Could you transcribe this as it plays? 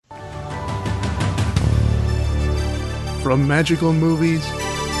From magical movies.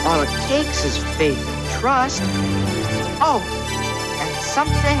 All it takes is faith and trust. Oh, and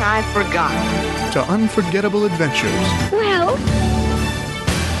something I forgot. To unforgettable adventures. Well,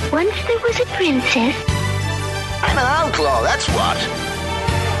 once there was a princess. I'm an outlaw, that's what.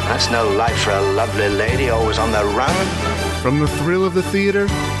 That's no life for a lovely lady always on the run. From the thrill of the theater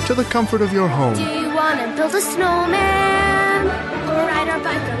to the comfort of your home. Do you want to build a snowman or ride our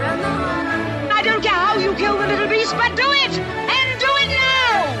bike around the lawn? I don't care how you kill the little beast, but do it! And do it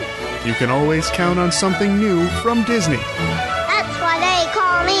now! You can always count on something new from Disney. That's why they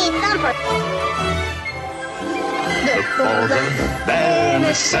call me Thumper. For the bare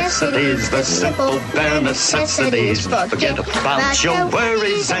necessities, the simple bare necessities. Forget about your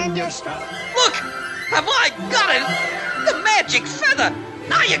worries and your stuff. Look! Have I got it? The magic feather!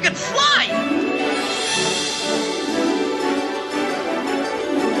 Now you can fly!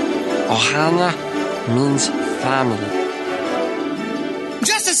 Ohana means family.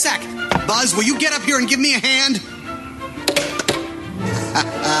 Just a sec! Buzz, will you get up here and give me a hand?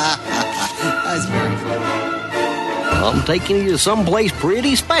 That's very funny. I'm taking you to someplace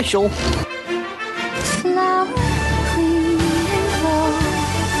pretty special. Flower queen and glow.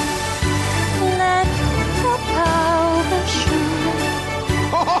 Let the powder show.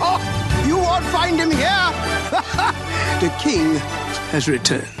 You won't find him here! The king has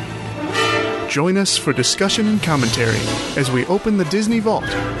returned. Join us for discussion and commentary as we open the Disney Vault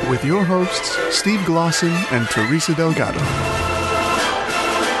with your hosts, Steve Glosson and Teresa Delgado.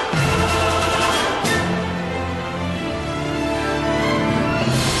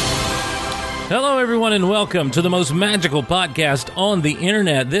 Hello, everyone, and welcome to the most magical podcast on the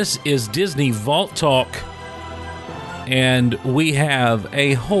internet. This is Disney Vault Talk, and we have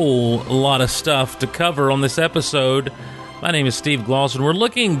a whole lot of stuff to cover on this episode. My name is Steve Glosson. We're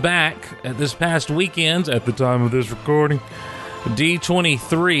looking back at this past weekend, at the time of this recording,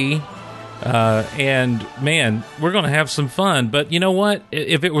 D23, and man, we're going to have some fun. But you know what?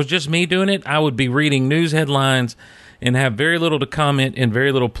 If it was just me doing it, I would be reading news headlines and have very little to comment in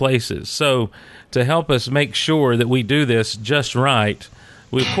very little places. So to help us make sure that we do this just right,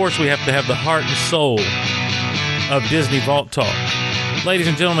 we have to have the heart and soul of Disney Vault Talk. Ladies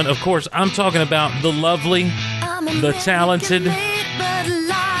and gentlemen, of course, I'm talking about the lovely, the talented,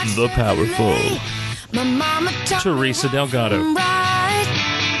 the powerful Teresa Delgado.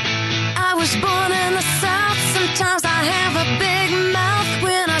 I was born in the South. Sometimes I have a big mouth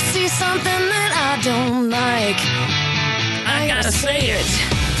when I see something that I don't like. I gotta say it.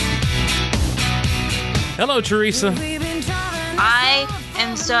 Hello, Teresa. I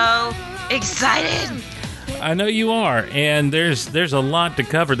am so excited. I know you are, and there's a lot to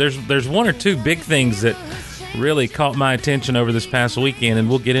cover. There's one or two big things that really caught my attention over this past weekend, and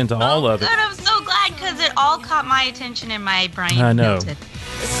we'll get into all of it. Good, I'm so glad because it all caught my attention in my brain. I know. Slow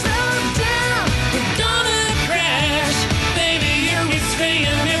down, we're gonna crash. Baby, you're saying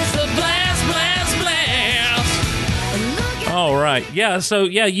it's the blast, blast, blast. All right. Yeah, so,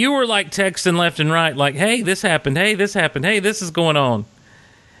 you were, like, texting left and right, like, hey, this happened, hey, this happened, hey, this is going on.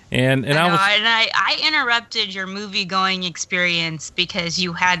 And I interrupted your movie-going experience because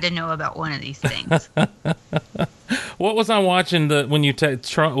you had to know about one of these things. What was I watching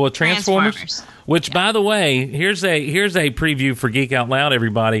Transformers? Which, by the way, here's a preview for Geek Out Loud,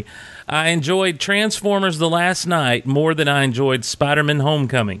 everybody. I enjoyed Transformers the last night more than I enjoyed Spider-Man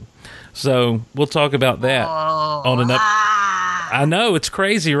Homecoming. So we'll talk about that on another. I know, it's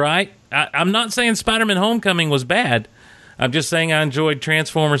crazy, right? I'm not saying Spider-Man Homecoming was bad. I'm just saying I enjoyed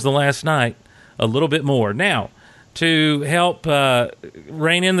Transformers the last night a little bit more. Now, to help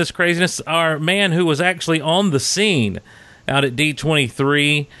rein in this craziness, our man who was actually on the scene out at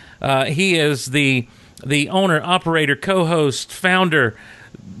D23, he is the owner, operator, co-host, founder,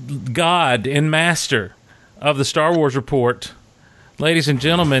 god, and master of the Star Wars Report. Ladies and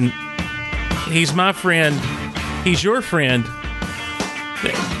gentlemen, he's my friend. He's your friend.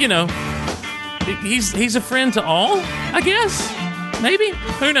 You know, he's a friend to all, I guess. Maybe.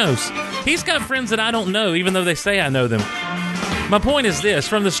 Who knows? He's got friends that I don't know, even though they say I know them. My point is this.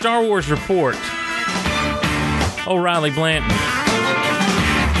 From the Star Wars Report, Riley Blanton.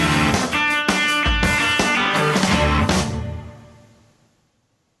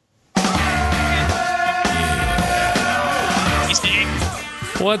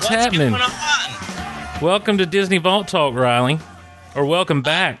 What's happening? Welcome to Disney Vault Talk, Riley. Or welcome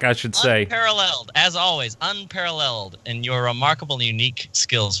back, I should say. Unparalleled, as always, unparalleled in your remarkable and unique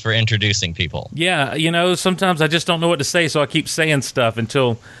skills for introducing people. Yeah, you know, sometimes I just don't know what to say, so I keep saying stuff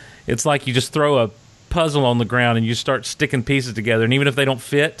until it's like you just throw a puzzle on the ground and you start sticking pieces together. And even if they don't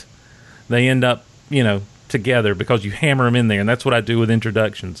fit, they end up, together because you hammer them in there, and that's what I do with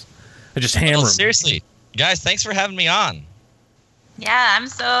introductions. I just hammer them. Seriously, guys, thanks for having me on. Yeah, I'm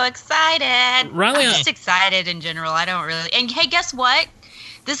so excited. Riley, I'm just excited in general. I don't really. And hey, guess what?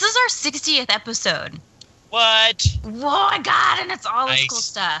 This is our 60th episode. What? Whoa, my God, and it's all this Nice. cool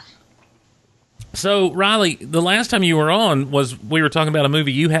stuff. So, Riley, the last time you were on we were talking about a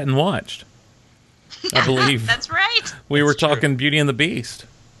movie you hadn't watched, I believe. That's right. We were talking Beauty and the Beast.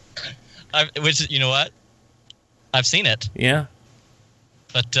 Which, you know what? I've seen it. Yeah.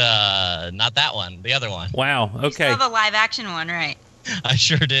 But not that one. The other one. Wow. Okay. You saw the live action one, right? I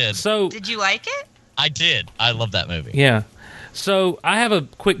sure did. So, did you like it? I did. I love that movie. Yeah. So, I have a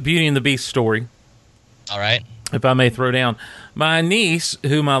quick Beauty and the Beast story. All right. If I may throw down. My niece,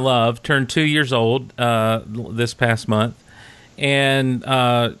 whom I love, turned 2 years old this past month. And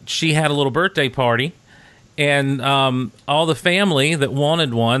she had a little birthday party. And all the family that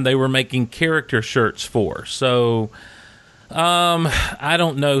wanted one, they were making character shirts for. So, I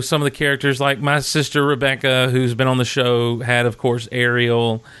don't know some of the characters. Like my sister Rebecca, who's been on the show, had, of course,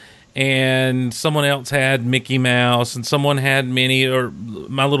 Ariel. And someone else had Mickey Mouse. And someone had Minnie. Or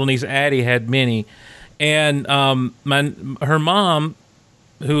my little niece Addie had Minnie. And her mom,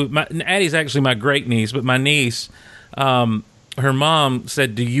 Addie's actually my great niece, but my niece, her mom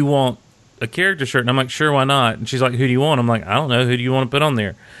said, "Do you want a character shirt?" And I'm like, "Sure, why not?" And she's like, "Who do you want?" I'm like, "I don't know. Who do you want to put on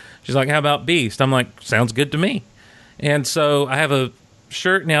there?" She's like, "How about Beast?" I'm like, "Sounds good to me." And so I have a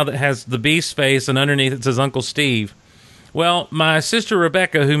shirt now that has the Beast face, and underneath it says Uncle Steve. Well, my sister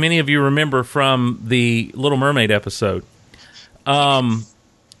Rebecca, who many of you remember from the Little Mermaid episode,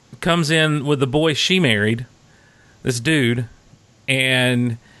 comes in with the boy she married, this dude,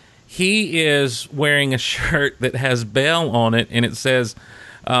 and he is wearing a shirt that has Belle on it, and it says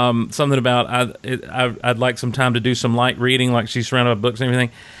something about I'd like some time to do some light reading, like she's surrounded by books and everything.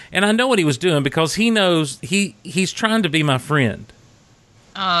 And I know what he was doing because he knows he's trying to be my friend.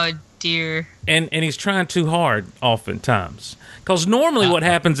 Oh dear. And he's trying too hard oftentimes. Because normally what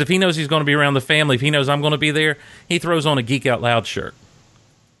happens if he knows he's going to be around the family, if he knows I'm going to be there, he throws on a Geek Out Loud shirt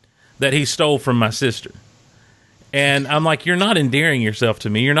that he stole from my sister. And I'm like, "You're not endearing yourself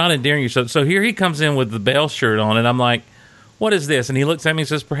to me. You're not endearing yourself." So here he comes in with the Belle shirt on, and I'm like, "What is this?" And he looks at me and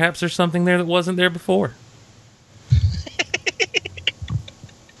says, "Perhaps there's something there that wasn't there before."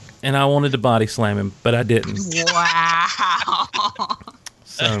 And I wanted to body slam him, but I didn't. Wow.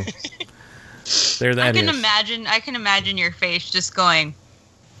 So there that is. I can imagine your face just going,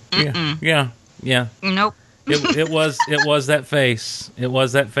 Yeah. Nope. It was that face. It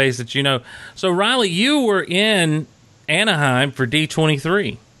was that face that you know. So Riley, you were in Anaheim for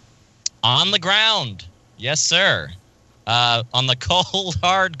D23. On the ground. Yes, sir. On the cold,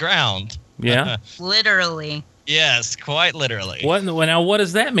 hard ground. Yeah. Literally. Yes, quite literally. What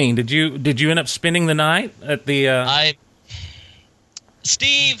does that mean? Did you end up spending the night at the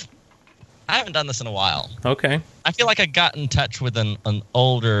Steve, I haven't done this in a while. Okay. I feel like I got in touch with an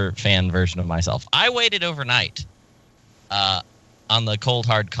older fan version of myself. I waited overnight on the cold,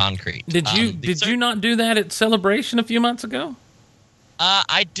 hard concrete. Did you not do that at Celebration a few months ago?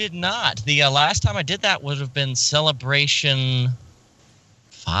 I did not. The last time I did that would have been Celebration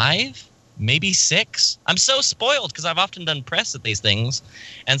 5, maybe 6. I'm so spoiled because I've often done press at these things,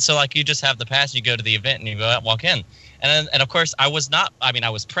 and so like you just have the pass, you go to the event, and you go out, walk in, and of course I was not. I mean, I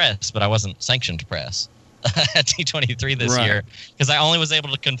was press, but I wasn't sanctioned press at D23 this year because I only was able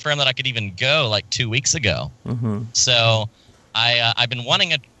to confirm that I could even go like 2 weeks ago. Mm-hmm. So I've been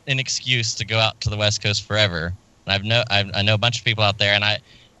wanting an excuse to go out to the West Coast forever. And I know a bunch of people out there, and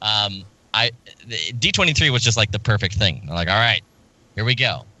D23 was just like the perfect thing. I'm like, all right, here we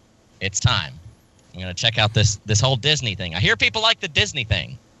go. It's time. I'm going to check out this whole Disney thing. I hear people like the Disney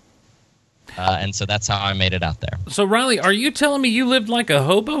thing. And so that's how I made it out there. So, Riley, are you telling me you lived like a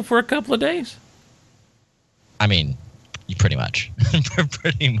hobo for a couple of days? I mean, pretty much.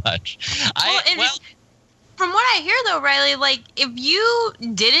 Pretty much. From what I hear, though, Riley, like, if you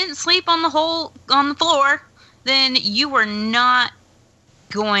didn't sleep on the floor, then you were not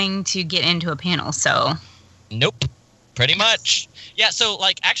going to get into a panel, so... Nope. Pretty much. Yeah, so,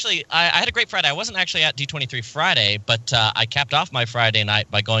 like, actually, I had a great Friday. I wasn't actually at D23 Friday, but I capped off my Friday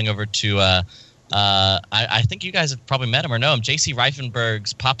night by going over to, I think you guys have probably met him or know him, J.C.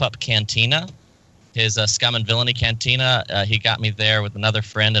 Reifenberg's pop-up cantina, his Scum and Villainy cantina. He got me there with another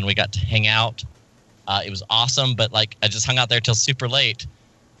friend, and we got to hang out. It was awesome, but, like, I just hung out there till super late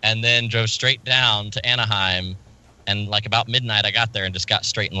and then drove straight down to Anaheim, and, like, about midnight I got there and just got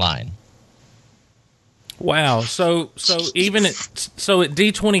straight in line. Wow. So even at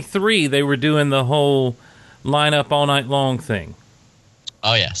D23 they were doing the whole line up all night long thing.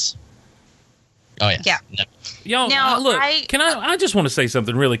 Oh yes. Oh, yeah. Yeah. No. Y'all, Now, look, I just want to say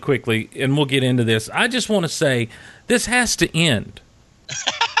something really quickly, and we'll get into this. I just want to say this has to end.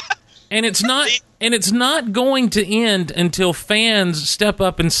 And it's not going to end until fans step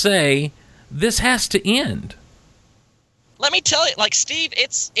up and say, this has to end. Let me tell you, like, Steve,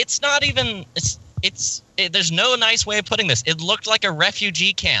 it's not even there's no nice way of putting this. It looked like a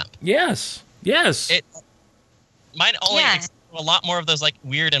refugee camp. Yes. Mine only a lot more of those like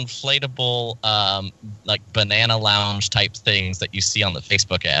weird inflatable like banana lounge type things that you see on the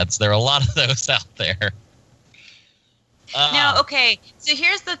Facebook ads. There are a lot of those out there. Now, okay, so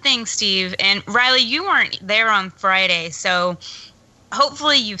here's the thing, Steve, and Riley, you weren't there on Friday, so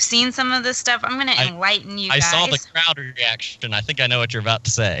hopefully you've seen some of this stuff. I'm going to enlighten you guys. I saw the crowd reaction. I think I know what you're about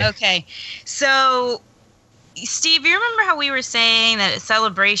to say. Okay, so Steve, you remember how we were saying that at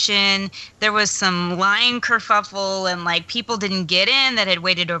Celebration there was some line kerfuffle and like people didn't get in that had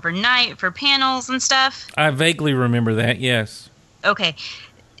waited overnight for panels and stuff? I vaguely remember that, yes. Okay.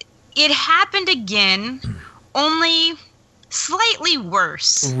 It happened again, only slightly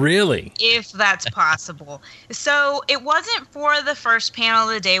worse. Really? If that's possible. So it wasn't for the first panel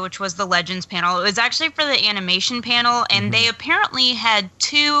of the day, which was the Legends panel. It was actually for the animation panel, and they apparently had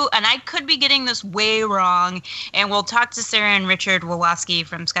two, and I could be getting this way wrong, and we'll talk to Sarah and Richard Woloski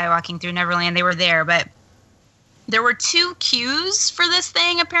from Skywalking Through Neverland. They were there, but there were two queues for this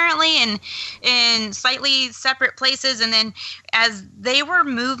thing, apparently, in slightly separate places, and then as they were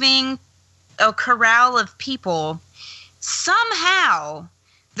moving a corral of people, somehow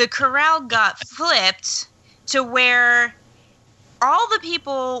the corral got flipped to where all the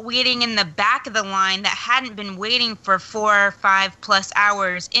people waiting in the back of the line that hadn't been waiting for 4 or 5 plus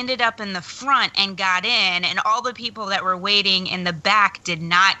hours ended up in the front and got in, and all the people that were waiting in the back did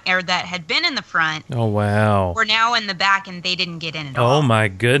not, or that had been in the front, oh wow, were now in the back and they didn't get in at all. Oh my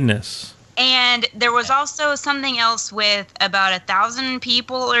goodness. And there was also something else with about 1,000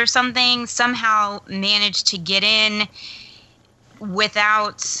 people or something somehow managed to get in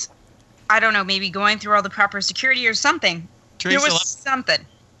without, I don't know, maybe going through all the proper security or something. Teresa, there was something.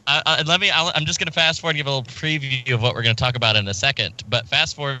 I'm just going to fast forward and give a little preview of what we're going to talk about in a second. But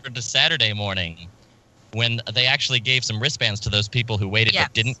fast forward to Saturday morning when they actually gave some wristbands to those people who waited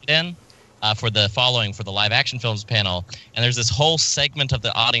but didn't get in. For the live action films panel, and there's this whole segment of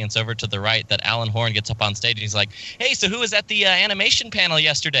the audience over to the right that Alan Horn gets up on stage and he's like, "Hey, so who was at the animation panel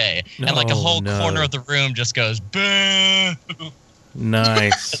yesterday?" And like a whole corner of the room just goes, "Boo!"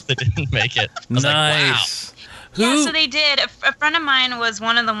 Nice. They didn't make it. I was nice. Like, wow. Yeah, so they did. A friend of mine was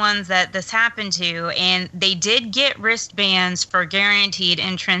one of the ones that this happened to, and they did get wristbands for guaranteed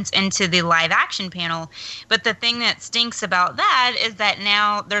entrance into the live action panel. But the thing that stinks about that is that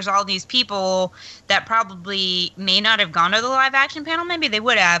now there's all these people that probably may not have gone to the live action panel. Maybe they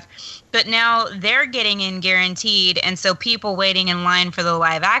would have. But now they're getting in guaranteed, and so people waiting in line for the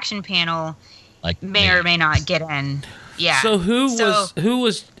live action panel may or may not get in. Yeah. So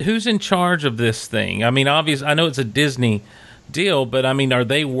who's in charge of this thing? I mean, obviously, I know it's a Disney deal, but I mean, are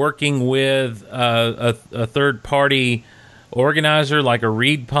they working with a third party organizer like a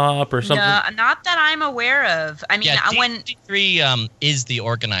Reed Pop or something? No, not that I'm aware of. I mean, D23 is the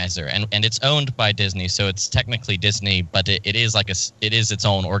organizer, and it's owned by Disney, so it's technically Disney, but it is its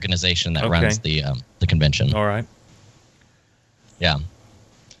own organization that runs the convention. All right. Yeah.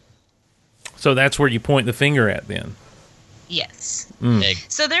 So that's where you point the finger at then. Yes.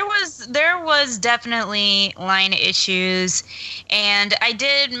 So there was definitely line issues, and I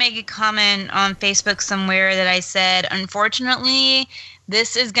did make a comment on Facebook somewhere that I said, unfortunately,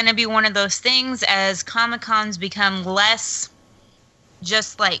 this is going to be one of those things as Comic-Cons become less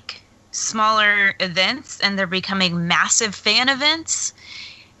just like smaller events and they're becoming massive fan events.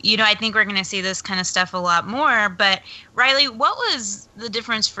 You know, I think we're going to see this kind of stuff a lot more. But Riley, what was the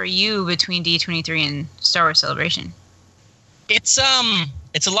difference for you between D23 and Star Wars Celebration? It's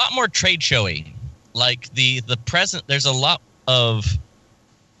a lot more trade showy. Like the present, there's a lot of,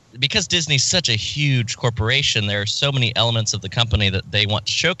 because Disney's such a huge corporation, there are so many elements of the company that they want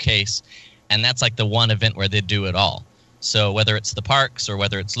to showcase, and that's like the one event where they do it all. So whether it's the parks or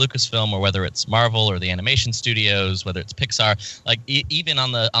whether it's Lucasfilm or whether it's Marvel or the animation studios, whether it's Pixar, like even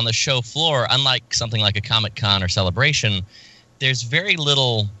on the show floor, unlike something like a Comic-Con or Celebration, there's very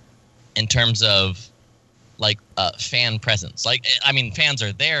little in terms of like fan presence. Like, I mean, fans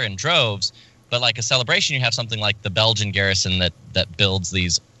are there in droves, but like a Celebration, you have something like the Belgian garrison that builds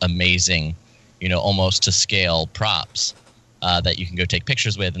these amazing, you know, almost to scale props that you can go take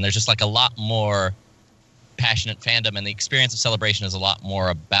pictures with, and there's just like a lot more passionate fandom, and the experience of Celebration is a lot more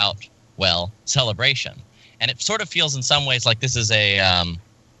about, well, Celebration. And it sort of feels in some ways like this is a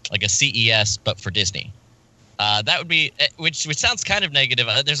like a CES but for Disney. That would be, which sounds kind of negative.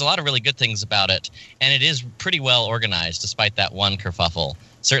 There's a lot of really good things about it, and it is pretty well organized, despite that one kerfuffle.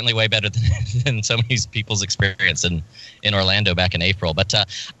 Certainly way better than so many people's experience in Orlando back in April. But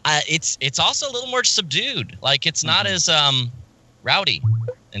it's also a little more subdued. Like, it's not as rowdy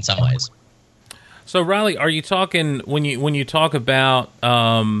in some ways. So, Riley, are you talking when you talk about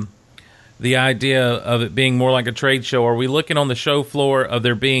the idea of it being more like a trade show? Are we looking on the show floor of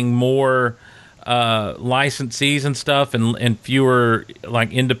there being more licensees and stuff, and fewer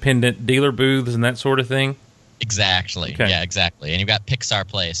like independent dealer booths and that sort of thing? Exactly. Okay. Yeah, exactly. And you've got Pixar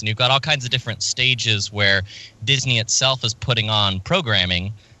Place, and you've got all kinds of different stages where Disney itself is putting on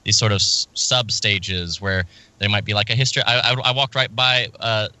programming. These sort of sub stages where there might be like a history. I walked right by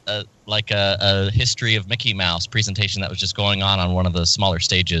a history of Mickey Mouse presentation that was just going on one of the smaller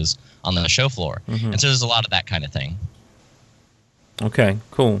stages on the show floor, and so there's a lot of that kind of thing. Okay,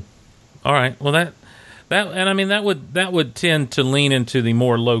 cool. All right. Well, that and I mean that would tend to lean into the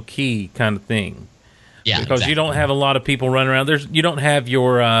more low key kind of thing. Yeah, because exactly. You don't have a lot of people running around. You don't have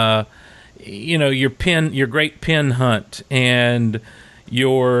your your great pin hunt and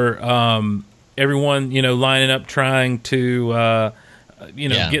your everyone lining up trying to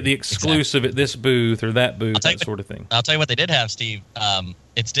get the exclusive at this booth or that booth, that sort of thing. I'll tell you what they did have, Steve.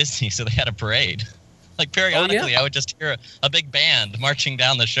 It's Disney, so they had a parade. Like periodically, I would just hear a big band marching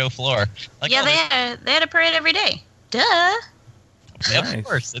down the show floor. Like, they had a parade every day. Duh. Yeah, of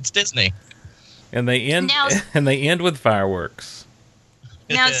course, it's Disney. And they end with fireworks.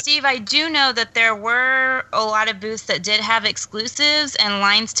 Now, Steve, I do know that there were a lot of booths that did have exclusives and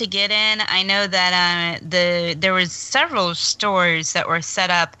lines to get in. I know that there was several stores that were set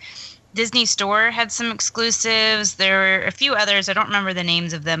up. Disney Store had some exclusives. There were a few others. I don't remember the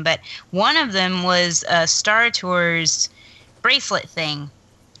names of them, but one of them was a Star Tours bracelet thing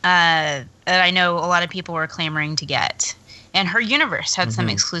that I know a lot of people were clamoring to get. And Her Universe had some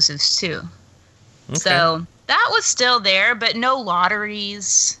exclusives, too. Okay. So that was still there, but no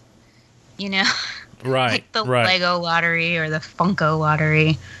lotteries, Right. like the Lego lottery or the Funko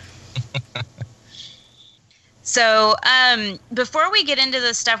lottery. So before we get into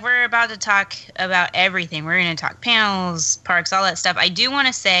this stuff, we're about to talk about everything. We're going to talk panels, parks, all that stuff. I do want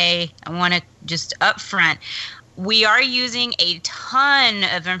to say, I want to just up front, we are using a ton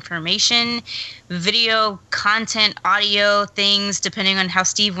of information, video, content, audio, things, depending on how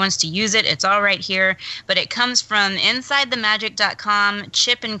Steve wants to use it. It's all right here. But it comes from InsideTheMagic.com,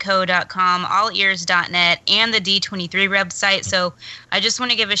 ChipandCo.com, AllEars.net, and the D23 website. So I just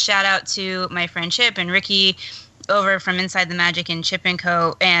want to give a shout out to my friend Chip and Ricky over from Inside the Magic and Chip and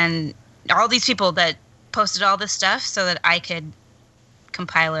Co. and all these people that posted all this stuff so that I could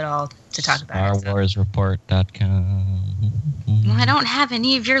compile it all to talk about it. StarWarsReport.com. Well, I don't have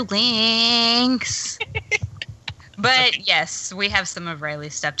any of your links. But yes, we have some of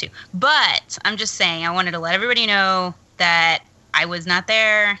Riley's stuff too. But I'm just saying, I wanted to let everybody know that I was not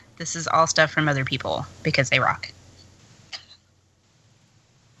there. This is all stuff from other people because they rock.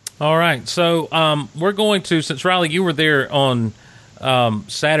 All right. So we're going to, since Riley, you were there on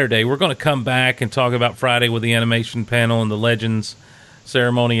Saturday, we're going to come back and talk about Friday with the animation panel and the Legends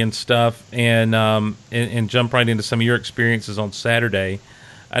ceremony and stuff, and jump right into some of your experiences on Saturday.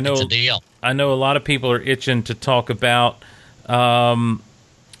 It's a deal. I know a lot of people are itching to talk about the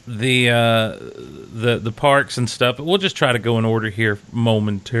parks and stuff, but we'll just try to go in order here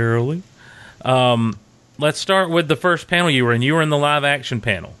momentarily. Let's start with the first panel you were in. You were in the live action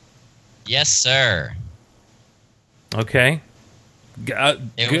panel. Yes, sir. Okay.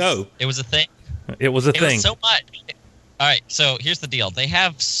 It was a thing. It was a thing. It was so much. All right, so here's the deal. They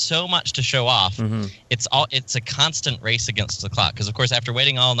have so much to show off. It's a constant race against the clock because, of course, after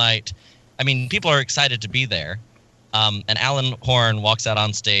waiting all night, I mean, people are excited to be there. And Alan Horn walks out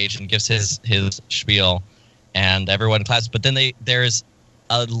on stage and gives his spiel, and everyone claps. But then there's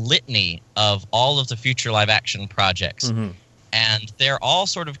a litany of all of the future live-action projects, and they're all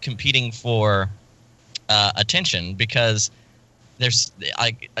sort of competing for attention because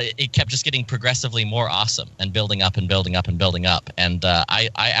it kept just getting progressively more awesome and building up and building up and building up. And I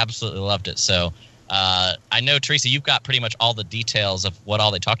absolutely loved it. So I know, Teresa, you've got pretty much all the details of what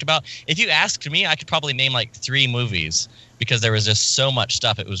all they talked about. If you asked me, I could probably name like 3 movies because there was just so much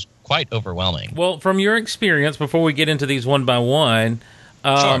stuff. It was quite overwhelming. Well, from your experience, before we get into these one by one,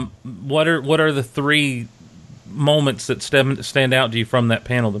 Sure. what are the 3 moments that stand out to you from that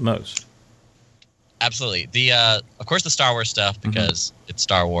panel the most? Absolutely. Of course, the Star Wars stuff because it's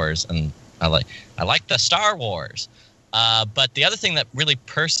Star Wars, and I like the Star Wars. But the other thing that really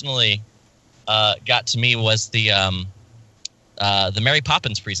personally got to me was the the Mary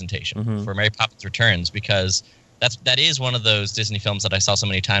Poppins presentation for Mary Poppins Returns, because that is one of those Disney films that I saw so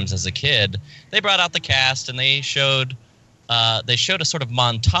many times as a kid. They brought out the cast and they showed a sort of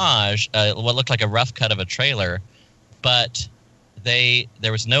montage, what looked like a rough cut of a trailer, but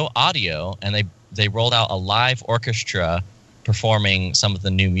there was no audio, and they rolled out a live orchestra performing some of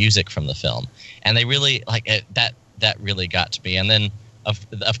the new music from the film, and they really like it, that really got to me. And then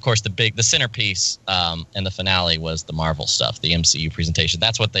of course the centerpiece in the finale was the Marvel stuff, the MCU presentation.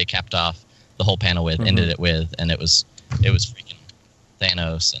 That's what they capped off the whole panel with, ended it with, and it was freaking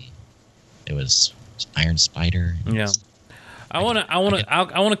Thanos, and it was Iron Spider. Yeah. I want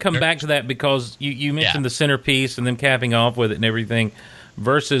to come back to that, because you mentioned the centerpiece and them capping off with it and everything,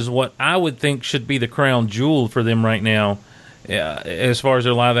 versus what I would think should be the crown jewel for them right now, as far as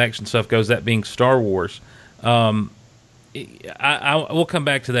their live action stuff goes, that being Star Wars. I will come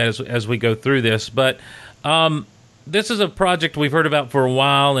back to that as we go through this, but this is a project we've heard about for a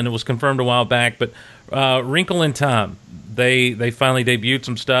while, and it was confirmed a while back. But Wrinkle in Time, they finally debuted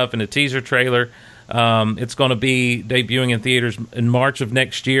some stuff in a teaser trailer. It's going to be debuting in theaters in March of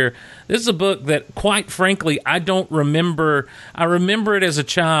next year. This is a book that, quite frankly, I don't remember. I remember it as a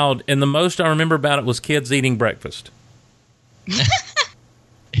child, and the most I remember about it was kids eating breakfast.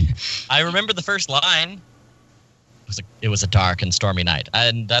 I remember the first line. It was a dark and stormy night,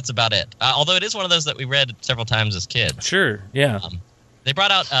 and that's about it. Although it is one of those that we read several times as kids. Sure, yeah. They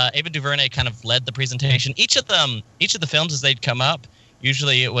brought out Ava DuVernay, kind of led the presentation. Each of the films as they'd come up.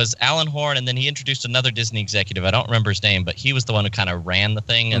 Usually it was Alan Horn, and then he introduced another Disney executive. I don't remember his name, but he was the one who kind of ran the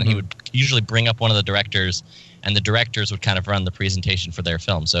thing, and he would usually bring up one of the directors, and the directors would kind of run the presentation for their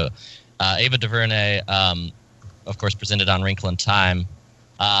film. So Ava DuVernay, of course, presented on Wrinkle in Time.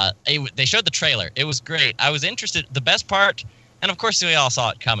 They showed the trailer. It was great. I was interested. The best part, and of course we all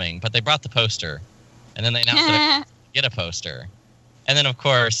saw it coming, but they brought the poster, and then they announced that get a poster. And then, of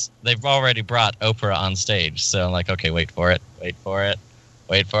course, they've already brought Oprah on stage. So I'm like, okay, wait for it.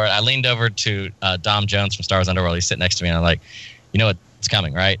 I leaned over to Dom Jones from Star Wars Underworld. He's sitting next to me, and I'm like, you know what's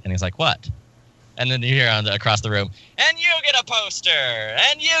coming, right? And he's like, what? And then you hear across the room, and you get a poster,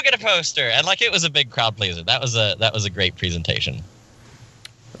 and you get a poster. And like, it was a big crowd pleaser. That was a great presentation.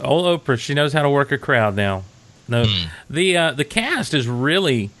 Old Oprah, she knows how to work a crowd now. No, the cast is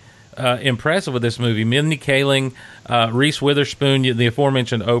really impressive with this movie. Mindy Kaling, Reese Witherspoon, the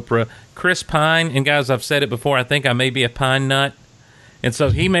aforementioned Oprah, Chris Pine, and guys, I've said it before, I think I may be a pine nut, and so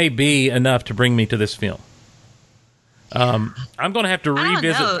he may be enough to bring me to this film. I'm going to have to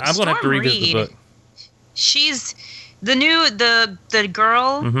revisit. I'm going to have to revisit the book. She's the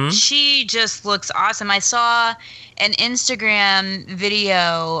girl. She just looks awesome. I saw an Instagram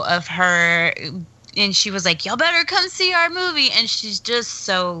video of her, and she was like, y'all better come see our movie. And she's just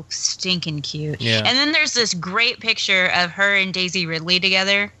so stinking cute. Yeah. And then there's this great picture of her and Daisy Ridley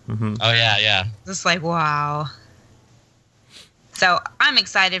together. Oh, yeah. Just like, wow. So I'm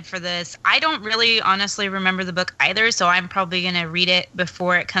excited for this. I don't really honestly remember the book either, so I'm probably going to read it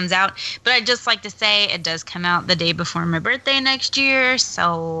before it comes out. But I'd just like to say it does come out the day before my birthday next year,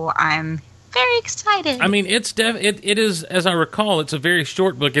 so I'm very excited. I mean, it is, as I recall, it's a very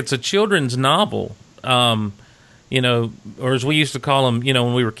short book. It's a children's novel, or as we used to call them,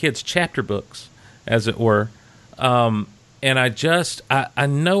 when we were kids, chapter books, as it were. And I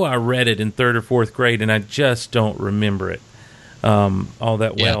know I read it in 3rd or 4th grade, and I just don't remember it all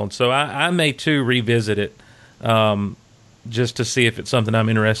that well. Yeah. And so I may too revisit it, just to see if it's something I'm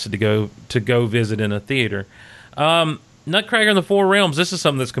interested to go visit in a theater. Nutcracker in the Four Realms, this is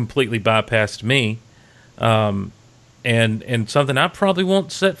something that's completely bypassed me, and something I probably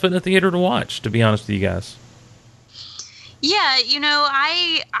won't set foot in a theater to watch, to be honest with you guys. Yeah,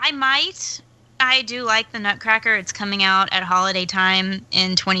 I might. I do like the Nutcracker. It's coming out at holiday time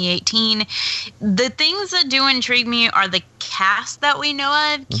in 2018. The things that do intrigue me are the cast that we know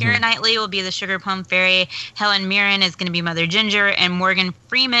of. Keira Knightley will be the Sugar Plum Fairy. Helen Mirren is going to be Mother Ginger, and Morgan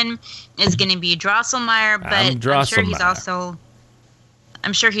Freeman is going to be Drosselmeyer. But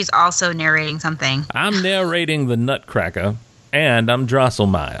I'm sure he's also narrating something. I'm narrating the Nutcracker, and I'm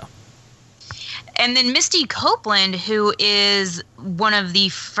Drosselmeyer. And then Misty Copeland, who is one of the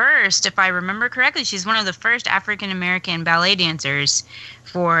first, if I remember correctly, she's one of the first African-American ballet dancers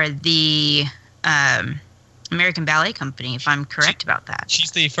for the American Ballet Company, if I'm correct about that. She's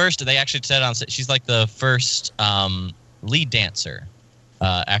the first, they actually said she's like the first lead dancer,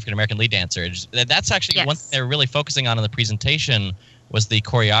 African-American lead dancer. That's actually one thing they were really focusing on in the presentation was the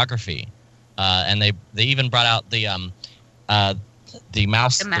choreography. And they even brought out the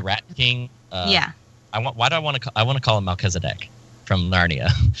mouse, the Rat King. Why do I want to call him Melchizedek from Narnia?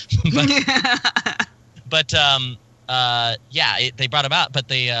 but they brought him out, but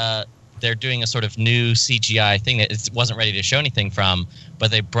they're doing a sort of new CGI thing that it wasn't ready to show anything from,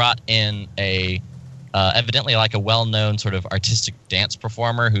 but they brought in evidently like a well-known sort of artistic dance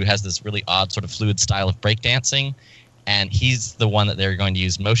performer who has this really odd sort of fluid style of breakdancing, and he's the one that they're going to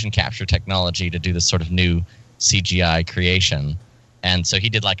use motion capture technology to do this sort of new CGI creation. And so he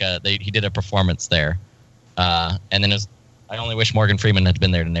did he did a performance there, and then I only wish Morgan Freeman had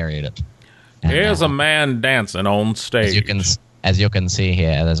been there to narrate it. And here's a man dancing on stage. As you can see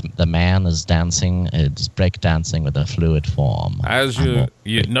here, the man is dancing, it's break dancing with a fluid form. As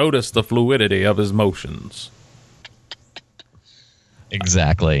you notice the fluidity of his motions.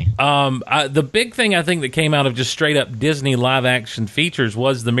 Exactly. The big thing I think that came out of just straight up Disney live action features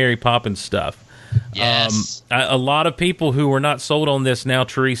was the Mary Poppins stuff. Yes. A lot of people who were not sold on this now,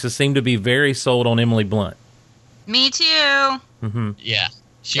 Teresa, seem to be very sold on Emily Blunt. Me too. Mm-hmm. Yeah.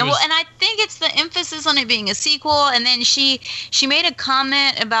 And I think it's the emphasis on it being a sequel, and then she made a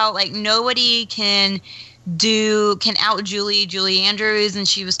comment about like nobody can out Julie Andrews, and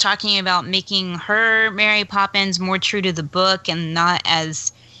she was talking about making her Mary Poppins more true to the book and not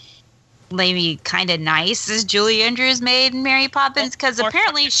as maybe kind of nice as Julie Andrews made Mary Poppins, because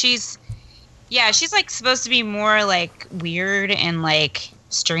apparently she's like supposed to be more like weird and like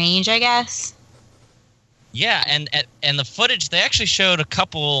strange, I guess. Yeah, and the footage, they actually showed a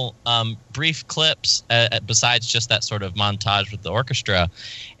couple brief clips besides just that sort of montage with the orchestra,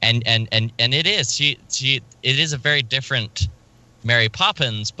 and it is a very different Mary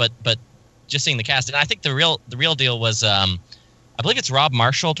Poppins, but just seeing the cast, and I think the real deal was I believe it's Rob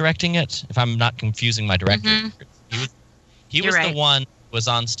Marshall directing it, if I'm not confusing my director. Mm-hmm. He was the one who was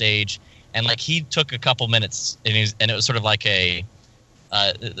on stage, and like he took a couple minutes, and it was sort of like a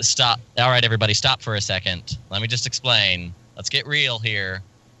stop. All right, everybody, stop for a second. Let me just explain. Let's get real here.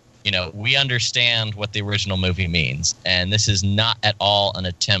 You know, we understand what the original movie means, and this is not at all an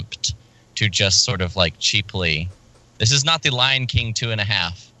attempt to just sort of like cheaply. This is not the Lion King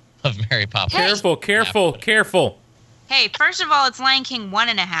 2.5 of Mary Poppins. Careful. Hey, first of all, it's Lion King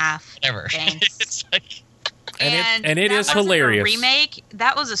 1.5. Whatever. It's like, and it is hilarious. A remake.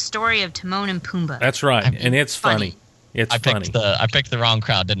 That was a story of Timon and Pumbaa. That's right, and it's funny. It's funny. I picked the wrong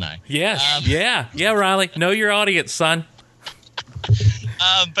crowd, didn't I? Yes. Yeah, Riley. Know your audience, son.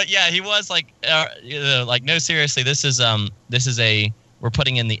 But yeah, he was like, no, seriously, this is we're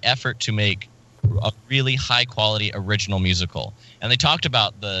putting in the effort to make a really high quality original musical. And they talked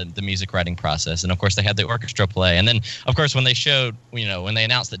about the music writing process, and of course they had the orchestra play, and then of course when they showed, when they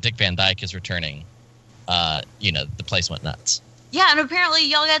announced that Dick Van Dyke is returning, the place went nuts. Yeah, and apparently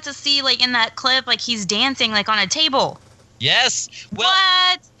y'all got to see, like, in that clip, like, he's dancing, like, on a table. Yes. Well,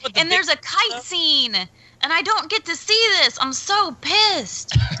 what? And there's a kite scene, and I don't get to see this. I'm so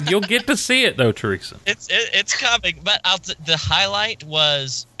pissed. You'll get to see it, though, Teresa. It's coming, but the highlight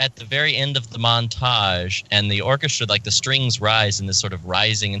was at the very end of the montage, and the orchestra, like, the strings rise in this sort of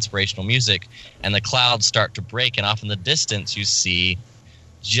rising inspirational music, and the clouds start to break, and off in the distance you see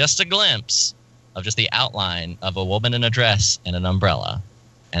just a glimpse of just the outline of a woman in a dress and an umbrella,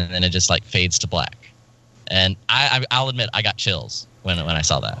 and then it just like fades to black. And I'll admit I got chills when I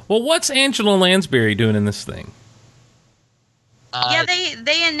saw that. Well, what's Angela Lansbury doing in this thing?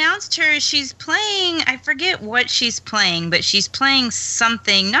 They announced her. She's playing. I forget what she's playing, but she's playing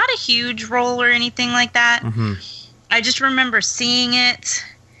something. Not a huge role or anything like that. Mm-hmm. I just remember seeing it.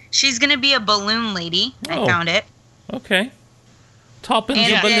 She's going to be a balloon lady. I found it. Okay. Toppins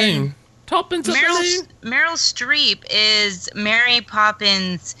a balloon. Meryl Streep is Mary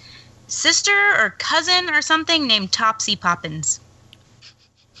Poppins' sister or cousin or something named Topsy Poppins.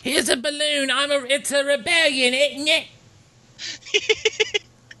 Here's a balloon. It's a rebellion, isn't it?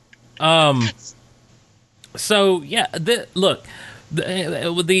 So yeah, the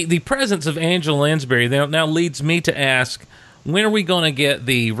presence of Angela Lansbury now leads me to ask, when are we going to get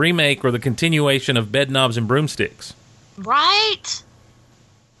the remake or the continuation of Bedknobs and Broomsticks? Right.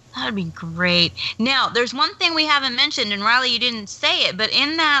 That would be great. Now, there's one thing we haven't mentioned, and Riley, you didn't say it, but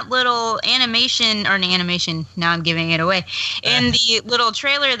in that little animation, now I'm giving it away, in the little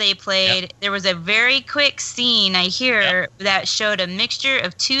trailer they played, there was a very quick scene, I hear, that showed a mixture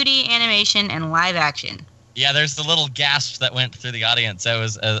of 2D animation and live action. Yeah, there's the little gasp that went through the audience. I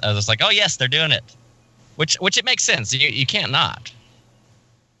was like, oh, yes, they're doing it. Which it makes sense. You can't not.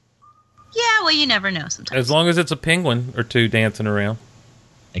 Yeah, well, you never know sometimes. As long as it's a penguin or two dancing around.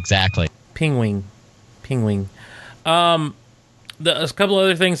 Exactly. Penguin. There's a couple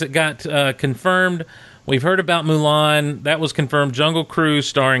other things that got confirmed. We've heard about Mulan. That was confirmed. Jungle Cruise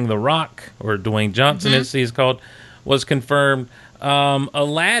starring The Rock, or Dwayne Johnson as he's called, was confirmed.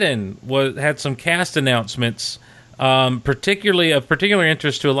 Aladdin had some cast announcements. Particularly of particular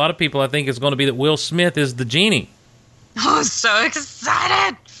interest to a lot of people, I think, is going to be that Will Smith is the genie. Oh, so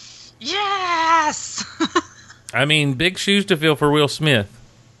excited! Yes! I mean, big shoes to fill for Will Smith.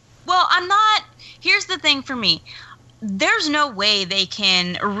 Well, here's the thing for me. There's no way they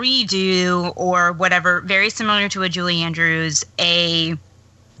can redo or whatever, very similar to a Julie Andrews, a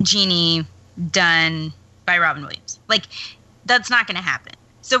genie done by Robin Williams. Like, that's not going to happen.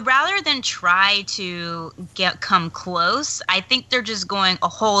 So rather than try to come close, I think they're just going a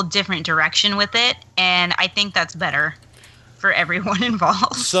whole different direction with it, and I think that's better for everyone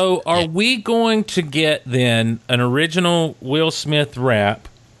involved. So are we going to get then an original Will Smith rap,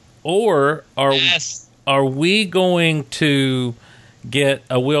 or are we going to get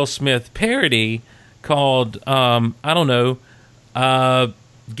a Will Smith parody called, I don't know,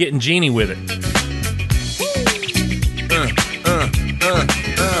 Getting Genie With It?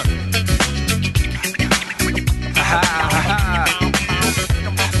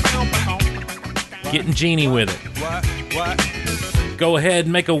 Getting Genie With It. Go ahead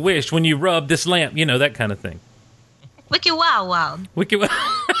and make a wish when you rub this lamp. You know, that kind of thing. Wiki Wow Wow. Wiki Wow.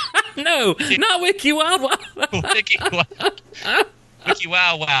 No, not Wiki Wow Wow. Wiki Wow. Wiki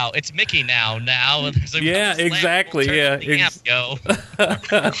Wow Wow. It's Mickey now. Yeah, exactly. Yeah. Go.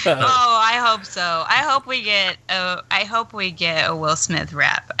 Oh, I hope so. I hope we get a Will Smith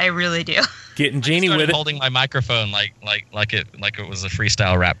rap. I really do. Getting Genie With It. Holding my microphone like it was a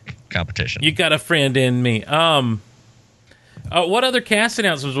freestyle rap competition. You got a friend in me. What other cast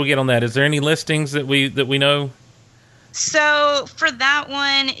announcements we'll get on that? Is there any listings that we know? So for that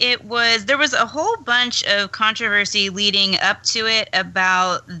one, there was a whole bunch of controversy leading up to it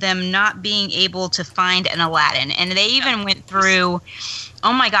about them not being able to find an Aladdin, and they even went through.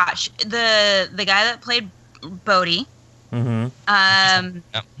 Oh my gosh, the guy that played Bodhi,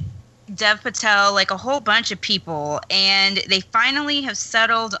 Dev Patel, like a whole bunch of people, and they finally have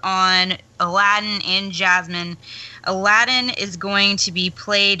settled on Aladdin and Jasmine. Aladdin is going to be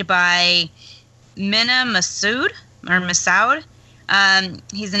played by Mena Massoud.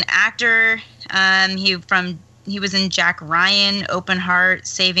 He's an actor. He was in Jack Ryan, Open Heart,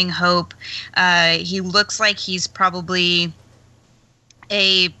 Saving Hope. He looks like he's probably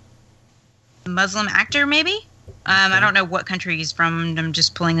a Muslim actor, maybe. I don't know what country he's from. I'm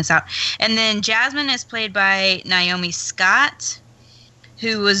just pulling this out. And then Jasmine is played by Naomi Scott,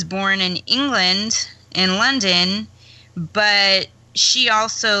 who was born in England, in London, but she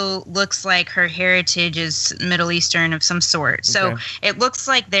also looks like her heritage is Middle Eastern of some sort. So it looks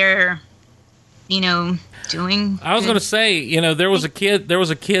like they're, doing. I was going to say, there was a kid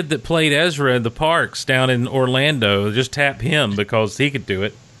that played Ezra in the parks down in Orlando. Just tap him because he could do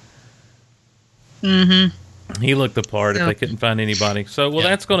it. Mm-hmm. He looked the part if they couldn't find anybody. So,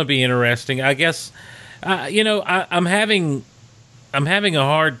 that's going to be interesting. I guess, I'm having a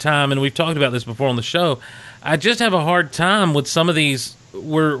hard time, and we've talked about this before on the show. I just have a hard time with some of these.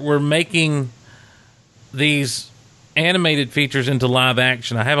 We're making these animated features into live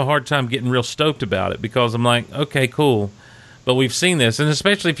action. I have a hard time getting real stoked about it because I'm like, okay, cool, but we've seen this, and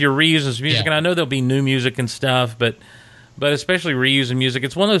especially if you're reusing some music, and I know there'll be new music and stuff, but especially reusing music,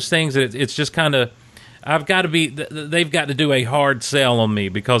 it's one of those things that it's just kind of they've got to do a hard sell on me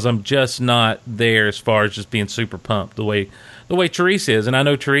because I'm just not there as far as just being super pumped the way Teresa is, and I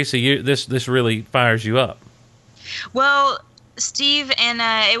know Teresa, this really fires you up. Well, Steve, and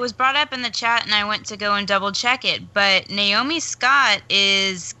it was brought up in the chat, and I went to go and double check it, but Naomi Scott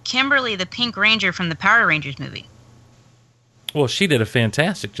is Kimberly the Pink Ranger from the Power Rangers movie. Well, she did a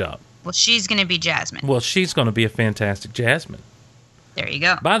fantastic job. Well, she's going to be Jasmine. Well, she's going to be a fantastic Jasmine. There you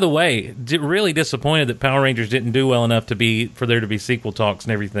go. By the way, really disappointed that Power Rangers didn't do well enough for there to be sequel talks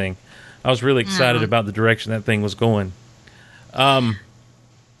and everything. I was really excited about the direction that thing was going.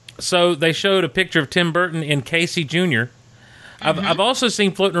 So they showed a picture of Tim Burton and Casey Jr. I've also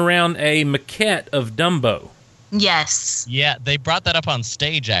seen floating around a maquette of Dumbo. Yes. Yeah, they brought that up on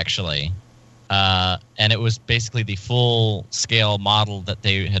stage, actually. And it was basically the full-scale model that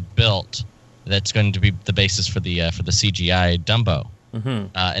they had built that's going to be the basis for the CGI Dumbo.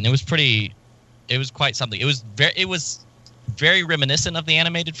 Mm-hmm. And it was quite something. It was very reminiscent of the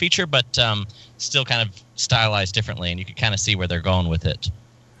animated feature, but still kind of stylized differently, and you could kind of see where they're going with it.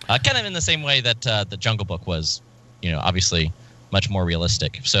 Kind of in the same way that the Jungle Book was, obviously much more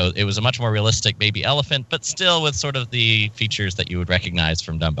realistic. So it was a much more realistic baby elephant, but still with sort of the features that you would recognize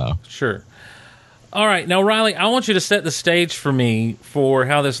from Dumbo. Sure. All right. Now, Riley, I want you to set the stage for me for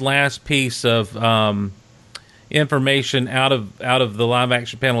how this last piece of information out of the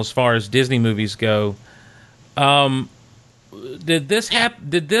live-action panel as far as Disney movies go. did this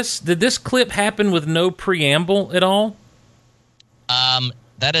Did this clip happen with no preamble at all?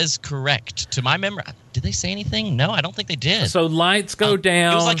 That is correct. To my memory, did they say anything? No, I don't think they did. So lights go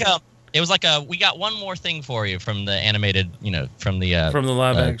down. It was like a. We got one more thing for you from the animated, from the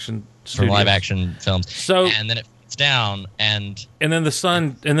live action from live action films. So and then it fades down, and then the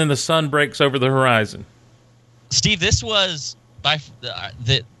sun breaks over the horizon. Steve, this was we're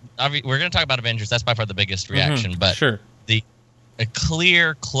going to talk about Avengers. That's by far the biggest reaction, but sure. A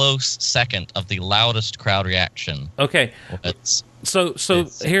clear, close second of the loudest crowd reaction. Okay. So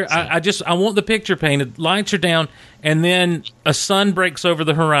here, I want the picture painted. Lights are down, and then a sun breaks over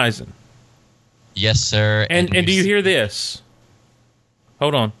the horizon. Yes, sir. And do you hear this?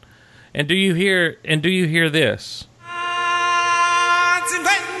 Hold on. And do you hear this?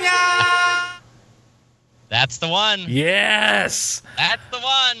 That's the one. Yes. That's the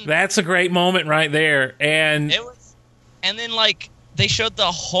one. That's a great moment right there. And it was. And then, they showed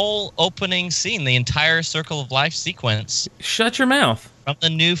the whole opening scene, the entire Circle of Life sequence. Shut your mouth. From the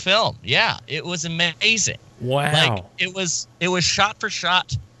new film. Yeah, it was amazing. Wow. It was shot for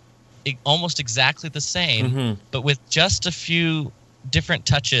shot almost exactly the same, but with just a few different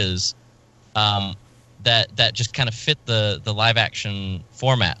touches that just kind of fit the live action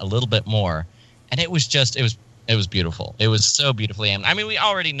format a little bit more. And it was beautiful. It was so beautifully animated. I mean, we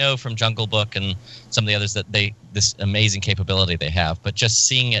already know from Jungle Book and some of the others that this amazing capability they have, but just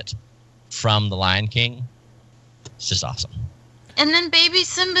seeing it from The Lion King, it's just awesome. And then baby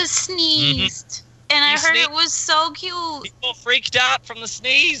Simba sneezed, and I heard it was so cute. People freaked out from the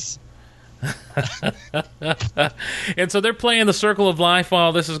sneeze. And so they're playing the Circle of Life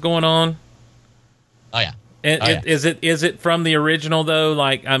while this is going on. Oh yeah. And is it from the original though?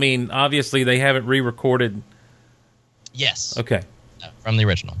 Obviously they haven't re-recorded. Yes. Okay. No, from the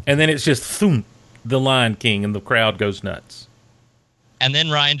original. And then it's just thump, the Lion King, and the crowd goes nuts. And then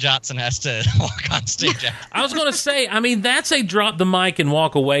Ryan Johnson has to walk on stage. I was going to say, that's a drop the mic and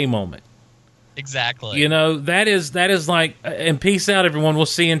walk away moment. Exactly. That is like, and peace out, everyone. We'll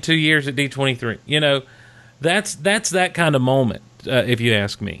see you in 2 years at D23. That's that kind of moment, if you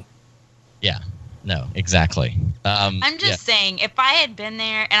ask me. Yeah. No, exactly. I'm just saying, if I had been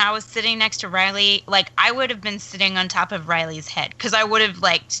there and I was sitting next to Riley, I would have been sitting on top of Riley's head, because I would have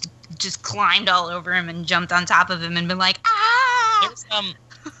just climbed all over him and jumped on top of him and been like, ah!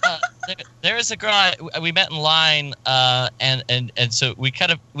 There is a girl we met in line, and so we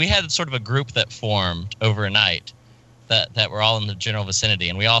had sort of a group that formed overnight that were all in the general vicinity,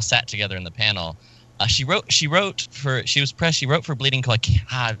 and we all sat together in the panel. She wrote for Bleeding Cool.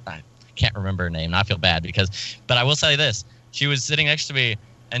 I can't remember her name. I feel bad but I will say this: she was sitting next to me,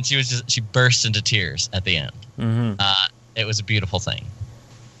 and she burst into tears at the end. It was a beautiful thing.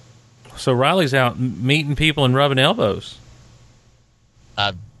 So Riley's out meeting people and rubbing elbows.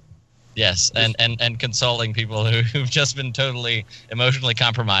 Yes, and consoling people who've just been totally emotionally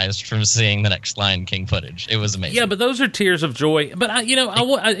compromised from seeing the next Lion King footage. It was amazing. Yeah, but those are tears of joy. But I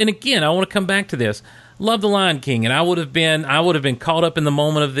want to come back to this. Love the Lion King, and I would have been caught up in the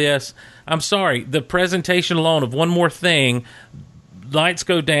moment of this. I'm sorry, the presentation alone of one more thing, lights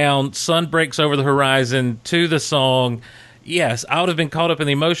go down, sun breaks over the horizon to the song. Yes, I would have been caught up in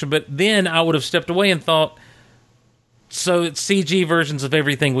the emotion, but then I would have stepped away and thought, so it's CG versions of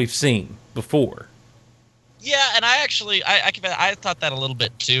everything we've seen before. Yeah, and I thought that a little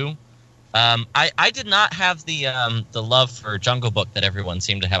bit too. I did not have the love for Jungle Book that everyone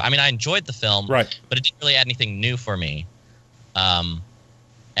seemed to have. I mean, I enjoyed the film, right, but it didn't really add anything new for me.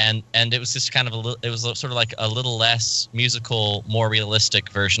 And it was just kind of it was sort of like a little less musical, more realistic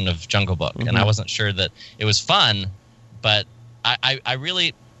version of Jungle Book, and I wasn't sure that it was fun, but I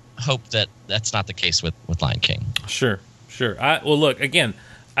really hope that that's not the case with Lion King. Sure. Look, again,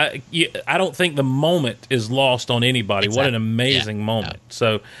 I don't think the moment is lost on anybody. Exactly. What an amazing moment. Yeah.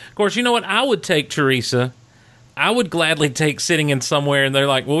 So, of course, you know what? I would take Teresa. I would gladly take sitting in somewhere, and they're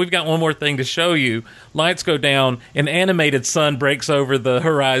like, well, we've got one more thing to show you. Lights go down, an animated sun breaks over the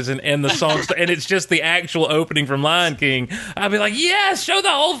horizon, and the song, and it's just the actual opening from Lion King. I'd be like, yes, show the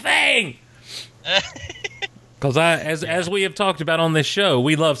whole thing. Because as we have talked about on this show,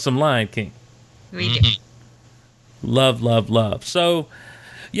 we love some Lion King. We do. Love. So,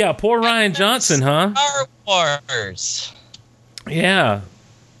 yeah, poor Ryan Johnson, huh? Star Wars. Yeah.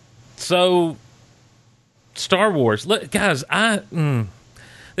 So, Star Wars. Look, guys,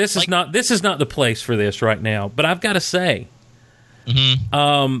 this is not the place for this right now. But I've got to say,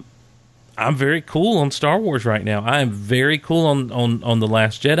 I'm very cool on Star Wars right now. I am very cool on The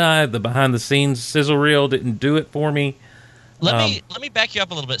Last Jedi. The behind the scenes sizzle reel didn't do it for me. Let me back you up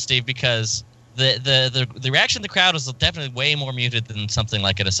a little bit, Steve, because the reaction of the crowd was definitely way more muted than something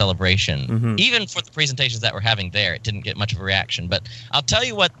like at a Celebration. Mm-hmm. Even for the presentations that we're having there, it didn't get much of a reaction. But I'll tell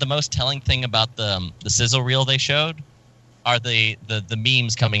you what the most telling thing about the sizzle reel they showed are the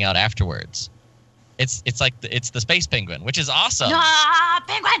memes coming out afterwards. It's like it's the space penguin, which is awesome.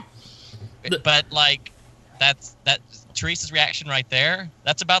 Penguin. But like that's Teresa's reaction right there.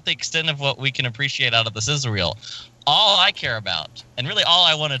 That's about the extent of what we can appreciate out of the sizzle reel. All I care about, and really all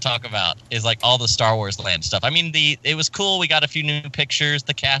I want to talk about, is like all the Star Wars Land stuff. I mean, it was cool. We got a few new pictures.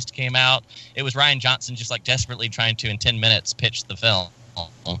 The cast came out. It was Rian Johnson just like desperately trying to, in 10 minutes, pitch the film.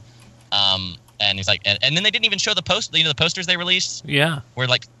 And he's like, and then they didn't even show the the posters they released. Yeah, where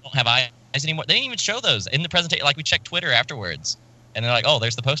like don't have eyes anymore. They didn't even show those in the presentation. Like we checked Twitter afterwards, and they're like, oh,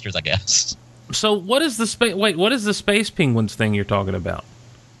 there's the posters, I guess. So what is the what is the space penguins thing you're talking about?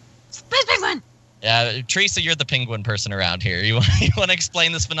 Space penguin. Teresa, you're the penguin person around here. You want to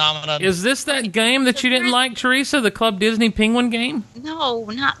explain this phenomenon? Is this that game that you didn't like, Teresa? The Club Disney Penguin game? No,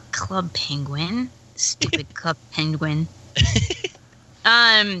 not Club Penguin. Stupid Club Penguin.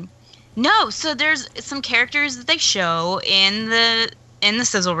 No. So there's some characters that they show in the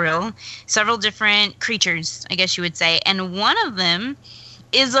sizzle reel. Several different creatures, I guess you would say, and one of them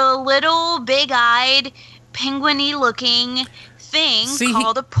is a little big-eyed, penguin-y looking thing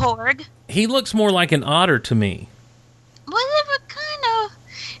called a porg. He looks more like an otter to me. Whatever kind of.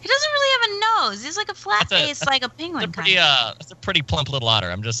 He doesn't really have a nose. He's like a flat face, like a penguin. That's a pretty plump little otter.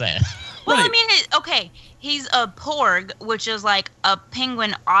 I'm just saying. Well, right. I mean, he's a porg, which is like a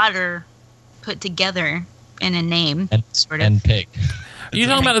penguin otter put together in a name, sort of. And pig. Are you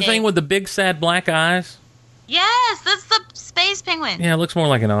talking about the thing with the big sad black eyes? Yes, that's the space penguin. Yeah, it looks more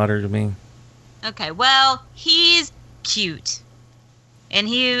like an otter to me. Okay, well, he's cute. And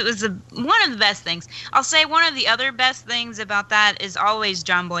he was one of the best things. I'll say one of the other best things about that is always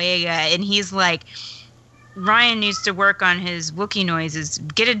John Boyega. And he's like, Ryan needs to work on his Wookiee noises.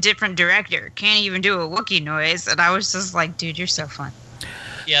 Get a different director. Can't even do a Wookiee noise. And I was just like, dude, you're so fun.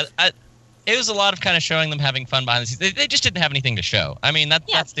 Yeah, it was a lot of kind of showing them having fun behind the scenes. They just didn't have anything to show. I mean,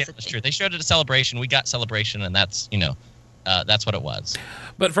 that's the truth. They showed it at Celebration. We got Celebration, and that's what it was.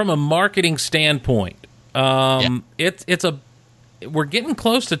 But from a marketing standpoint, we're getting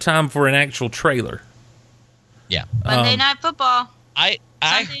close to time for an actual trailer. Yeah. Monday Night Football.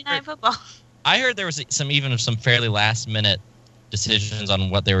 Sunday Night Football. I heard there was some fairly last minute decisions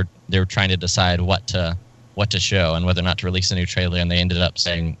on what they were trying to decide what to show and whether or not to release a new trailer, and they ended up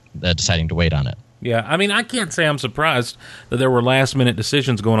deciding to wait on it. Yeah, I mean, I can't say I'm surprised that there were last minute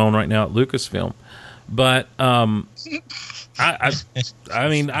decisions going on right now at Lucasfilm, but guys,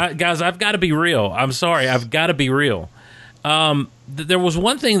 I've got to be real. I'm sorry, I've got to be real. There was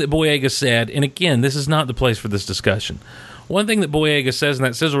one thing that Boyega said, and again, this is not the place for this discussion. One thing that Boyega says in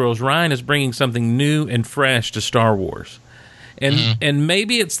that sizzle reel is Ryan is bringing something new and fresh to Star Wars. And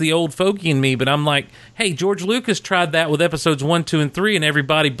maybe it's the old fogey in me, but I'm like, hey, George Lucas tried that with episodes 1, 2, and 3, and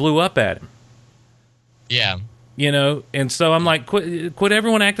everybody blew up at him. Yeah. And so I'm like, quit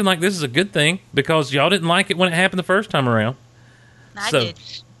everyone acting like this is a good thing, because y'all didn't like it when it happened the first time around. I did.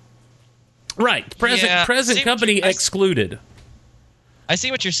 Right. Present company excluded. I see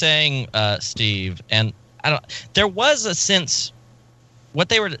what you're saying, Steve, and there was a sense what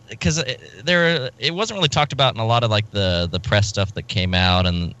they were, because it wasn't really talked about in a lot of like the press stuff that came out,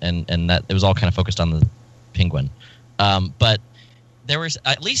 and that it was all kind of focused on the penguin. But there was,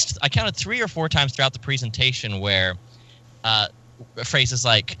 at least I counted 3 or 4 times throughout the presentation where phrases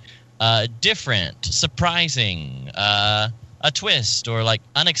like different, surprising, a twist, or like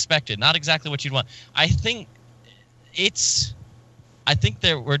unexpected, not exactly what you'd want. I think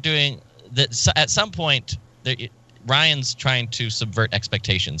that we're doing that at some point. Ryan's trying to subvert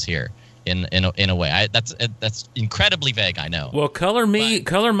expectations here in a way. That's incredibly vague, I know. Well, color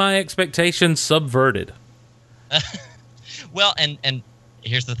my expectations subverted. Well, and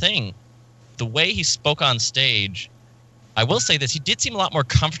here's the thing. The way he spoke on stage, I will say this, he did seem a lot more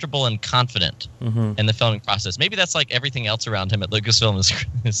comfortable and confident in the filming process. Maybe that's like everything else around him at Lucasfilm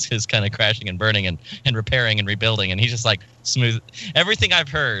is kind of crashing and burning and repairing and rebuilding, and he's just like smooth. Everything I've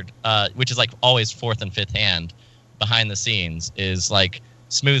heard, which is like always fourth and fifth hand behind the scenes, is like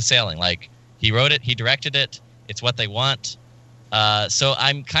smooth sailing. Like he wrote it, he directed it, it's what they want. So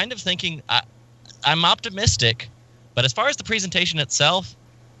I'm kind of thinking, I'm optimistic, but as far as the presentation itself,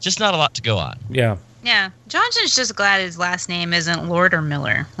 just not a lot to go on. Yeah. Yeah. Johnson's just glad his last name isn't Lord or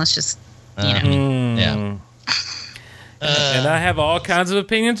Miller. Let's just, Yeah. And I have all kinds of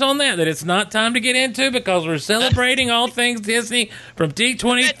opinions on that it's not time to get into, because we're celebrating all things Disney from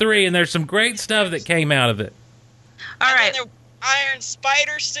D23, and there's some great stuff that came out of it. All right. iron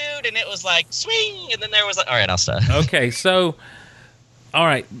spider suit, and it was like swing, and then there was like, all right, I'll stop. Okay, so all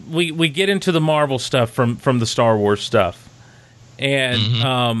right, we get into the Marvel stuff from the Star Wars stuff,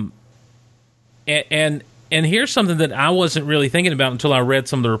 and and here's something that I wasn't really thinking about until I read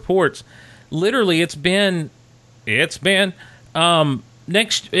some of the reports. Literally, it will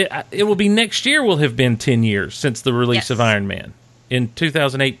be next year. Will have been 10 years since the release of Iron Man in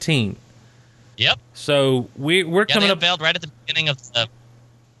 2018. Yep. So we're coming up. Unveiled right at the beginning of the.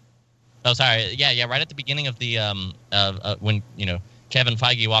 Oh, sorry. Yeah. Right at the beginning of the when Kevin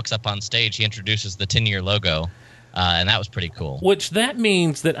Feige walks up on stage, he introduces the 10-year logo, and that was pretty cool. Which that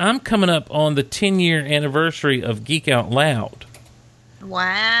means that I'm coming up on the 10-year anniversary of Geek Out Loud.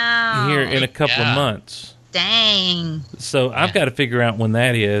 Wow. Here in a couple of months. Dang. So I've got to figure out when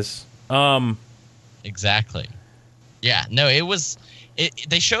that is. Exactly. Yeah. No, it was.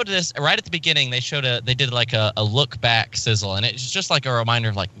 They showed this right at the beginning. They did like a look back sizzle, and it's just like a reminder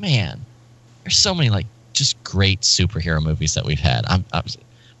of like, man, there's so many like just great superhero movies that we've had.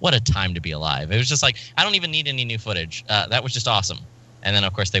 What a time to be alive. It was just like, I don't even need any new footage. That was just awesome. And then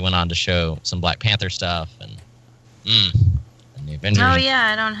of course they went on to show some Black Panther stuff and the Avengers. Oh yeah,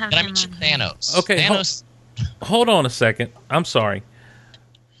 I don't have. But I mentioned Thanos. Okay, Thanos. Hold on a second. I'm sorry.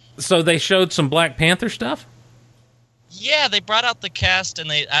 So they showed some Black Panther stuff? Yeah, they brought out the cast, and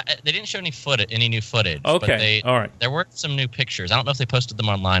they didn't show any new footage. Okay, but all right. There were some new pictures. I don't know if they posted them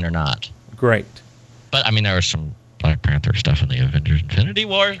online or not. Great. But, I mean, there was some Black Panther stuff in the Avengers Infinity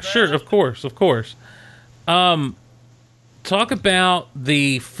War. Sure, of course. Talk about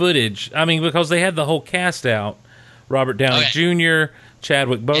the footage. I mean, because they had the whole cast out. Robert Downey Jr.,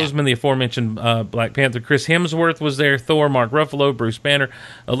 Chadwick Boseman, the aforementioned Black Panther. Chris Hemsworth was there. Thor, Mark Ruffalo, Bruce Banner.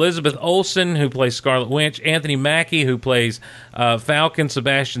 Elizabeth Olsen, who plays Scarlet Witch. Anthony Mackie, who plays Falcon.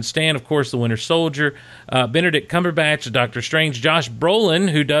 Sebastian Stan, of course, the Winter Soldier. Benedict Cumberbatch, Doctor Strange. Josh Brolin,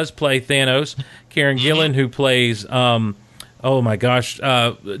 who does play Thanos. Karen Gillan, who plays...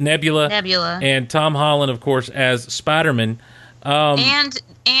 Nebula. And Tom Holland, of course, as Spider-Man. And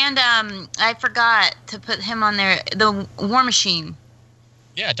I forgot to put him on there. The War Machine.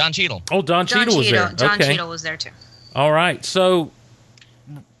 Yeah, Don Cheadle. Oh, Don Cheadle was there. Don Cheadle was there too. All right, so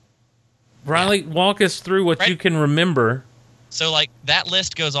Riley, walk us through what you can remember. So, like, that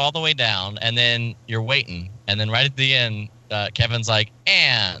list goes all the way down, and then you're waiting, and then right at the end, Kevin's like,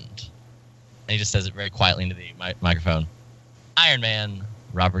 and he just says it very quietly into the microphone. Iron Man,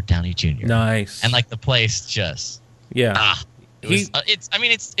 Robert Downey Jr. Nice. And like the place just it's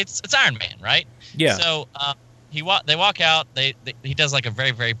Iron Man, right? Yeah. So they walk out. He does like a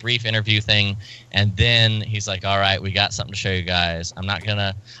very, very brief interview thing, and then he's like, "All right, we got something to show you guys."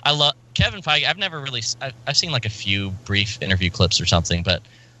 I love Kevin Feige. I've seen like a few brief interview clips or something, but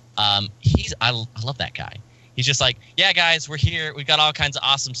I love that guy. He's just like, "Yeah, guys, we're here. We've got all kinds of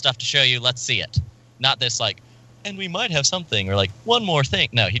awesome stuff to show you. Let's see it." Not this like, and we might have something, or like one more thing.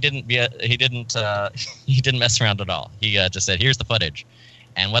 No, he didn't mess around at all. He just said, "Here's the footage,"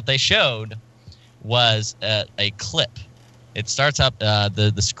 and what they showed was a clip. It starts up,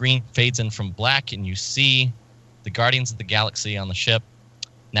 the screen fades in from black, and you see the Guardians of the Galaxy on the ship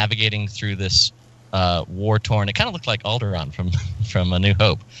navigating through this war-torn. It kind of looked like Alderaan from A New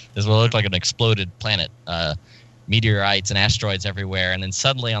Hope. This will look like an exploded planet, meteorites and asteroids everywhere, and then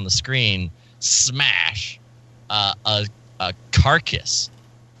suddenly on the screen, smash. A carcass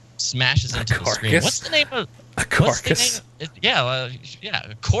smashes into the screen. What's the name of a carcass?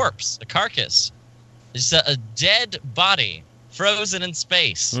 A corpse, a carcass. It's a dead body frozen in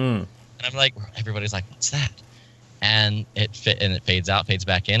space. And I'm like, everybody's like, what's that? And it fades out, fades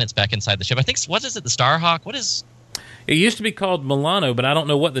back in. It's back inside the ship. I think, what is it? The Starhawk? What is? It used to be called Milano, but I don't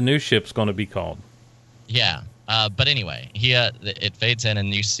know what the new ship's going to be called. Yeah, but anyway, it fades in,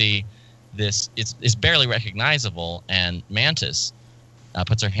 and you see. This is barely recognizable, and Mantis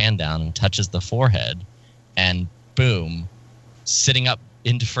puts her hand down and touches the forehead, and boom, sitting up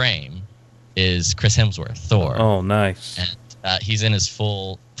into frame is Chris Hemsworth, Thor. Oh, nice. And he's in his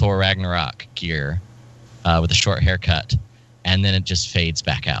full Thor Ragnarok gear with a short haircut, and then it just fades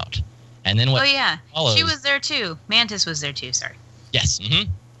back out. And then what? Oh yeah, follows, she was there too. Mantis was there too. Sorry. Yes.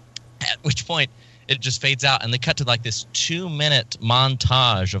 At which point it just fades out, and they cut to like this 2-minute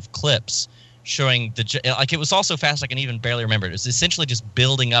montage of clips showing it was all so fast I can even barely remember it. It was essentially just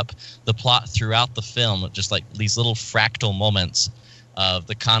building up the plot throughout the film, just like these little fractal moments of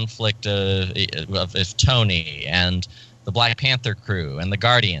the conflict of Tony and the Black Panther crew and the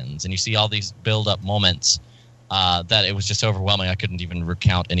Guardians, and you see all these build-up moments that it was just overwhelming. I couldn't even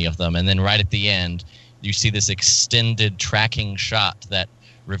recount any of them. And then right at the end, you see this extended tracking shot that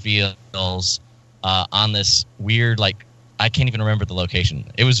reveals on this weird, like, I can't even remember the location.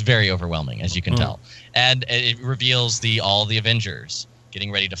 It was very overwhelming, as you can tell. And it reveals all the Avengers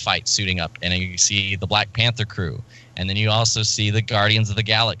getting ready to fight, suiting up. And you see the Black Panther crew. And then you also see the Guardians of the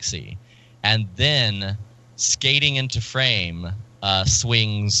Galaxy. And then skating into frame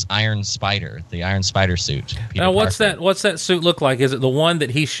swings Iron Spider, the Iron Spider suit. Peter Now, what's Parker. What's that suit look like? Is it the one that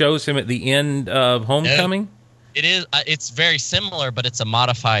he shows him at the end of Homecoming? No, it is. It's very similar, but it's a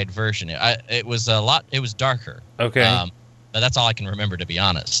modified version. It was a lot. It was darker. Okay. But that's all I can remember, to be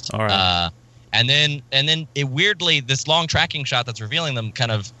honest. All right. And then it weirdly, this long tracking shot that's revealing them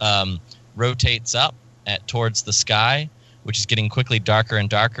kind of rotates up towards the sky, which is getting quickly darker and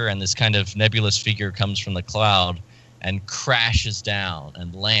darker, and this kind of nebulous figure comes from the cloud and crashes down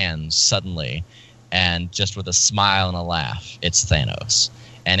and lands suddenly, and just with a smile and a laugh, it's Thanos.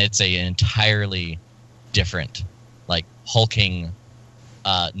 And it's an entirely different, like, hulking,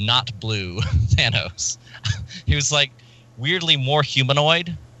 not blue Thanos. He was, like, weirdly more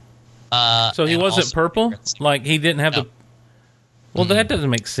humanoid. So he wasn't purple? Like, he didn't have No. the... Well, that doesn't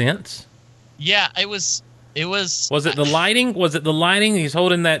make sense. Yeah, it was... Was it the lighting? Was it the lighting? He's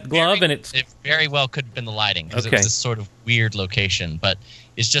holding that glove, and it's... It very well could have been the lighting, because it Okay. was this sort of weird location. But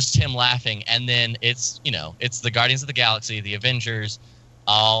it's just him laughing, and then it's the Guardians of the Galaxy, the Avengers,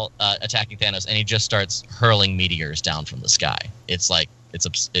 all attacking Thanos, and he just starts hurling meteors down from the sky. It's like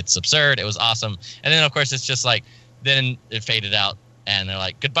it's absurd. It was awesome, and then of course it's just like then it faded out, and they're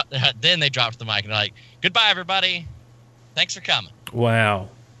like goodbye. Then they dropped the mic and they're like, "Goodbye, everybody. Thanks for coming." Wow.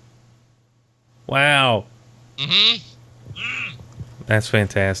 Mm-hmm. That's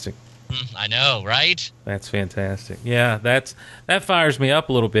fantastic. I know, right? That's fantastic. Yeah, that fires me up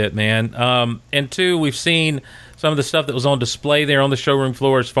a little bit, man. And two, we've seen some of the stuff that was on display there on the showroom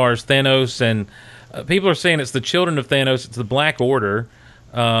floor as far as Thanos, and people are saying it's the children of Thanos. It's the Black Order,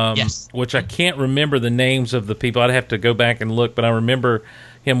 yes. Which I can't remember the names of the people. I'd have to go back and look, but I remember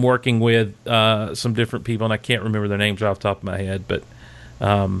him working with some different people, and I can't remember their names off the top of my head. But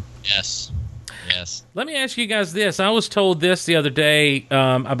yes. Let me ask you guys this. I was told this the other day.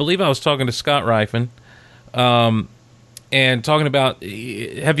 I believe I was talking to Scott Rifen, and talking about,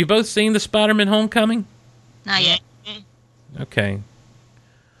 have you both seen the Spider-Man Homecoming? Not yet. Okay.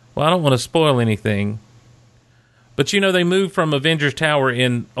 Well, I don't want to spoil anything. But they moved from Avengers Tower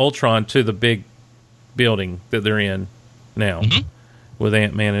in Ultron to the big building that they're in now with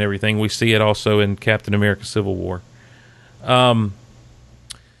Ant-Man and everything. We see it also in Captain America Civil War.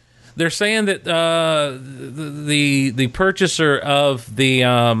 They're saying that the purchaser of the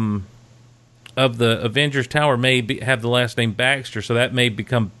Avengers Tower may have the last name Baxter, so that may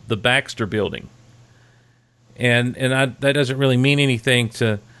become the Baxter Building. And that doesn't really mean anything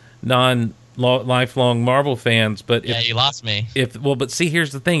to lifelong Marvel fans, but you lost me. But see,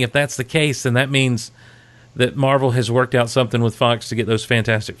 here's the thing: if that's the case, then that means that Marvel has worked out something with Fox to get those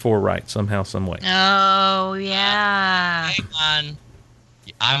Fantastic Four right somehow, some way. Oh yeah. Hang on.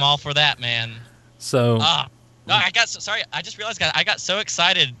 I'm all for that, man. So, no, I just realized, guys, I got so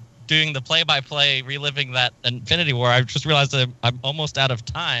excited doing the play-by-play, reliving that Infinity War. I just realized that I'm almost out of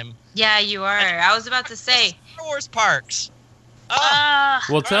time. Yeah, you are. I was about to say Star Wars parks.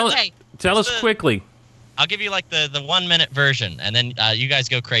 Well, tell us quickly. I'll give you like the 1 minute version, and then you guys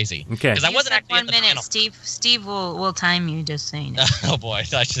go crazy. Okay. Because I wasn't actually 1 minute. Steve will time you. Just saying. Oh boy,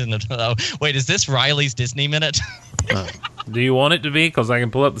 I shouldn't have. Wait, is this Riley's Disney minute? Do you want it to be? Because I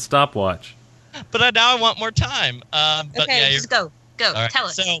can pull up the stopwatch. But now I want more time. But okay, yeah, just go. Right. Tell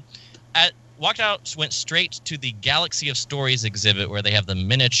us. So, walked out, went straight to the Galaxy of Stories exhibit, where they have the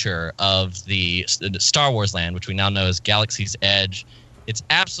miniature of the Star Wars land, which we now know as Galaxy's Edge. It's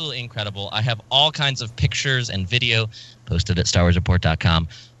absolutely incredible. I have all kinds of pictures and video posted at StarWarsReport.com.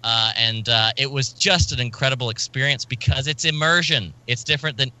 And it was just an incredible experience because it's immersion. It's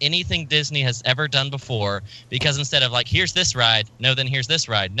different than anything Disney has ever done before, because instead of like, here's this ride, no, then here's this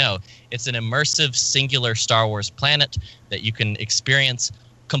ride. No, it's an immersive, singular Star Wars planet that you can experience,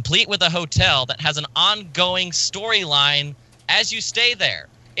 complete with a hotel that has an ongoing storyline as you stay there.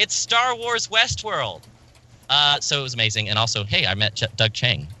 It's Star Wars Westworld. So it was amazing. And also, hey, I met Doug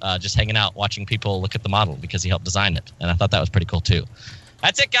Chang just hanging out, watching people look at the model because he helped design it. And I thought that was pretty cool, too.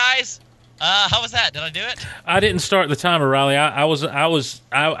 That's it, guys. How was that? Did I do it? I didn't start the timer, Riley. I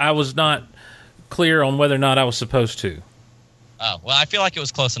was not clear on whether or not I was supposed to. Oh, well, I feel like it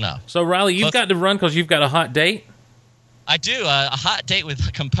was close enough. So, Riley, you've got to run because you've got a hot date? I do. A hot date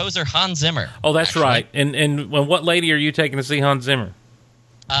with composer Hans Zimmer. Oh, that's right. And what lady are you taking to see Hans Zimmer?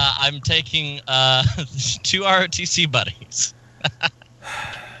 I'm taking 2 ROTC buddies.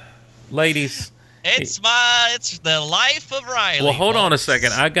 Ladies. It's the life of Riley. Well, hold on a folks.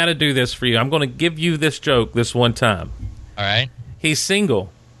 second. I got to do this for you. I'm going to give you this joke this one time. All right. He's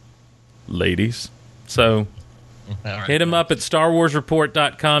single, ladies. So Right. hit him up at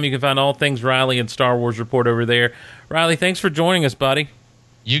StarWarsReport.com. You can find all things Riley and Star Wars Report over there. Riley, thanks for joining us, buddy.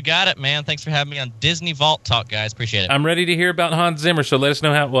 You got it, man. Thanks for having me on Disney Vault Talk, guys. Appreciate it. I'm ready to hear about Hans Zimmer, so let us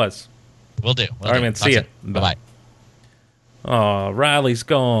know how it was. Will do. All right, man. See ya. Bye-bye. Oh, Riley's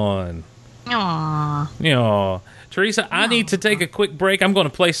gone. Aww. Yeah. Teresa, I need to take a quick break. I'm going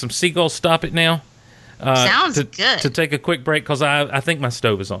to play some Seagull Stop It now. Sounds good. To take a quick break because I think my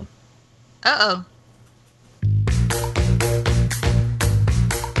stove is on. Uh-oh.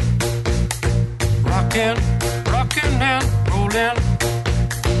 Rockin' and rollin'.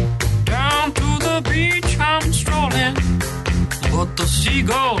 Down to the beach I'm strolling. But the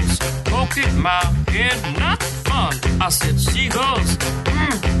seagulls poke at my head. Not fun. I said, seagulls,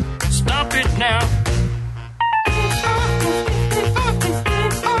 stop it now.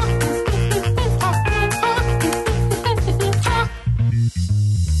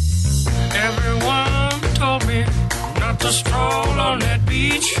 Everyone told me not to stroll on that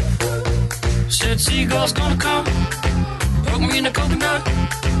beach. Said seagulls gonna come, poke me in the coconut,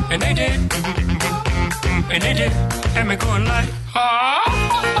 and they did, and they did, had me going like,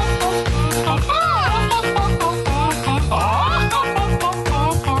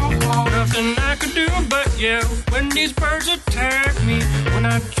 nothing I could do but yell when these birds attacked me. When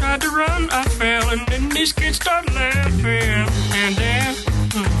I tried to run, I fell, and then these kids started laughing, and then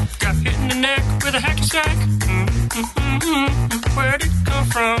got hit in the neck with a hacky sack. Where'd it come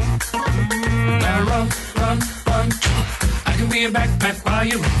from? Now run, jump. I can be a backpack while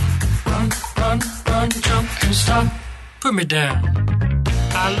you run, jump, and stop. Put me down.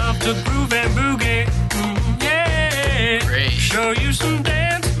 I love to groove and boogie. Yeah. Great. Show you some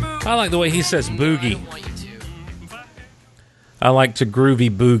dance moves. I like the way he says boogie. I like to groovy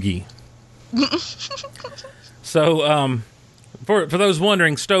boogie. So, for those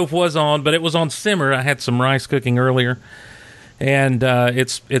wondering, stove was on, but it was on simmer. I had some rice cooking earlier, and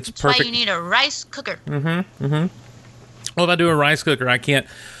it's perfect. That's why you need a rice cooker. Well, if I do a rice cooker, I can't.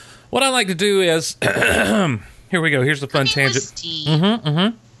 What I like to do is, here we go. Here's the fun tangent.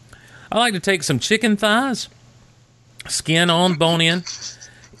 I like to take some chicken thighs, skin on, bone in,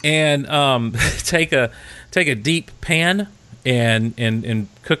 and take a deep pan and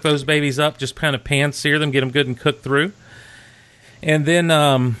cook those babies up. Just kind of pan sear them, get them good and cooked through. And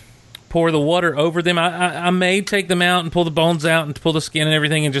then pour the water over them. I may take them out and pull the bones out and pull the skin and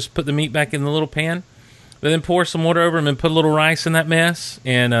everything and just put the meat back in the little pan. But then pour some water over them and put a little rice in that mess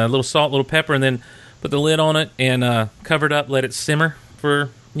and a little salt, a little pepper, and then put the lid on it and cover it up, let it simmer for,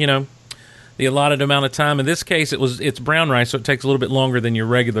 the allotted amount of time. In this case, it's brown rice, so it takes a little bit longer than your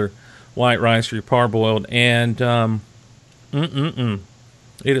regular white rice or your parboiled. And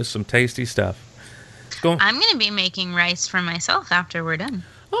it is some tasty stuff. I'm going to be making rice for myself after we're done.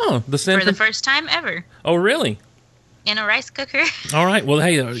 Oh, for the first time ever. Oh, really? In a rice cooker. All right. Well,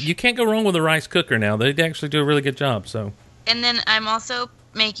 hey, you can't go wrong with a rice cooker now. They actually do a really good job. So. And then I'm also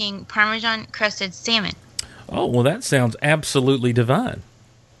making Parmesan crusted salmon. Oh, well, that sounds absolutely divine.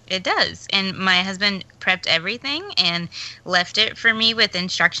 It does. And my husband prepped everything and left it for me with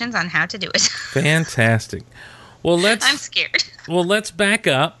instructions on how to do it. Fantastic. Well, I'm scared. Well, let's back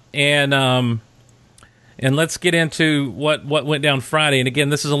up and let's get into what went down Friday. And again,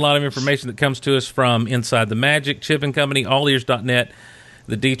 this is a lot of information that comes to us from Inside the Magic, Chip and Company, allears.net,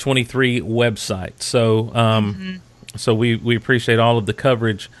 the D23 website. So, so we appreciate all of the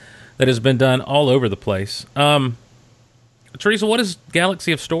coverage that has been done all over the place. Teresa, what is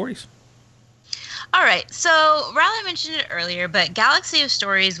Galaxy of Stories? All right, so Riley mentioned it earlier, but Galaxy of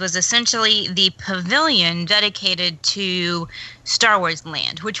Stories was essentially the pavilion dedicated to Star Wars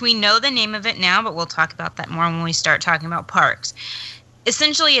Land, which we know the name of it now, but we'll talk about that more when we start talking about parks.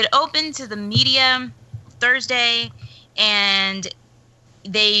 Essentially, it opened to the media Thursday, and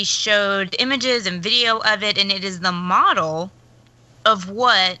they showed images and video of it, and it is the model of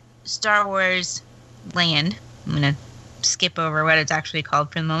what Star Wars Land, I'm going to skip over what it's actually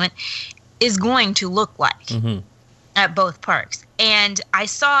called for the moment, is going to look like at both parks. And I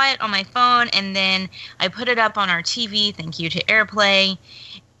saw it on my phone, and then I put it up on our TV, thank you to AirPlay,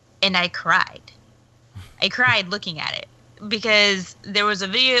 and I cried. I cried looking at it because there was a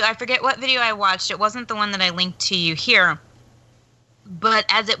video, I forget what video I watched. It wasn't the one that I linked to you here. But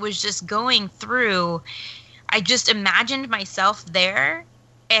as it was just going through, I just imagined myself there,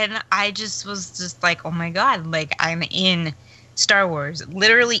 and I just was just like, oh my God, like I'm in Star Wars,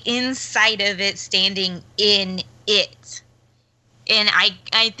 literally inside of it, standing in it. And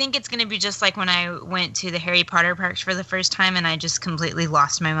I think it's going to be just like when I went to the Harry Potter parks for the first time and I just completely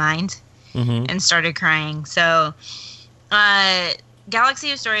lost my mind and started crying. So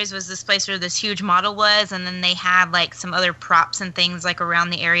Galaxy of Stories was this place where this huge model was, and then they had like some other props and things like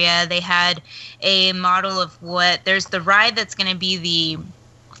around the area. They had a model of there's the ride that's going to be the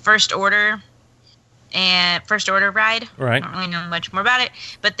First Order ride. Right. I don't really know much more about it,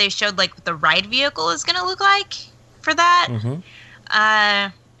 but they showed like what the ride vehicle is going to look like for that.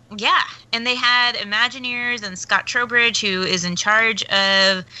 Mm-hmm. Yeah, and they had Imagineers, and Scott Trowbridge, who is in charge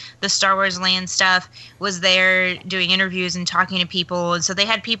of the Star Wars Land stuff, was there doing interviews and talking to people. And so they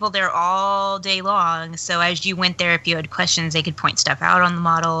had people there all day long. So as you went there, if you had questions, they could point stuff out on the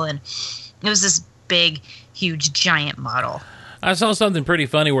model. And it was this big, huge, giant model. I saw something pretty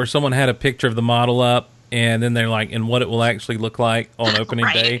funny where someone had a picture of the model up, and then they're like, and what it will actually look like on opening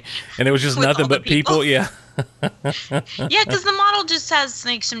day. And it was just nothing but people. Yeah. Yeah, because the model just has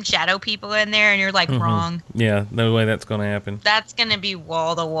like some shadow people in there, and you're like, wrong. Yeah, no way that's going to happen. That's going to be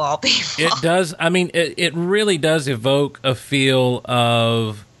wall-to-wall people. It does. I mean, it really does evoke a feel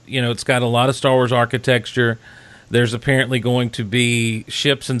of, it's got a lot of Star Wars architecture. There's apparently going to be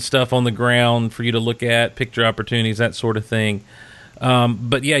ships and stuff on the ground for you to look at, picture opportunities, that sort of thing.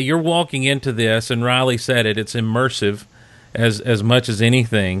 But yeah, you're walking into this, and Riley said it. It's immersive as much as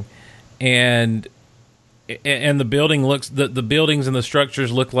anything, and the building looks the buildings and the structures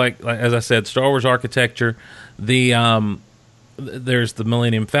look like, as I said, Star Wars architecture. There's the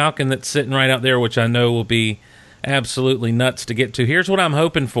Millennium Falcon that's sitting right out there, which I know will be absolutely nuts to get to. Here's what I'm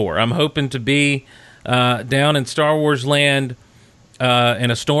hoping for. I'm hoping to be down in Star Wars Land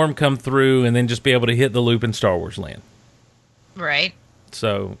and a storm come through, and then just be able to hit the loop in Star Wars Land. Right.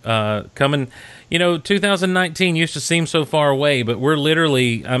 So coming, 2019 used to seem so far away, but we're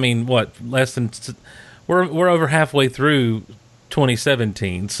literally, we're over halfway through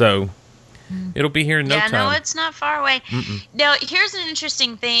 2017, so it'll be here in no time. Yeah, no, it's not far away. Now, here's an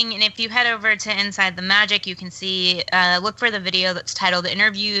interesting thing, and if you head over to Inside the Magic, you can see, look for the video that's titled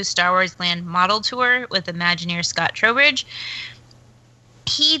Interview Star Wars Land Model Tour with Imagineer Scott Trowbridge.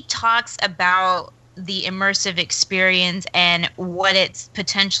 He talks about the immersive experience and what it's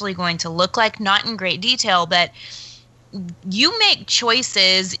potentially going to look like, not in great detail, but you make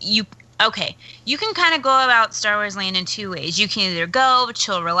choices. You can kind of go about Star Wars Land in two ways. You can either go,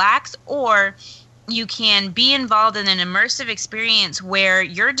 chill, relax, or you can be involved in an immersive experience where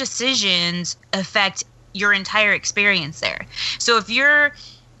your decisions affect your entire experience there. So if you're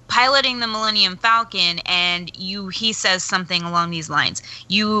piloting the Millennium Falcon and he says something along these lines,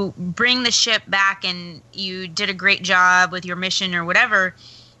 you bring the ship back and you did a great job with your mission or whatever,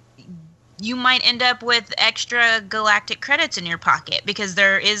 you might end up with extra galactic credits in your pocket, because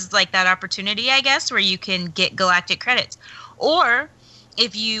there is like that opportunity, I guess, where you can get galactic credits. Or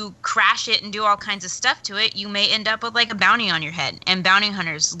if you crash it and do all kinds of stuff to it, you may end up with like a bounty on your head and bounty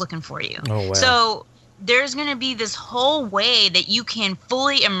hunters looking for you. Oh, wow. So there's going to be this whole way that you can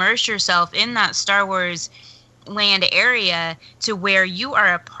fully immerse yourself in that Star Wars Land area to where you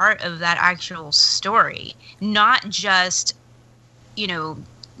are a part of that actual story, not just,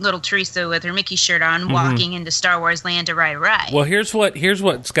 little Teresa with her Mickey shirt on walking into Star Wars Land to ride a ride. Well, here's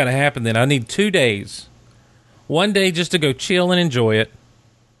what's got to happen then. I need 2 days. 1 day just to go chill and enjoy it,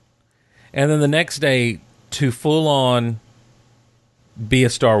 and then the next day to full on be a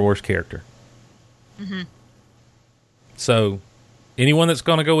Star Wars character. So anyone that's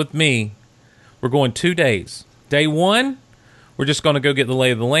going to go with me, we're going 2 days. Day 1, we're just going to go get the lay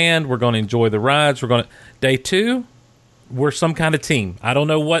of the land. We're going to enjoy the rides. Day 2, we're some kind of team. I don't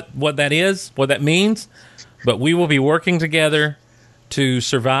know what that is, what that means, but we will be working together to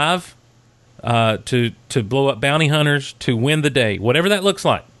survive, to blow up bounty hunters, to win the day, whatever that looks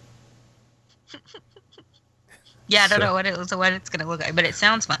like. Yeah, I don't know what it's going to look like, but it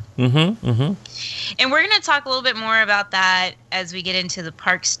sounds fun. And we're going to talk a little bit more about that as we get into the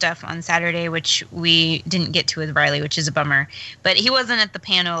park stuff on Saturday, which we didn't get to with Riley, which is a bummer. But he wasn't at the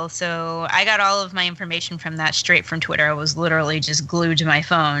panel, so I got all of my information from that straight from Twitter. I was literally just glued to my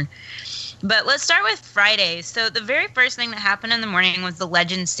phone. But let's start with Friday. So the very first thing that happened in the morning was the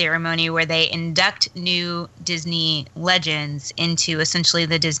Legends ceremony, where they induct new Disney legends into essentially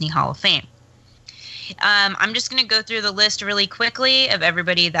the Disney Hall of Fame. I'm just going to go through the list really quickly of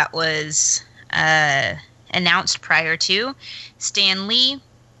everybody that was announced prior to. Stan Lee,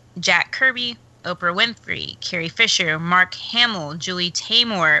 Jack Kirby, Oprah Winfrey, Carrie Fisher, Mark Hamill, Julie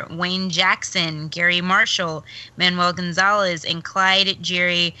Taymor, Wayne Jackson, Gary Marshall, Manuel Gonzalez, and Clyde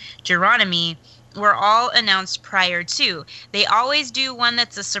Jerry Geronimi were all announced prior to. They always do one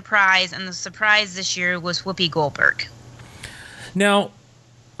that's a surprise, and the surprise this year was Whoopi Goldberg. Now,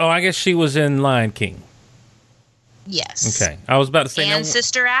 I guess she was in Lion King. Yes. Okay. I was about to say... And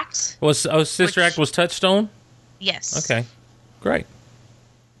Sister Act. Sister Act was Touchstone? Yes. Okay. Great.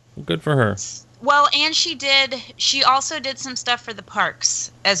 Well, good for her. Well, and she also did some stuff for the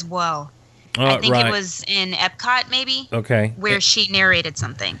parks as well. I think right. it was in Epcot, maybe. Okay. Where she narrated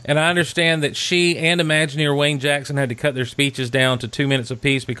something. And I understand that she and Imagineer Wayne Jackson had to cut their speeches down to 2 minutes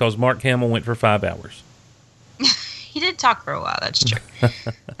apiece because Mark Hamill went for 5 hours. He did talk for a while. That's true.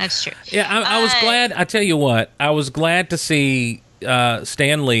 That's true. Yeah, I was glad. I tell you what, I was glad to see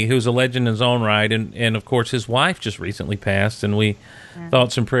Stan Lee, who's a legend in his own right, and of course his wife just recently passed, and we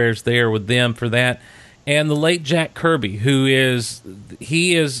thoughts and prayers there with them for that. And the late Jack Kirby,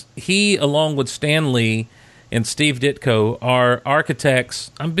 he along with Stan Lee and Steve Ditko are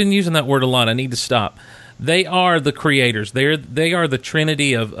architects. I've been using that word a lot. I need to stop. They are the creators. They are the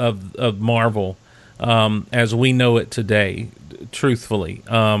trinity of Marvel as we know it today. Truthfully,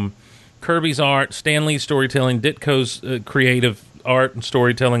 Kirby's art, Stan Lee's storytelling, Ditko's creative art and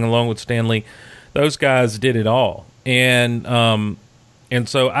storytelling, along with Stan Lee, those guys did it all. And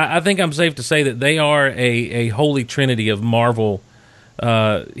so I think I'm safe to say that they are a holy trinity of Marvel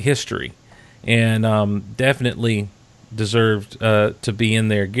history, and definitely deserved to be in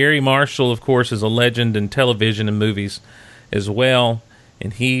there. Gary Marshall, of course, is a legend in television and movies as well,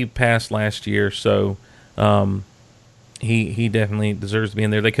 and he passed last year, so he definitely deserves to be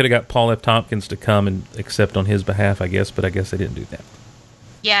in there. They could have got Paul F. Tompkins to come and accept on his behalf, I guess, but I guess they didn't do that.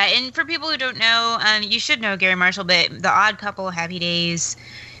 Yeah, and for people who don't know, you should know Gary Marshall, but The Odd Couple, Happy Days,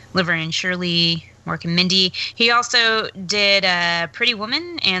 Liver and Shirley, Mork and Mindy. He also did Pretty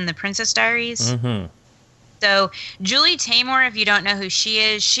Woman and The Princess Diaries. Mm-hmm. So Julie Taymor, if you don't know who she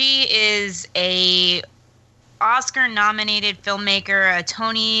is a Oscar-nominated filmmaker, a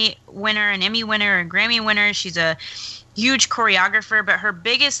Tony winner, an Emmy winner, a Grammy winner. She's a huge choreographer, but her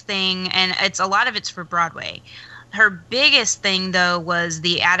biggest thing, and a lot of it's for Broadway, her biggest thing, though, was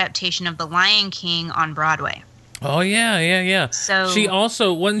the adaptation of The Lion King on Broadway. Oh, yeah.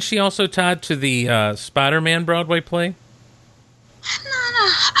 So wasn't she also tied to the Spider-Man Broadway play?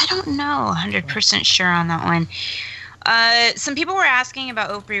 I don't know 100% sure on that one. Some people were asking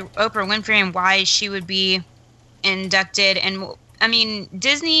about Oprah Winfrey and why she would be inducted. And, I mean,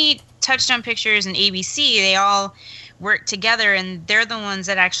 Disney, Touchstone Pictures, and ABC, they all work together, and they're the ones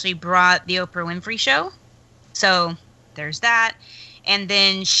that actually brought the Oprah Winfrey Show. So there's that. And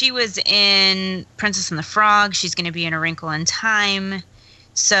then she was in Princess and the Frog. She's going to be in A Wrinkle in Time.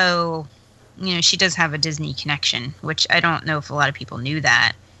 So, she does have a Disney connection, which I don't know if a lot of people knew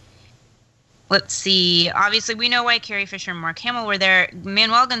that. Let's see. Obviously, we know why Carrie Fisher and Mark Hamill were there.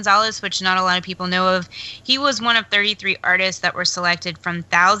 Manuel Gonzalez, which not a lot of people know of, he was one of 33 artists that were selected from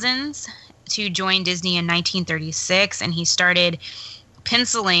thousands to join Disney in 1936, and he started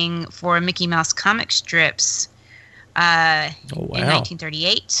penciling for Mickey Mouse comic strips in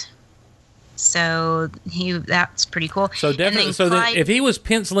 1938. So that's pretty cool. So definitely, then if he was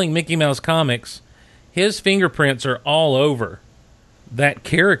penciling Mickey Mouse comics, his fingerprints are all over that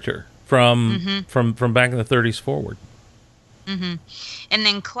character from back in the 30s forward. Mm-hmm. And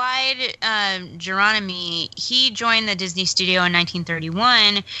then Clyde Geronimi, he joined the Disney studio in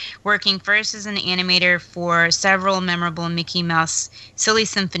 1931, working first as an animator for several memorable Mickey Mouse, Silly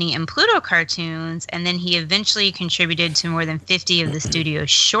Symphony, and Pluto cartoons, and then he eventually contributed to more than 50 of the studio's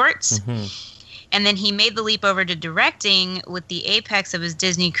shorts. Mm-hmm. And then he made the leap over to directing, with the apex of his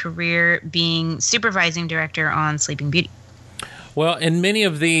Disney career being supervising director on Sleeping Beauty. Well, and many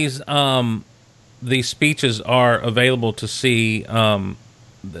of these speeches are available to see.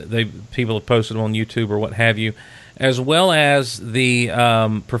 People have posted them on YouTube or what have you, as well as the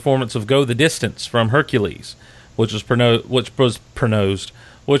performance of "Go the Distance" from Hercules, which was performed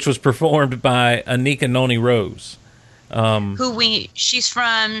by Anika Noni Rose. She's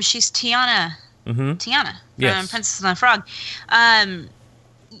Tiana. Mm-hmm. Tiana yes. from Princess and the Frog.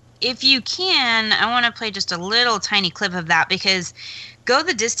 If you can, I want to play just a little tiny clip of that, because Go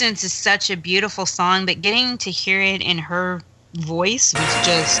the Distance is such a beautiful song, but getting to hear it in her voice was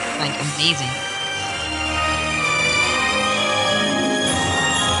just amazing.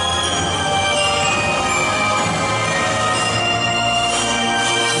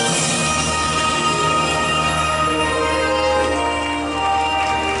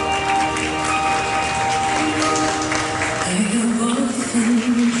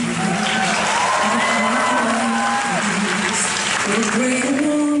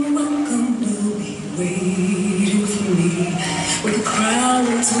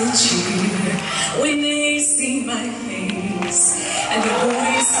 When they see my face and the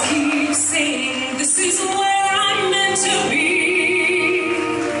voice keeps saying, this is where I'm meant to be,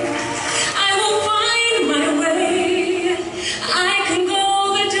 I will find my way. I can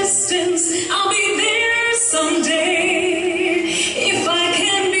go the distance. I'll be there someday.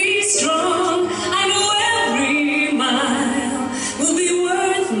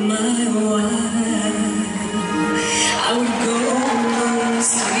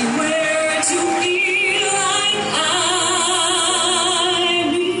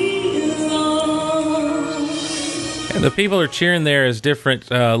 And the people are cheering there as different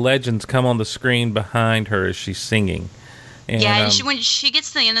legends come on the screen behind her as she's singing. And, and when she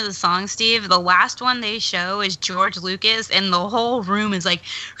gets to the end of the song, Steve, the last one they show is George Lucas, and the whole room is like...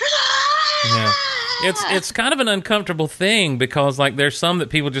 Yeah. It's kind of an uncomfortable thing because like there's some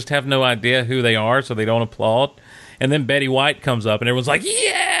that people just have no idea who they are, so they don't applaud. And then Betty White comes up, and everyone's like,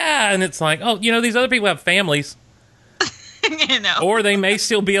 yeah! And it's like, oh, these other people have families. Or they may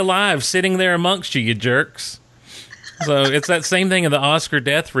still be alive sitting there amongst you jerks. So it's that same thing in the Oscar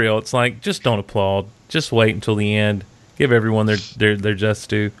death reel. It's like, just don't applaud. Just wait until the end. Give everyone their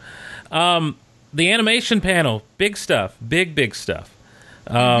just due. The animation panel, big stuff. Big stuff.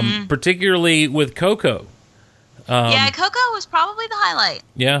 Particularly with Coco. Coco was probably the highlight.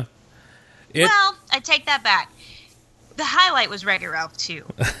 Yeah. Well, I take that back. The highlight was Wreck-It Ralph too.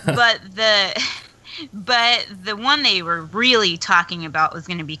 But the one they were really talking about was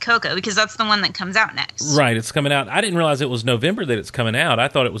going to be Coco, because that's the one that comes out next. Right, it's coming out. I didn't realize it was November that it's coming out. I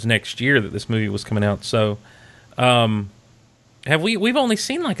thought it was next year that this movie was coming out. So, we've only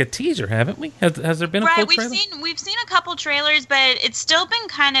seen like a teaser, haven't we? Has there been a full trailer? We've seen a couple trailers, but it's still been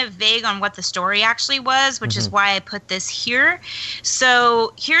kind of vague on what the story actually was, which is why I put this here.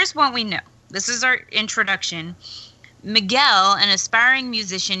 So here's what we know. This is our introduction. Miguel, an aspiring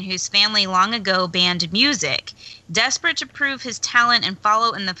musician whose family long ago banned music, desperate to prove his talent and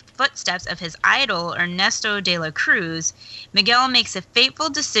follow in the footsteps of his idol, Ernesto de la Cruz, Miguel makes a fateful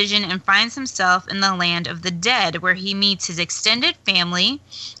decision and finds himself in the land of the dead, where he meets his extended family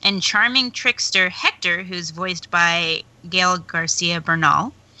and charming trickster Hector, who's voiced by Gael Garcia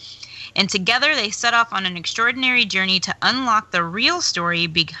Bernal. And together they set off on an extraordinary journey to unlock the real story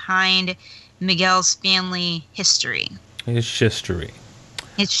behind Miguel's family history. His history.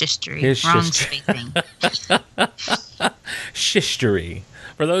 Wrong spacing. Shistory.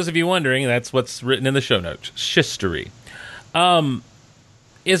 For those of you wondering, that's what's written in the show notes. Shistory.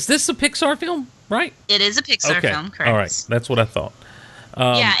 Is this a Pixar film, right? It is a Pixar film, correct. All right, that's what I thought.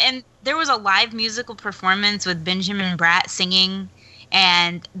 And there was a live musical performance with Benjamin Bratt singing,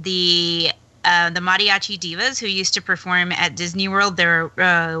 and the Mariachi Divas, who used to perform at Disney World. They're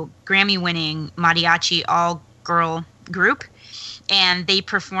a Grammy-winning mariachi all-girl group, and they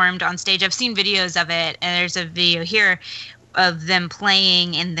performed on stage. I've seen videos of it, and there's a video here of them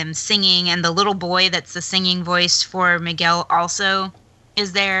playing and them singing, and the little boy that's the singing voice for Miguel also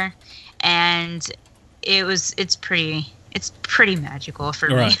is there, and it's pretty magical for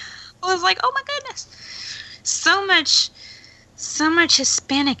me. I was like, oh my goodness, so much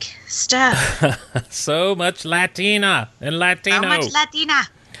Hispanic stuff. So much Latina and Latino. So much Latina.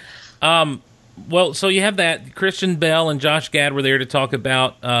 Well, so you have that. Christian Bale and Josh Gad were there to talk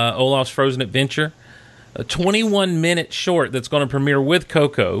about Olaf's Frozen Adventure. A 21-minute short that's going to premiere with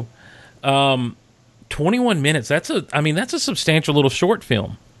Coco. 21 minutes. That's a substantial little short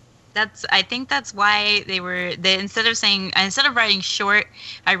film. I think that's why they instead of writing short,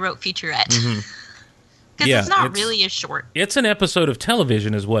 I wrote featurette. Mm-hmm. Because it's not really a short. It's an episode of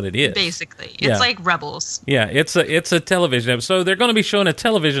television is what it is. Basically. It's like Rebels. Yeah, it's a television episode. So they're going to be showing a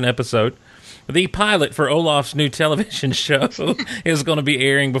television episode. The pilot for Olaf's new television show is going to be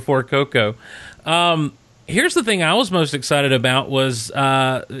airing before Coco. Here's the thing I was most excited about was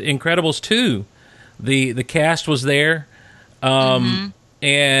Incredibles 2. The cast was there. And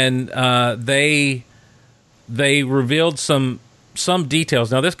they revealed some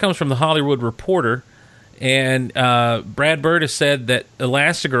details. Now, this comes from the Hollywood Reporter. And Brad Bird has said that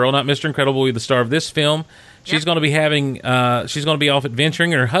Elastigirl, not Mr. Incredible, will be the star of this film. She's going to be she's going to be off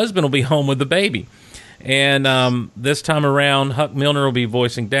adventuring, and her husband will be home with the baby. And this time around, Huck Milner will be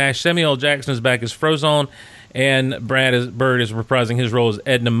voicing Dash. Samuel L. Jackson is back as Frozone, and Bird is reprising his role as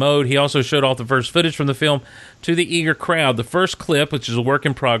Edna Mode. He also showed off the first footage from the film to the eager crowd. The first clip, which is a work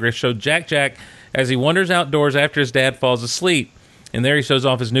in progress, showed Jack as he wanders outdoors after his dad falls asleep. And there he shows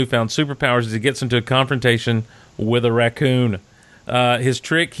off his newfound superpowers as he gets into a confrontation with a raccoon. His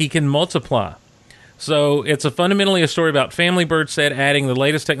trick, he can multiply. So it's fundamentally a story about family, Bird said, adding the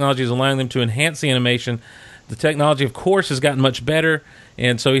latest technology is allowing them to enhance the animation. The technology, of course, has gotten much better,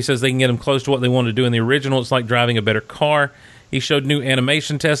 and so he says they can get them close to what they want to do in the original. It's like driving a better car. He showed new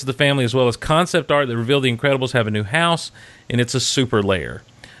animation tests of the family as well as concept art that revealed the Incredibles have a new house, and it's a super lair.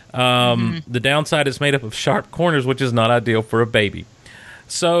 The downside is made up of sharp corners, which is not ideal for a baby.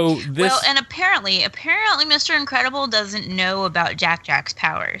 So this... Well, and apparently Mr. Incredible doesn't know about Jack's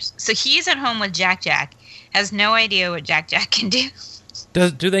powers. So he's at home with Jack, has no idea what Jack can do.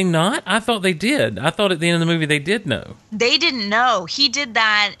 Do they not? I thought they did. I thought at the end of the movie they did know. They didn't know. He did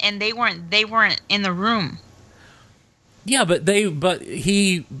that, and they weren't in the room. Yeah, but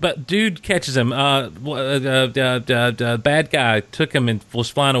dude catches him. Bad guy took him and was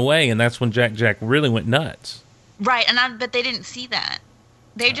flying away, and that's when Jack really went nuts. Right, but they didn't see that.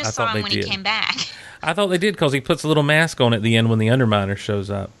 They just saw him when he came back. I thought they did because he puts a little mask on at the end when the Underminer shows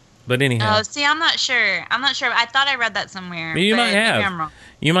up. But anyhow. Oh, see, I'm not sure. I thought I read that somewhere. You might have. Maybe I'm wrong.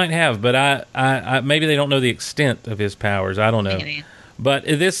 You might have, but I maybe they don't know the extent of his powers. I don't know. Maybe. But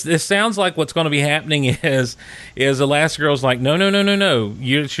this sounds like what's going to be happening is Elastigirl's like, no,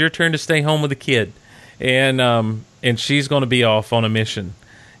 it's your turn to stay home with the kid, and she's going to be off on a mission,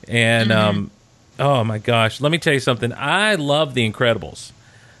 and oh my gosh, let me tell you something. I love The Incredibles.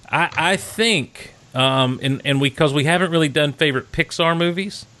 I think because we haven't really done favorite Pixar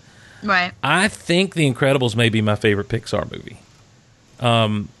movies, right? I think The Incredibles may be my favorite Pixar movie.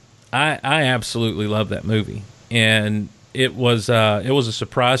 I absolutely love that movie, and it was a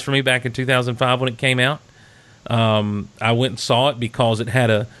surprise for me back in 2005 when it came out. I went and saw it because it had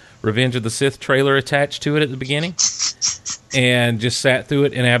a Revenge of the Sith trailer attached to it at the beginning, and just sat through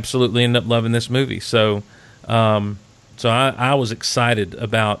it and absolutely ended up loving this movie. So I was excited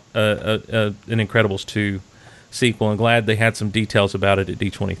about an Incredibles 2 sequel, and glad they had some details about it at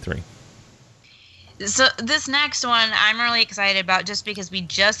D23. So this next one I'm really excited about just because we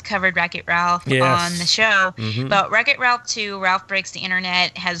just covered Wreck-It Ralph on the show. Mm-hmm. But Wreck-It Ralph 2, Ralph Breaks the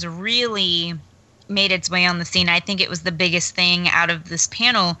Internet, has really made its way on the scene. I think it was the biggest thing out of this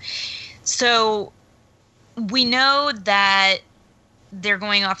panel. So we know that they're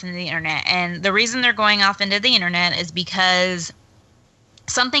going off into the internet. And the reason they're going off into the internet is because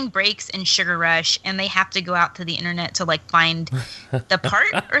something breaks in Sugar Rush, and they have to go out to the internet to find the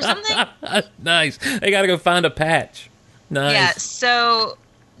part or something. Nice. They got to go find a patch. Nice. Yeah. So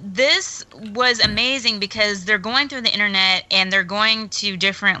this was amazing because they're going through the internet and they're going to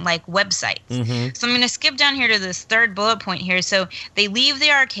different websites. Mm-hmm. So I'm going to skip down here to this third bullet point here. So they leave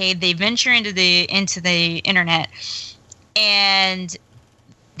the arcade, they venture into the internet, and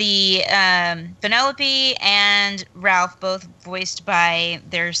the Penelope and Ralph, both voiced by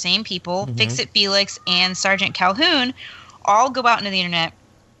their same people, mm-hmm. Fix-It Felix and Sergeant Calhoun, all go out into the internet,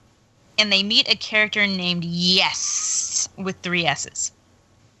 and they meet a character named Yes, with 3 S's.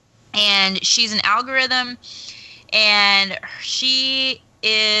 And she's an algorithm, and she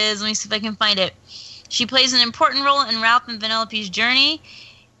is, let me see if I can find it. She plays an important role in Ralph and Penelope's journey.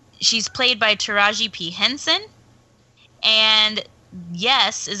 She's played by Taraji P. Henson, and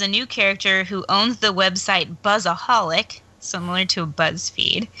Yes is a new character who owns the website Buzzaholic, similar to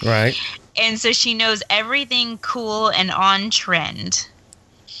BuzzFeed. Right. And so she knows everything cool and on trend.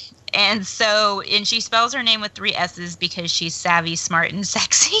 And she spells her name with 3 S's because she's savvy, smart, and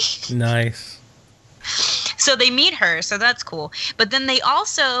sexy. Nice. So they meet her, so that's cool. But then they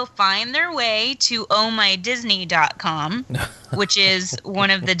also find their way to ohmydisney.com, which is one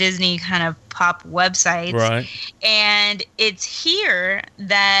of the Disney kind of pop websites. Right. And it's here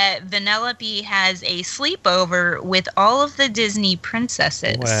that Vanellope has a sleepover with all of the Disney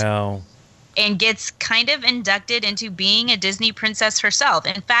princesses. Wow. And gets kind of inducted into being a Disney princess herself.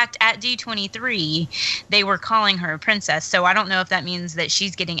 In fact, at D23, they were calling her a princess. So I don't know if that means that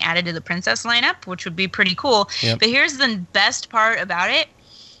she's getting added to the princess lineup, which would be pretty cool. Yep. But here's the best part about it.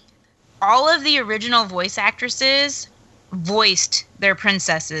 All of the original voice actresses voiced their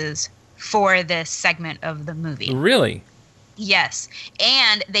princesses for this segment of the movie. Really? Yes.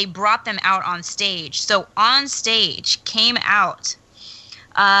 And they brought them out on stage. So on stage came out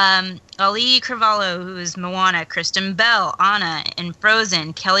Ali Carvalho, who's Moana, Kristen Bell, Anna in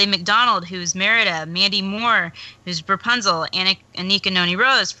Frozen, Kelly MacDonald, who's Merida, Mandy Moore, who's Rapunzel, Anika Noni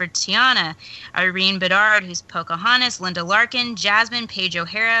Rose for Tiana, Irene Bedard, who's Pocahontas, Linda Larkin, Jasmine, Paige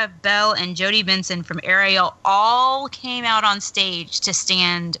O'Hara, Belle, and Jodie Benson from Ariel all came out on stage to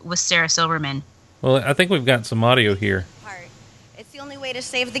stand with Sarah Silverman. Well, I think we've got some audio here. It's the only way to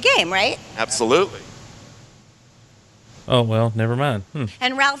save the game, right? Absolutely. Oh, well, never mind.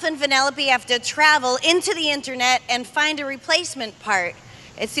 And Ralph and Vanellope have to travel into the internet and find a replacement part.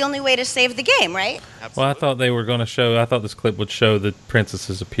 It's the only way to save the game, right? Absolutely. Well, I thought they were going to show, I thought this clip would show the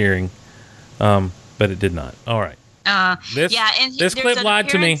princesses appearing, but it did not. All right. This clip lied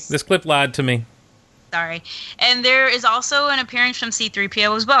to me. This clip lied to me. Sorry. And there is also an appearance from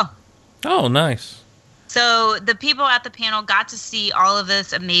C-3PO as well. Oh, nice. So the people at the panel got to see all of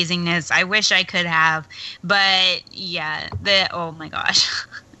this amazingness. I wish I could have, but yeah, oh my gosh,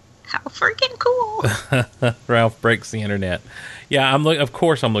 how freaking cool! Ralph Breaks the Internet. Yeah, of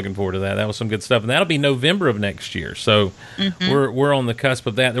course I'm looking forward to that. That was some good stuff, and that'll be November of next year. So we're on the cusp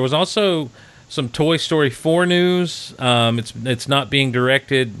of that. There was also some Toy Story 4 news. It's not being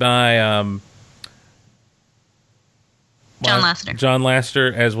directed by John Lasseter. John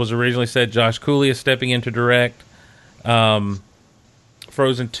Lasseter, as was originally said. Josh Cooley is stepping in to direct.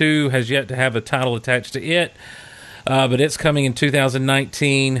 Frozen 2 has yet to have a title attached to it, but it's coming in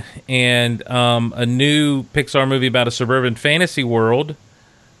 2019. And a new Pixar movie about a suburban fantasy world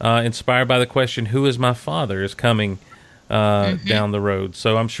inspired by the question, who is my father, is coming down the road.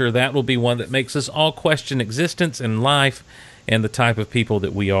 So I'm sure that will be one that makes us all question existence and life and the type of people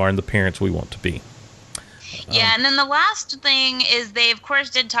that we are and the parents we want to be. Yeah, and then the last thing is they, of course,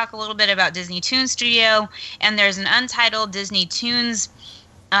 did talk a little bit about Disney Toon Studio, and there's an untitled Disney Toons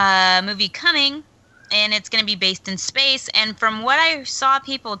movie coming, and it's going to be based in space. And from what I saw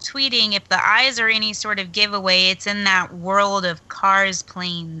people tweeting, if the eyes are any sort of giveaway, it's in that world of cars,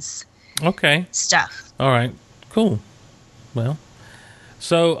 planes, stuff. All right, cool. Well,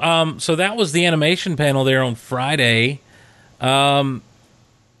 so that was the animation panel there on Friday.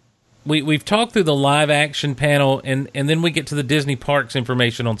 We've talked through the live action panel, and then we get to the Disney Parks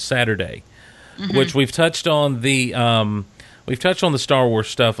information on Saturday, which we've touched on the Star Wars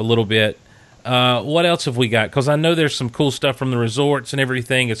stuff a little bit. What else have we got? Because I know there's some cool stuff from the resorts and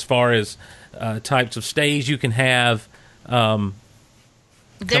everything as far as types of stays you can have.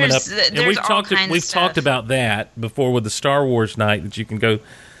 We've talked about that before with the Star Wars night, that you can go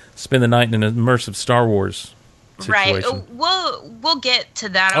spend the night in an immersive Star Wars situation. Right. We'll get to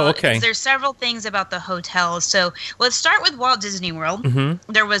that. Oh, okay. There's several things about the hotels. So let's start with Walt Disney World.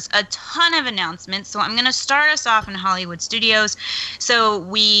 There was a ton of announcements. So I'm going to start us off in Hollywood Studios. So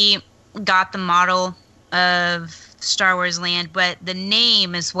we got the model of Star Wars Land, but the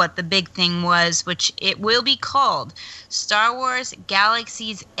name is what the big thing was, which it will be called Star Wars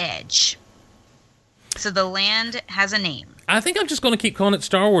Galaxy's Edge. So the land has a name. I think I'm just going to keep calling it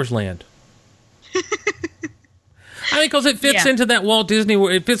Star Wars Land. I mean, because it fits into that Walt Disney.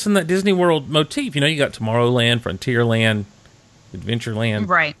 It fits in that Disney World motif. You know, you got Tomorrowland, Frontierland, Adventureland.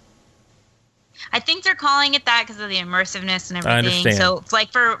 Right. I think they're calling it that because of the immersiveness and everything. I understand. So it's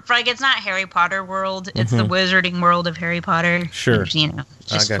like for it's not Harry Potter world. It's the Wizarding World of Harry Potter. Sure. You know,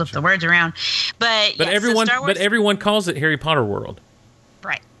 just flip the words around. But everyone calls it Harry Potter World.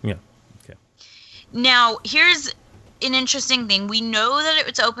 Right. Yeah. Okay. Now here's an interesting thing. We know that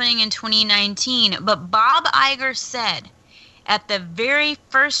it's opening in 2019, but Bob Iger said at the very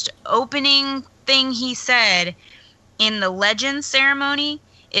first opening thing he said in the Legends ceremony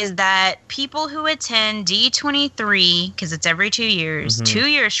is that people who attend D23, because it's every 2 years, 2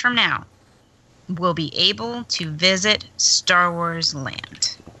 years from now, will be able to visit Star Wars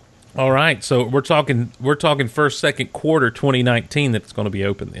Land. All right, so we're talking first, second quarter 2019 that it's going to be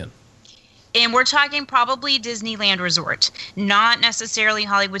open then. And we're talking probably Disneyland Resort, not necessarily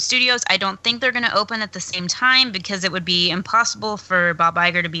Hollywood Studios. I don't think they're going to open at the same time because it would be impossible for Bob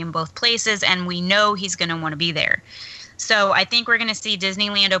Iger to be in both places, and we know he's going to want to be there. So I think we're going to see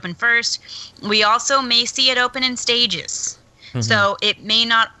Disneyland open first. We also may see it open in stages. So it may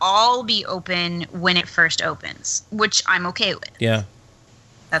not all be open when it first opens, which I'm okay with. Yeah.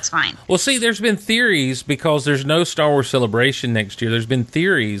 That's fine. Well, see, there's been theories, because there's no Star Wars Celebration next year. There's been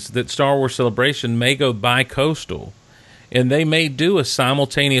theories that Star Wars Celebration may go bi-coastal, and they may do a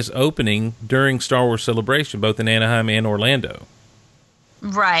simultaneous opening during Star Wars Celebration, both in Anaheim and Orlando.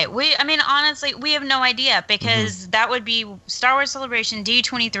 Right. Honestly, we have no idea, because that would be Star Wars Celebration,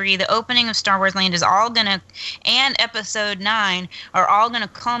 D23, the opening of Star Wars Land is all going to, and Episode 9 are all going to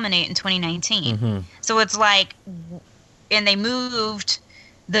culminate in 2019. So it's like, and they moved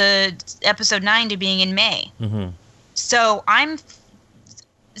the Episode 9 to being in May. So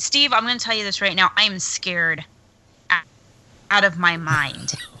Steve, I'm going to tell you this right now. I am scared out of my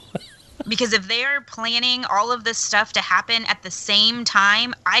mind. Because if they are planning all of this stuff to happen at the same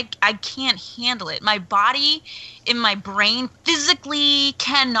time, I can't handle it. My body and my brain physically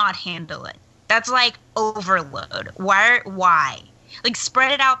cannot handle it. That's like overload. Why? Like,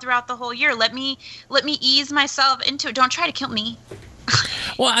 spread it out throughout the whole year. Let me ease myself into it. Don't try to kill me.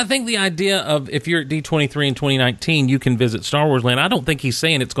 Well, I think the idea of if you're at D23 in 2019, you can visit Star Wars Land. I don't think he's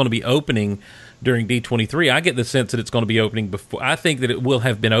saying it's going to be opening during D23. I get the sense that it's going to be opening before. I think that it will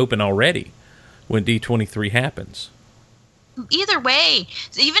have been open already when D23 happens. Either way,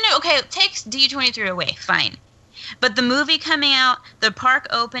 it takes D23 away, fine. But the movie coming out, the park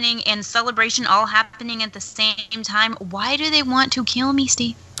opening, and celebration all happening at the same time, why do they want to kill me,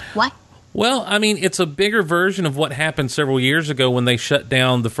 Steve? Why? Well, I mean, it's a bigger version of what happened several years ago when they shut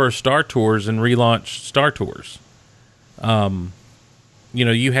down the first Star Tours and relaunched Star Tours.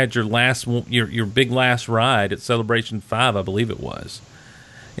 You had your big last ride at Celebration 5, I believe it was.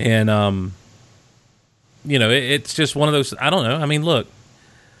 And, it's just one of those, I don't know. I mean, look,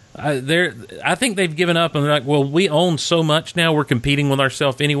 I think they've given up and they're like, well, we own so much now, we're competing with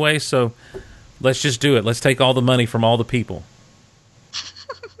ourselves anyway, so let's just do it. Let's take all the money from all the people.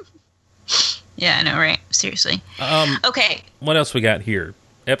 Yeah, I know, right? Seriously. Okay. What else we got here?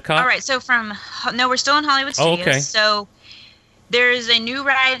 Epcot? All right, so we're still in Hollywood Studios. Oh, okay. So there's a new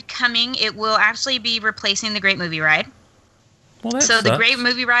ride coming. It will actually be replacing the Great Movie Ride. Well, that so sucks. the Great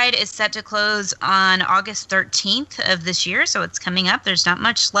Movie Ride is set to close on August 13th of this year, so it's coming up. There's not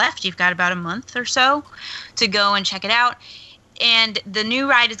much left. You've got about a month or so to go and check it out. And the new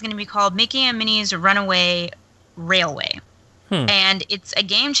ride is going to be called Mickey and Minnie's Runaway Railway. And it's a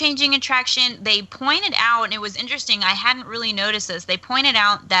game-changing attraction. They pointed out, and it was interesting, I hadn't really noticed this, they pointed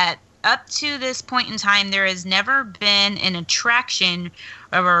out that up to this point in time, there has never been an attraction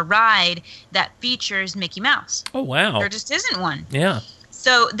or a ride that features Mickey Mouse. Oh, wow. There just isn't one. Yeah.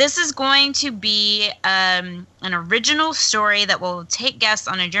 So this is going to be an original story that will take guests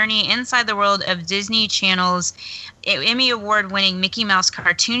on a journey inside the world of Disney Channel's Emmy Award-winning Mickey Mouse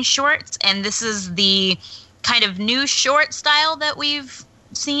cartoon shorts. And this is the kind of new short style that we've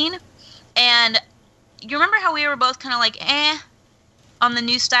seen. And you remember how we were both kind of like, on the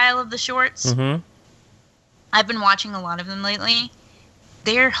new style of the shorts? Mm-hmm. I've been watching a lot of them lately.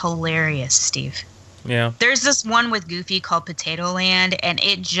 They're hilarious, Steve. Yeah. There's this one with Goofy called Potato Land, and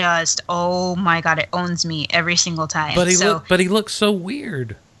it just, oh my God, it owns me every single time. But he looks so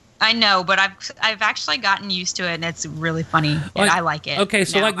weird. I know, but I've actually gotten used to it, and it's really funny, and I like it. Okay,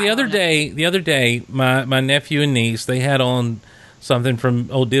 so like the other day, my nephew and niece, they had on something from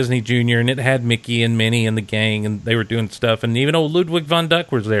old Disney Junior, and it had Mickey and Minnie and the gang, and they were doing stuff, and even old Ludwig von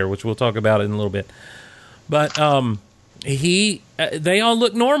Duck was there, which we'll talk about in a little bit. But they all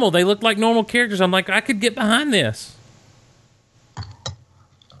look normal. They look like normal characters. I'm like, I could get behind this.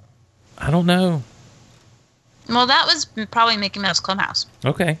 I don't know. Well, that was probably Mickey Mouse Clubhouse.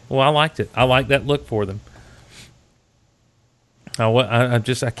 Okay. Well, I liked it. I like that look for them. I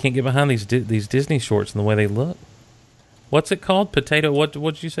can't get behind these Disney shorts and the way they look. What's it called? Potato. What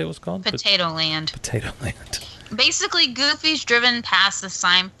did you say it was called? Potato Land. Potato Land. Basically, Goofy's driven past the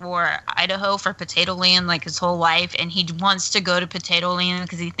sign for Idaho for Potato Land like his whole life, and he wants to go to Potato Land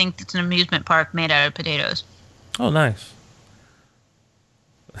because he thinks it's an amusement park made out of potatoes. Oh, nice.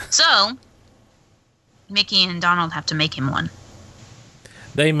 So Mickey and Donald have to make him one.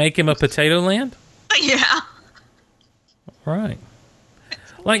 They make him a Potato Land? Yeah. Right.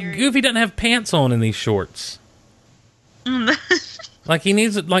 Like, Goofy doesn't have pants on in these shorts. Like, he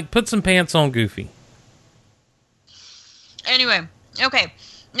needs to, put some pants on, Goofy. Anyway, okay.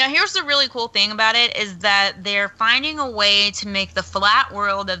 Now, here's the really cool thing about it is that they're finding a way to make the flat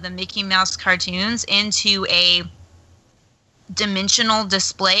world of the Mickey Mouse cartoons into a dimensional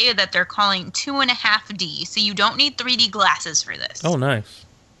display that they're calling 2.5D. So you don't need 3D glasses for this. Oh, nice.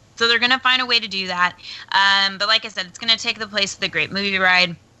 So they're going to find a way to do that. But like I said, it's going to take the place of the Great Movie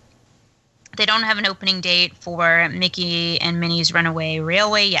Ride. They don't have an opening date for Mickey and Minnie's Runaway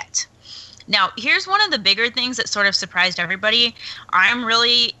Railway yet. Now, here's one of the bigger things that sort of surprised everybody. I'm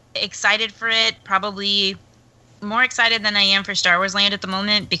really excited for it, probably more excited than I am for Star Wars Land at the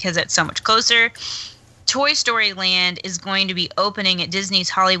moment because it's so much closer. Toy Story Land is going to be opening at Disney's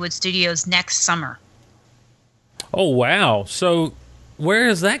Hollywood Studios next summer. Oh, wow. So where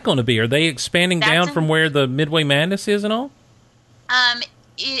is that going to be? Are they expanding down from where the Midway Madness is and all?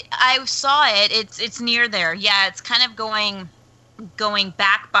 I saw it. It's near there. Yeah, it's kind of going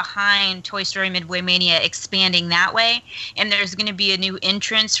back behind Toy Story Midway Mania, expanding that way. And there's going to be a new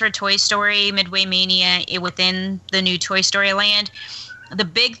entrance for Toy Story Midway Mania within the new Toy Story Land. The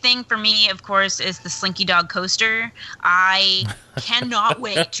big thing for me, of course, is the Slinky Dog coaster. I cannot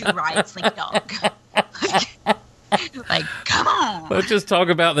wait to ride Slinky Dog. Like, come on. Let's just talk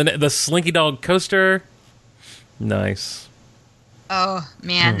about the Slinky Dog coaster. Nice. Oh,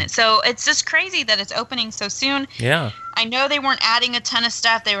 man. So it's just crazy that it's opening so soon. Yeah. I know they weren't adding a ton of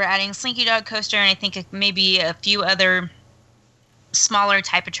stuff. They were adding Slinky Dog coaster and I think maybe a few other smaller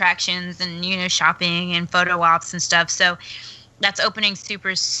type attractions and, shopping and photo ops and stuff. So that's opening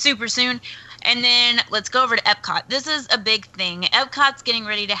super, super soon. And then let's go over to Epcot. This is a big thing. Epcot's getting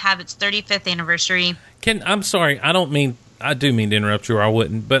ready to have its 35th anniversary. I'm sorry. I do mean to interrupt you or I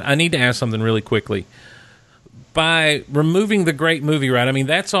wouldn't, but I need to ask something really quickly. By removing the Great Movie Ride, I mean,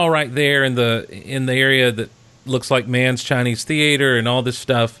 that's all right there in the area that looks like Mann's Chinese Theater and all this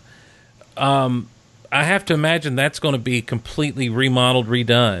stuff. I have to imagine that's going to be completely remodeled,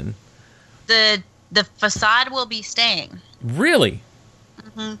 redone. The facade will be staying. Really?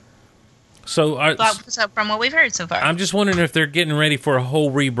 Mm-hmm. So, from what we've heard so far. I'm just wondering if they're getting ready for a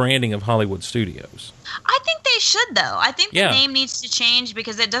whole rebranding of Hollywood Studios. I think they should, though. I think the name needs to change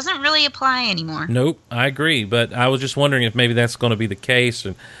because it doesn't really apply anymore. Nope, I agree. But I was just wondering if maybe that's going to be the case.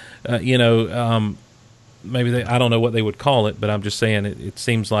 And, maybe I don't know what they would call it, but I'm just saying it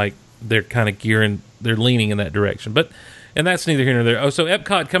seems like they're kind of they're leaning in that direction. And that's neither here nor there. Oh, so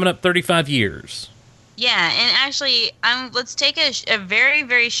Epcot coming up 35 years. Yeah, and actually, let's take a very,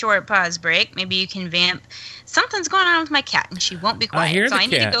 very short pause break. Maybe you can vamp. Something's going on with my cat, and she won't be quiet. So I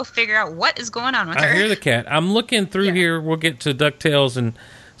need to go figure out what is going on with her. I hear the cat. I'm looking through here. We'll get to DuckTales and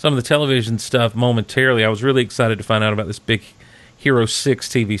some of the television stuff momentarily. I was really excited to find out about this Big Hero 6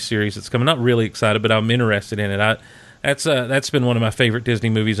 TV series that's coming. Not really excited, but I'm interested in it. That's been one of my favorite Disney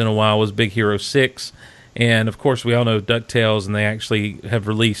movies in a while, was Big Hero 6. And, of course, we all know DuckTales, and they actually have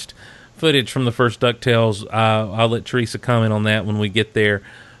released footage from the first DuckTales. I'll let Teresa comment on that when we get there.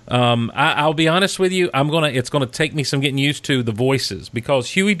 I'll be honest with you. It's gonna take me some getting used to the voices,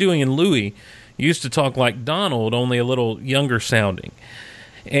 because Huey, Dewey, and Louie used to talk like Donald, only a little younger sounding.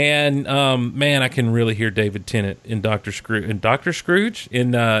 And man, I can really hear David Tennant in Uncle Scrooge,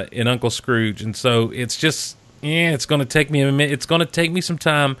 and so it's just it's going to take me a minute. It's going to take me some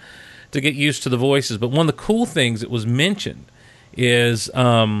time to get used to the voices. But one of the cool things that was mentioned is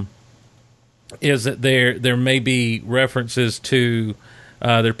that there may be references to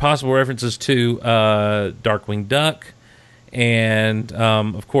there are possible references to Darkwing Duck, and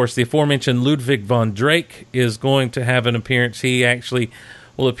of course the aforementioned Ludwig von Drake is going to have an appearance. He actually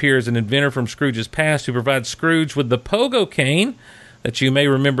will appear as an inventor from Scrooge's past who provides Scrooge with the pogo cane that you may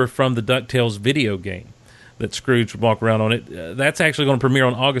remember from the DuckTales video game that Scrooge would walk around on it. That's actually going to premiere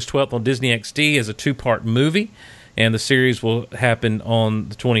on August 12th on Disney XD as a 2-part movie. And the series will happen on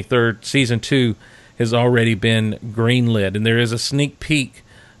the 23rd. Season 2 has already been greenlit. And there is a sneak peek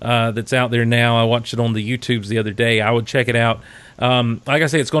that's out there now. I watched it on the YouTubes the other day. I would check it out. Like I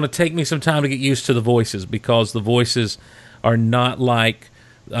say, it's going to take me some time to get used to the voices, because the voices are not like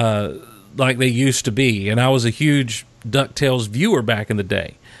they used to be. And I was a huge DuckTales viewer back in the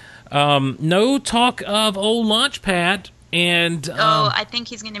day. No talk of old Launchpad. And I think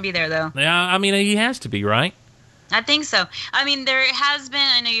he's going to be there, though. Yeah, I mean, he has to be, right? I think so. I mean, there has been,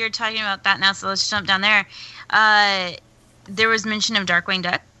 I know you're talking about that now, so let's jump down there. There was mention of Darkwing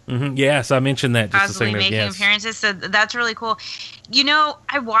Duck. Mm-hmm. Yes, I mentioned that just possibly a second ago. Making appearances, so that's really cool. You know,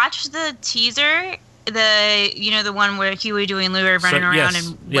 I watched the teaser, the one where Huey, Dewey, and Louie are running around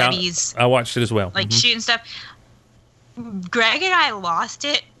and Webby's. I watched it as well. Shooting stuff. Greg and I lost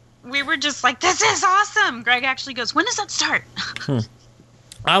it. We were just like, this is awesome. Greg actually goes, when does that start?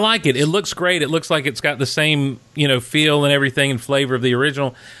 I like it. It looks great. It looks like it's got the same, feel and everything and flavor of the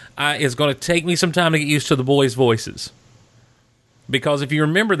original. It's going to take me some time to get used to the boys' voices. Because if you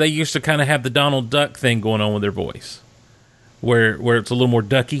remember, they used to kind of have the Donald Duck thing going on with their voice, where it's a little more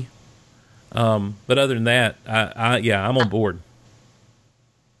ducky. But other than that, I'm on board.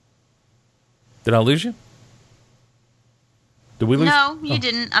 Did I lose you? Did we lose? No, you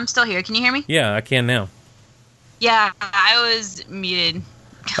didn't. I'm still here. Can you hear me? Yeah, I can now. Yeah, I was muted.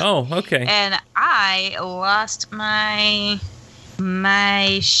 Oh, okay. And I lost my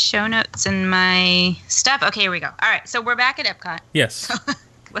show notes and my stuff. Okay, here we go. All right, so we're back at Epcot. Yes. So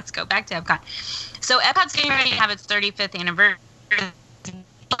let's go back to Epcot. So Epcot's getting ready to have its 35th anniversary.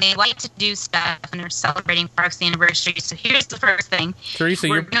 They like to do stuff, and they're celebrating parks anniversary. So here's the first thing. Teresa,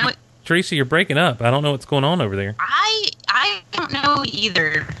 you're breaking up. I don't know what's going on over there. I don't know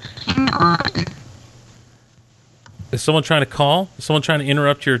either. Hang on. Is someone trying to call? Is someone trying to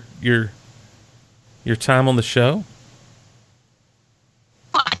interrupt your time on the show?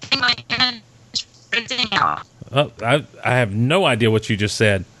 I think my internet is freezing out. Oh, I have no idea what you just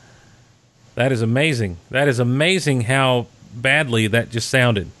said. That is amazing. That is amazing how badly that just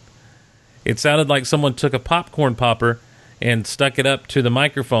sounded. It sounded like someone took a popcorn popper and stuck it up to the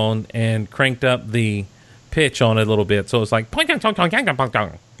microphone and cranked up the pitch on it a little bit. So it's like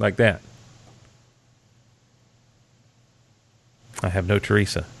like that. I have no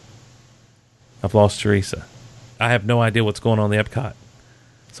Teresa. I've lost Teresa. I have no idea what's going on in the Epcot,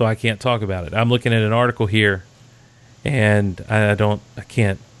 so I can't talk about it. I'm looking at an article here, and I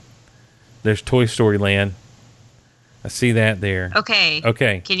can't. There's Toy Story Land. I see that there. Okay.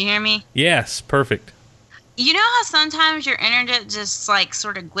 Can you hear me? Yes, perfect. You know how sometimes your internet just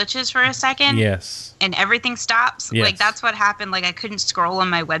sort of glitches for a second? Yes. And everything stops? Yes. That's what happened. I couldn't scroll on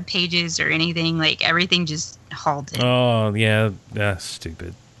my web pages or anything. Everything just halted. Oh, yeah.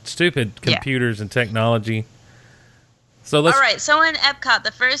 Stupid. Stupid computers and technology. So let's. All right. So in Epcot,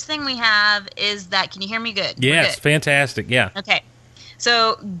 the first thing we have is that. Can you hear me good? Yes. Fantastic. Yeah. Okay.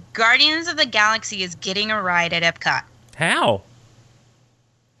 So, Guardians of the Galaxy is getting a ride at Epcot. How?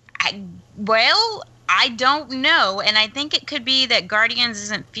 I don't know, and I think it could be that Guardians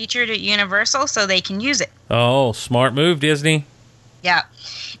isn't featured at Universal, so they can use it. Oh, smart move, Disney. Yeah.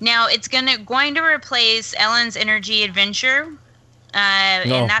 Now, it's going to replace Ellen's Energy Adventure,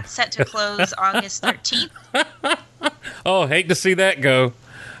 and that's set to close August 13th. Oh, hate to see that go.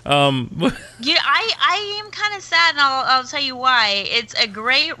 I am kind of sad, and I'll tell you why. It's a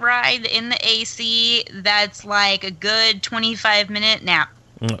great ride in the AC that's like a good 25-minute nap.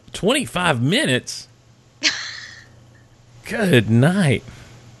 25 minutes? Good night.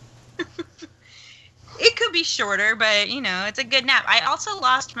 It could be shorter, but, it's a good nap. I also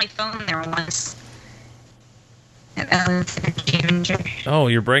lost my phone there once. At Ellen's Energy Adventure. Oh,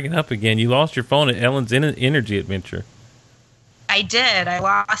 you're breaking up again. You lost your phone at Ellen's Energy Adventure. I did. I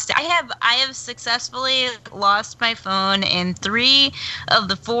lost it. I have successfully lost my phone in 3 of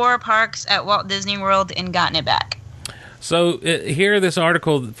the 4 parks at Walt Disney World and gotten it back. So here, this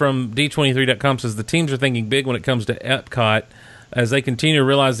article from D23.com says the teams are thinking big when it comes to Epcot as they continue to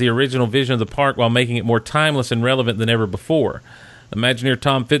realize the original vision of the park while making it more timeless and relevant than ever before. Imagineer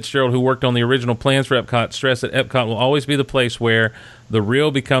Tom Fitzgerald, who worked on the original plans for Epcot, stressed that Epcot will always be the place where the real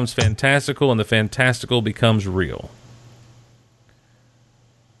becomes fantastical and the fantastical becomes real.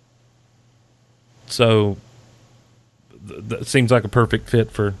 So, that seems like a perfect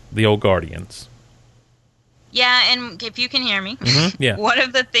fit for the old Guardians. Yeah, and if you can hear me, yeah. One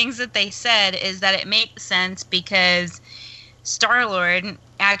of the things that they said is that it makes sense because Star-Lord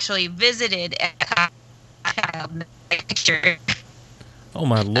actually visited Epcot. Oh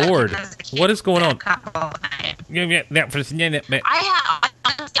my Lord! What is going on?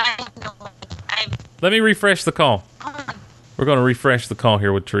 Let me refresh the call. We're going to refresh the call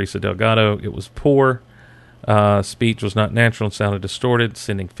here with Teresa Delgado. It was poor. Speech was not natural and sounded distorted.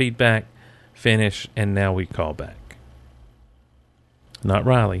 Sending feedback. Finish, and now we call back. Not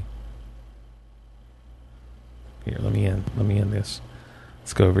Riley. Here, let me end this.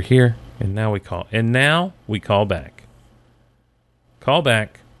 Let's go over here, and now we call. And now we call back. Call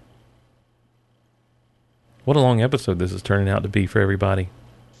back. What a long episode this is turning out to be for everybody.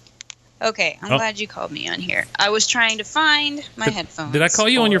 Okay, I'm glad you called me on here. I was trying to find my headphones. Did I call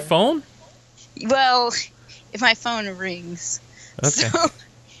you on your phone? Well, if my phone rings. Okay.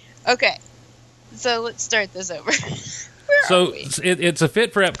 Okay. So let's start this over. So it's a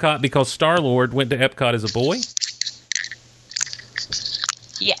fit for Epcot because Star-Lord went to Epcot as a boy?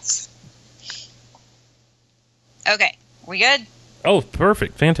 Yes. Okay. We good? Oh,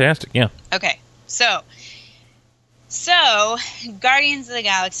 perfect. Fantastic. Yeah. Okay. So Guardians of the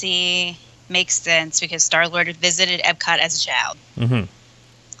Galaxy makes sense because Star-Lord visited Epcot as a child. Mm-hmm.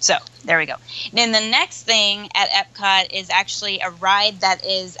 So, there we go. Then the next thing at Epcot is actually a ride that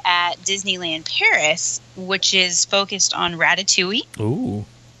is at Disneyland Paris, which is focused on Ratatouille. Ooh.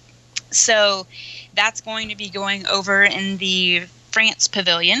 So, that's going to be going over in the France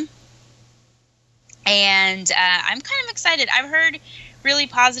Pavilion. And I'm kind of excited. I've heard really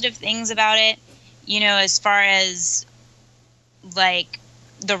positive things about it, as far as, like,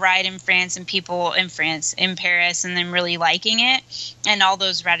 the ride in France and people in Paris, and them really liking it, and all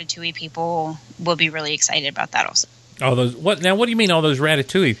those Ratatouille people will be really excited about that also. All those what? Now, what do you mean, all those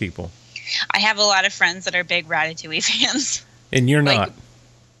Ratatouille people? I have a lot of friends that are big Ratatouille fans. And you're not.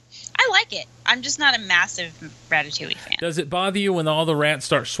 I like it. I'm just not a massive Ratatouille fan. Does it bother you when all the rats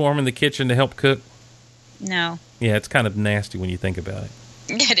start swarming the kitchen to help cook? No. Yeah, it's kind of nasty when you think about it.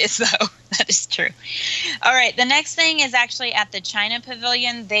 It is, though. That is true. All right. The next thing is actually at the China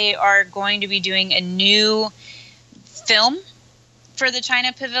Pavilion. They are going to be doing a new film for the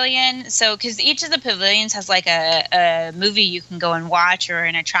China Pavilion. So, because each of the pavilions has like a movie you can go and watch, or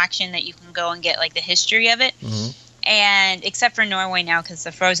an attraction that you can go and get like the history of it. Mm-hmm. And except for Norway now, because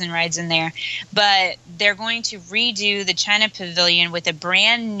the Frozen ride's in there. But they're going to redo the China Pavilion with a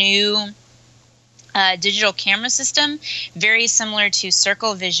brand new digital camera system, very similar to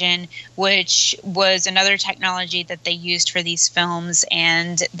Circle Vision, which was another technology that they used for these films,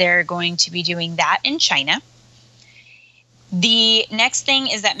 and they're going to be doing that in China. The next thing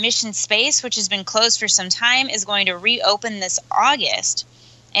is that Mission Space, which has been closed for some time, is going to reopen this August.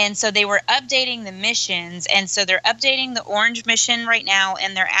 And so they were updating the missions, and so they're updating the orange mission right now,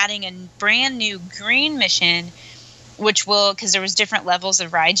 and they're adding a brand new green mission, which will, because there was different levels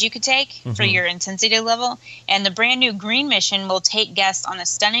of rides you could take for your intensity level, and the brand new green mission will take guests on a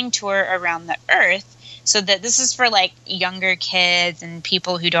stunning tour around the Earth, so that this is for like younger kids and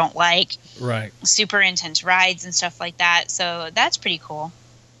people who don't like right super intense rides and stuff like that. So that's pretty cool.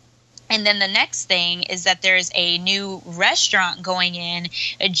 And then the next thing is that there's a new restaurant going in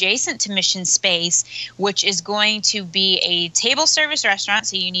adjacent to Mission Space, which is going to be a table service restaurant,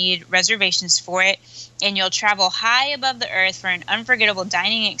 so you need reservations for it. And you'll travel high above the earth for an unforgettable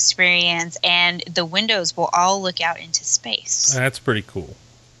dining experience, and the windows will all look out into space. That's pretty cool.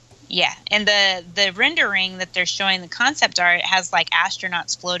 Yeah, and the rendering that they're showing, the concept art, has like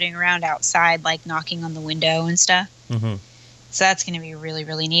astronauts floating around outside, like knocking on the window and stuff. Mm-hmm. So that's going to be really,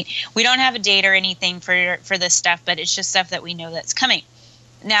 really neat. We don't have a date or anything for this stuff, but it's just stuff that we know that's coming.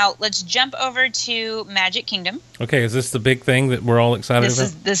 Now, let's jump over to Magic Kingdom. Okay, is this the big thing that we're all excited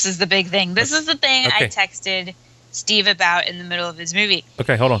about? This is the big thing. This is the thing I texted Steve about in the middle of his movie.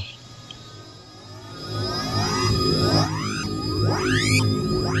 Okay, hold on.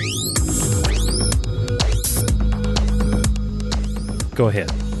 Go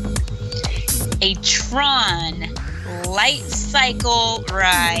ahead. A Tron light cycle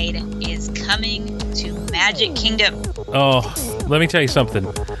ride is coming to Magic Kingdom. Oh, let me tell you something.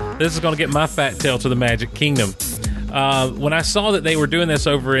 This is going to get my fat tail to the Magic Kingdom. When I saw that they were doing this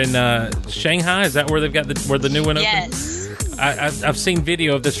over in Shanghai, is that where they've got where the new one opened? Yes. I've seen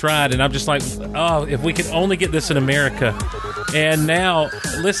video of this ride, and I'm just like, oh, if we could only get this in America. And now,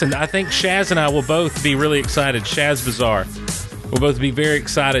 listen, I think Shaz and I will both be really excited. Shaz Bazaar will both be very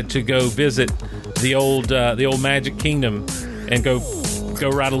excited to go visit the old Magic Kingdom and go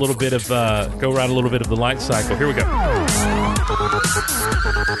ride a little bit of the light cycle. Here we go.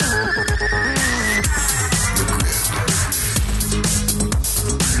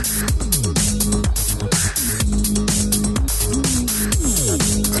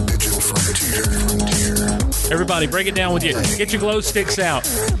 Everybody, break it down with you. Get your glow sticks out.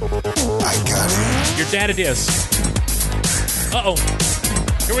 I got it. Your data disc. Uh-oh.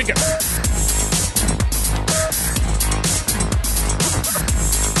 Here we go.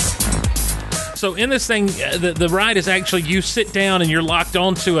 So in this thing, the ride is actually you sit down and you're locked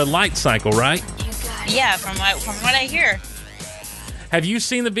onto a light cycle, right? Yeah, from what I hear. Have you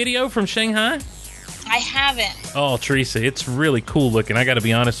seen the video from Shanghai? I haven't. Oh, Teresa, it's really cool looking. I got to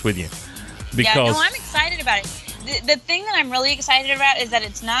be honest with you. Because yeah, no, I'm excited about it. The thing that I'm really excited about is that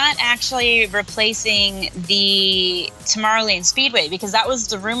it's not actually replacing the Tomorrowland Speedway, because that was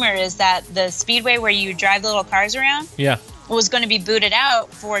the rumor, is that the Speedway where you drive the little cars around was going to be booted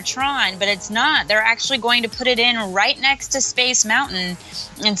out for Tron, but it's not. They're actually going to put it in right next to Space Mountain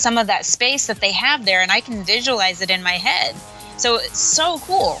in some of that space that they have there, and I can visualize it in my head. So it's so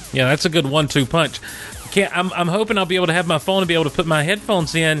cool. Yeah, that's a good 1-2 punch. I'm hoping I'll be able to have my phone and be able to put my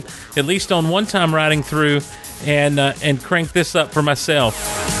headphones in at least on one time riding through and crank this up for myself.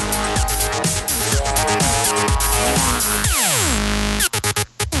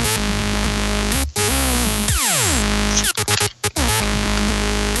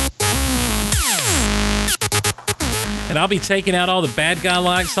 And I'll be taking out all the bad guy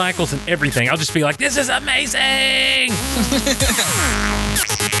light cycles and everything. I'll just be like, this is amazing!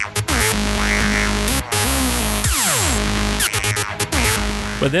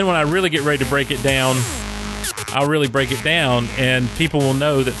 But then when I really get ready to break it down, I'll really break it down, and people will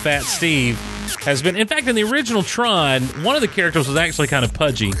know that Fat Steve has been... In fact, in the original Tron, one of the characters was actually kind of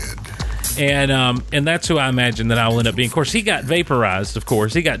pudgy. And that's who I imagine that I'll end up being. Of course, he got vaporized, of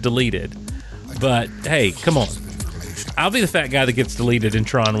course. He got deleted. But, hey, come on. I'll be the fat guy that gets deleted in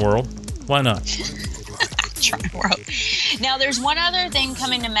Tron World. Why not? Tron World. Now, there's one other thing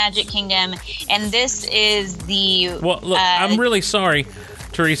coming to Magic Kingdom, and this is the... Well, look, I'm really sorry,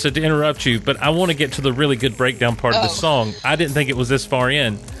 Teresa, to interrupt you, but I want to get to the really good breakdown part of the song. I didn't think it was this far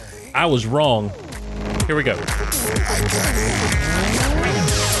in. I was wrong. Here we go.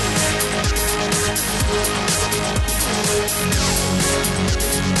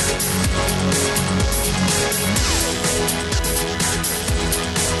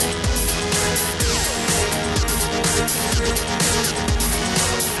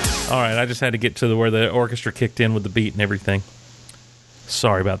 All right, I just had to get to where the orchestra kicked in with the beat and everything.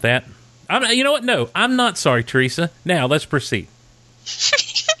 Sorry about that. You know what? No, I'm not sorry, Teresa. Now, let's proceed.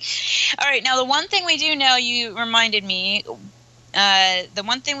 All right, now the one thing we do know, you reminded me, the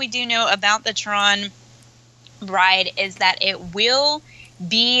one thing we do know about the Tron ride is that it will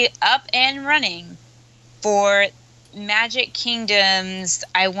be up and running for Magic Kingdom's,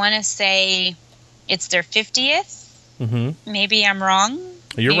 I want to say it's their 50th. Mm-hmm. Maybe I'm wrong.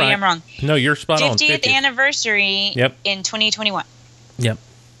 You're right. I'm wrong. No, you're spot on. 50th anniversary in 2021. Yep.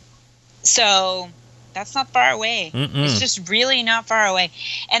 So that's not far away. It's just really not far away.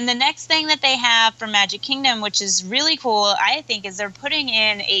 And the next thing that they have for Magic Kingdom, which is really cool, I think, is they're putting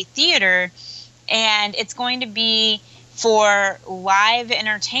in a theater, and it's going to be for live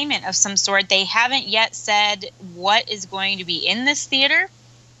entertainment of some sort. They haven't yet said what is going to be in this theater,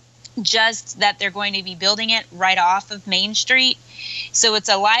 just that they're going to be building it right off of Main Street. So it's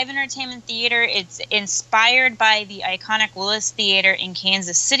a live entertainment theater. It's inspired by the iconic Willis Theater in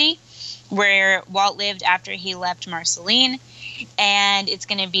Kansas City, where Walt lived after he left Marceline. And it's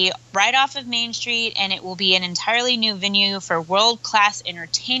going to be right off of Main Street, and it will be an entirely new venue for world-class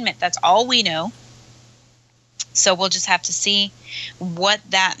entertainment. That's all we know. So we'll just have to see what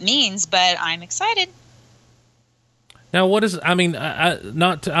that means, but I'm excited. Now, what is? I mean, I'm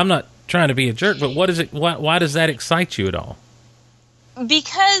not trying to be a jerk, but what is it? Why does that excite you at all?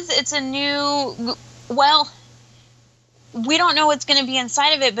 Because it's a new. Well, we don't know what's going to be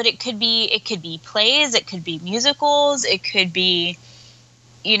inside of it, but it could be plays, it could be musicals, it could be,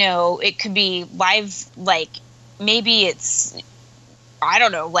 it could be live. Like maybe it's, I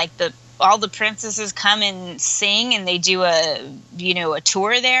don't know, like all the princesses come and sing and they do a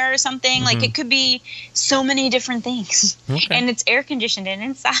tour there or something. Mm-hmm. Like it could be so many different things. Okay. And it's air conditioned and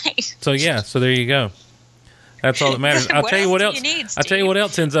inside. So there you go. That's all that matters. I'll tell you what else. I'll tell you what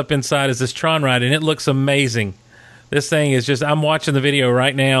else ends up inside is this Tron ride, and it looks amazing. This thing is just, I'm watching the video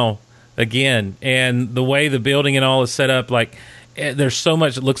right now again, and the way the building and all is set up, like there's so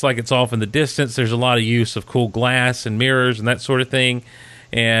much, it looks like it's off in the distance. There's a lot of use of cool glass and mirrors and that sort of thing.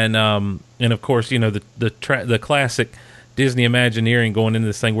 And of course, the classic Disney Imagineering going into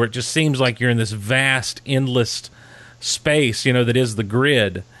this thing where it just seems like you're in this vast, endless space, that is the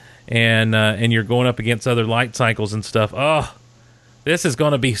grid, and you're going up against other light cycles and stuff. Oh, this is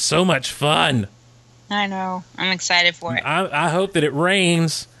going to be so much fun. I know. I'm excited for it. I hope that it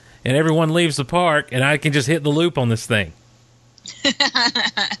rains and everyone leaves the park and I can just hit the loop on this thing.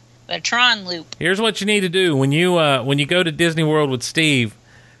 The Tron loop. Here's what you need to do when you go to Disney World with Steve.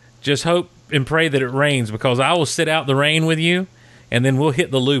 Just hope and pray that it rains, because I will sit out the rain with you, and then we'll hit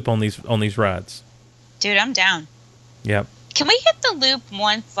the loop on these rides. Dude, I'm down. Yep. Can we hit the loop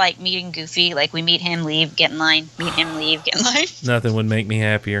once, like meeting Goofy? Like we meet him, leave, get in line. Meet him, leave, get in line. Nothing would make me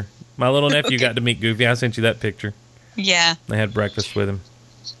happier. My little nephew got to meet Goofy. I sent you that picture. Yeah. They had breakfast with him.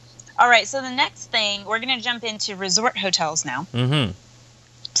 All right, so the next thing, we're going to jump into resort hotels now. Mm-hmm.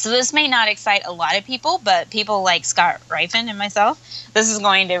 So this may not excite a lot of people, but people like Scott Rifen and myself, this is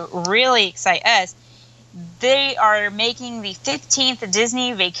going to really excite us. They are making the 15th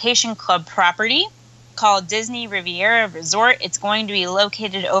Disney Vacation Club property called Disney Riviera Resort. It's going to be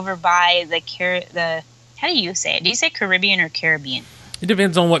located over by the how do you say it? Do you say Caribbean or Caribbean? It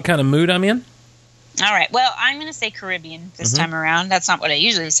depends on what kind of mood I'm in. All right. Well, I'm going to say Caribbean this time around. That's not what I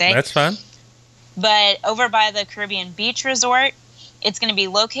usually say. That's fine. But over by the Caribbean Beach Resort, it's going to be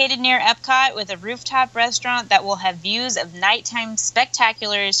located near Epcot with a rooftop restaurant that will have views of nighttime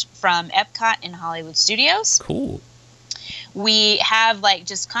spectaculars from Epcot and Hollywood Studios. Cool. We have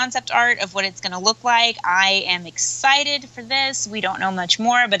just concept art of what it's going to look like. I am excited for this. We don't know much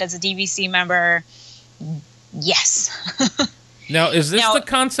more, but as a DVC member, yes. Now, is this the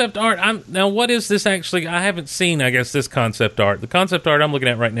concept art? Now, what is this actually? I haven't seen, I guess, this concept art. The concept art I'm looking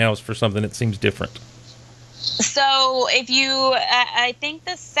at right now is for something that seems different. So if you, I think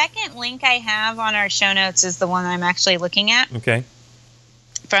the second link I have on our show notes is the one I'm actually looking at. Okay.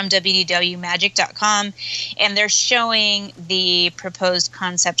 From www.magic.com, and they're showing the proposed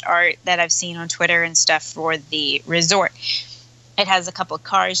concept art that I've seen on Twitter and stuff for the resort. It has a couple of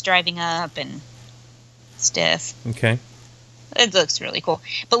cars driving up and stuff. Okay. It looks really cool.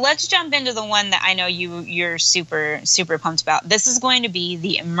 But let's jump into the one that I know you're super, super pumped about. This is going to be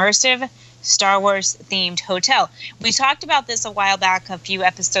the immersive Star Wars themed hotel. We talked about this a while back, a few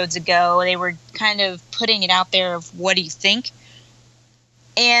episodes ago. They were kind of putting it out there of what do you think?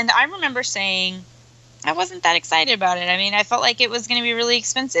 And I remember saying I wasn't that excited about it. I mean, I felt like it was going to be really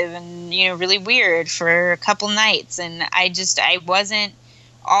expensive and, really weird for a couple nights. And I wasn't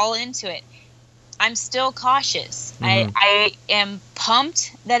all into it. I'm still cautious. Mm-hmm. I am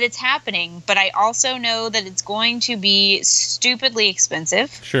pumped that it's happening, but I also know that it's going to be stupidly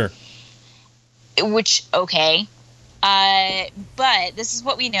expensive. Sure. Which, okay. But this is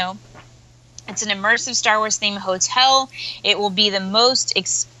what we know. It's an immersive Star Wars themed hotel. It will be the most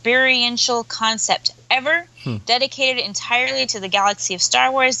experiential concept ever, dedicated entirely to the galaxy of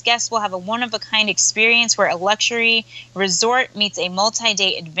Star Wars. Guests will have a one-of-a-kind experience where a luxury resort meets a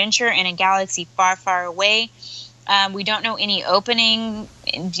multi-day adventure in a galaxy far, far away. We don't know any opening,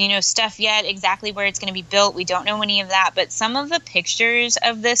 stuff yet, exactly where it's going to be built. We don't know any of that. But some of the pictures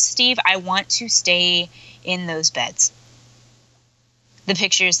of this, Steve, I want to stay in those beds. The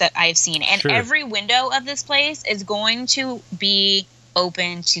pictures that I've seen. And every window of this place is going to be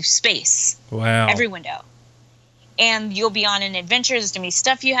open to space. Wow. Every window. and you'll be on an adventure. There's going to be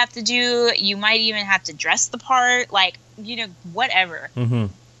stuff you have to do. You might even have to dress the part. You might even have to dress the part, like, whatever. Mm-hmm.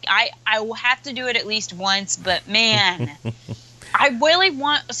 I will have to do it at least once, but man, I really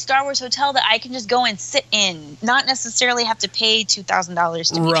want a Star Wars hotel that I can just go and sit in, not necessarily have to pay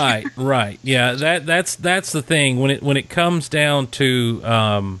 $2,000 to be there. Right. Yeah, that's the thing when it comes down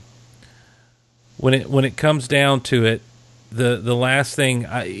to when it comes down to it, the last thing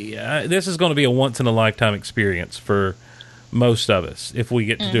this is going to be a once in a lifetime experience for most of us if we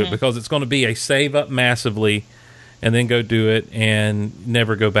get to do it, because it's going to be a save up massively and then go do it and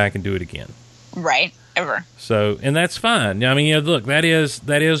never go back and do it again. Right. Ever. So, and that's fine. I mean, look, that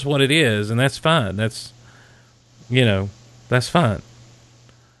is what it is, and that's fine. That's fine.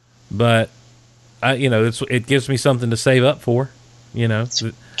 But it gives me something to save up for.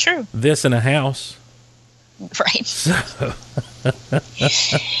 True. This and a house. Right. So.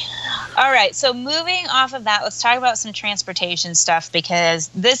 All right. So moving off of that, let's talk about some transportation stuff, because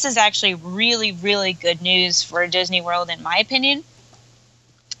this is actually really, really good news for Disney World, in my opinion.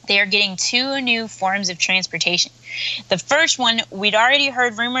 They are getting 2 new forms of transportation. The first one we'd already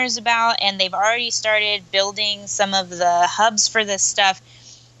heard rumors about, and they've already started building some of the hubs for this stuff.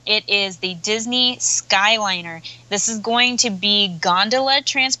 It is the Disney Skyliner. This is going to be gondola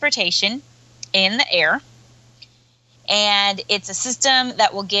transportation in the air. And it's a system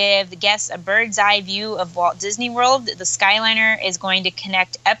that will give the guests a bird's eye view of Walt Disney World. The Skyliner is going to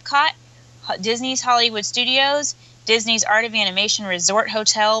connect Epcot, Disney's Hollywood Studios, Disney's Art of Animation Resort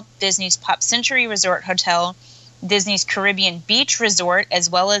Hotel, Disney's Pop Century Resort Hotel, Disney's Caribbean Beach Resort, as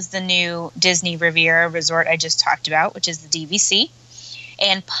well as the new Disney Riviera Resort I just talked about, which is the DVC,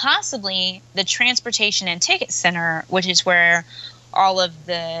 and possibly the Transportation and Ticket Center, which is where all of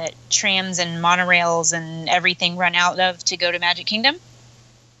the trams and monorails and everything run out of to go to Magic Kingdom.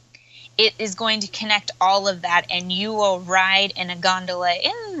 It is going to connect all of that, and you will ride in a gondola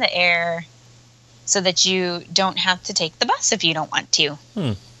in the air so that you don't have to take the bus if you don't want to.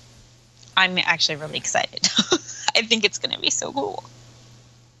 I'm actually really excited. I think it's going to be so cool.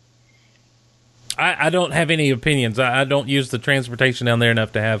 I don't have any opinions. I don't use the transportation down there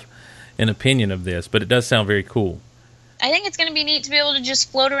enough to have an opinion of this, but it does sound very cool. I think it's going to be neat to be able to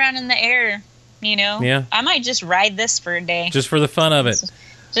just float around in the air, Yeah. I might just ride this for a day. Just for the fun of it.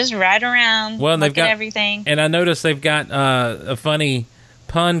 Just ride around, and look at everything. And I noticed they've got a funny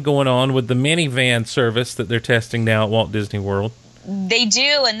pun going on with the minivan service that they're testing now at Walt Disney World. They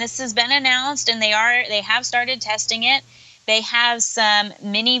do, and this has been announced, and they have started testing it. They have some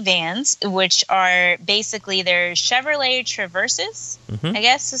minivans, which are basically their Chevrolet Traverses, I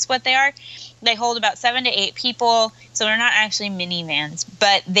guess is what they are. They hold about 7 to 8 people, so they're not actually minivans,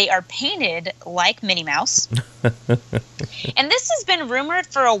 but they are painted like Minnie Mouse. And this has been rumored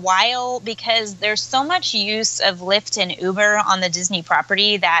for a while because there's so much use of Lyft and Uber on the Disney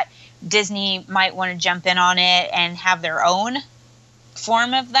property that Disney might want to jump in on it and have their own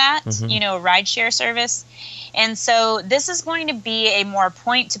form of that, rideshare service. And so this is going to be a more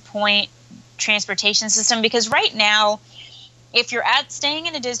point-to-point transportation system, because right now, if you're staying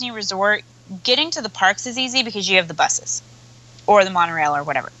in a Disney resort, getting to the parks is easy because you have the buses or the monorail or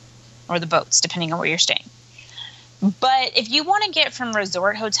whatever, or the boats, depending on where you're staying. But if you want to get from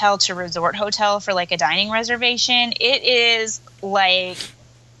resort hotel to resort hotel for like a dining reservation, it is like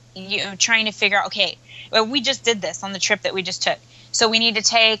trying to figure out, okay, well, we just did this on the trip that we just took. So we need to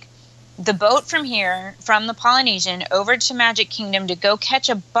take the boat from here, from the Polynesian, over to Magic Kingdom to go catch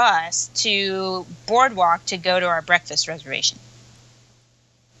a bus to Boardwalk to go to our breakfast reservation.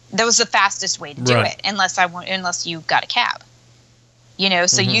 That was the fastest way to do it, unless you got a cab.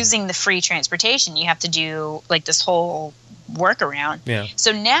 So using the free transportation, you have to do like this whole workaround. Yeah.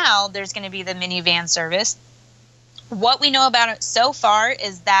 So now there's going to be the minivan service. What we know about it so far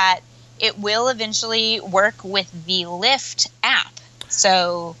is that it will eventually work with the Lyft app.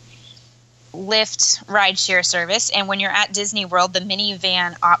 So Lyft rideshare service, and when you're at Disney World, the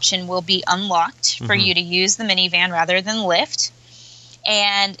minivan option will be unlocked for you to use the minivan rather than Lyft.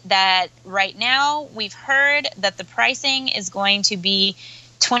 And that right now we've heard that the pricing is going to be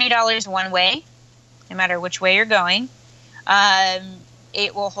 $20 one way, no matter which way you're going.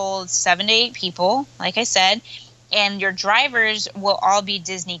 It will hold 7 to 8 people, like I said, and your drivers will all be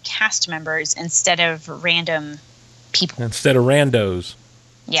Disney cast members instead of random people. Instead of randos.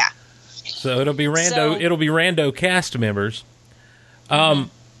 Yeah. So it'll be rando cast members.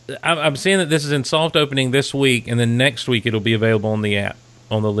 I'm seeing that this is in soft opening this week, and then next week it'll be available on the app,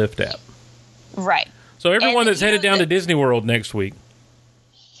 on the Lyft app. Right. So everyone that's headed down to Disney World next week.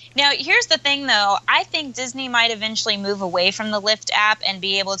 Now, here's the thing, though. I think Disney might eventually move away from the Lyft app and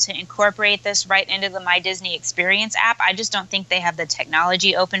be able to incorporate this right into the My Disney Experience app. I just don't think they have the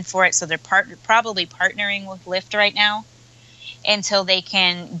technology open for it, so they're probably partnering with Lyft right now until they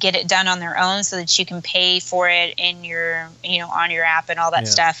can get it done on their own so that you can pay for it in your, on your app and all that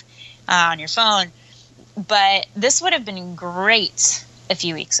stuff on your phone. But this would have been great a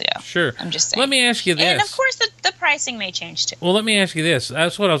few weeks ago. Sure. I'm just saying. Let me ask you this. And, of course, the pricing may change, too. Well, let me ask you this.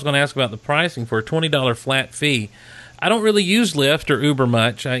 That's what I was going to ask about the pricing for a $20 flat fee. I don't really use Lyft or Uber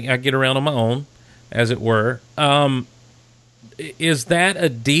much. I get around on my own, as it were. Is that a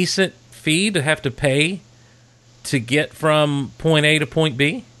decent fee to have to pay to get from point A to point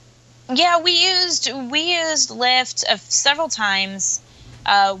B? Yeah, we used Lyft several times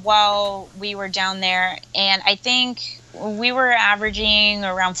while we were down there, and I think we were averaging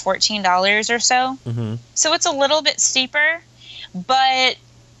around $14 or so. Mm-hmm. So it's a little bit steeper, but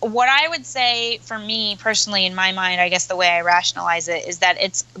what I would say for me personally, in my mind, I guess the way I rationalize it is that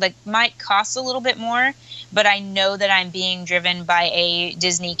it's like might cost a little bit more, but I know that I'm being driven by a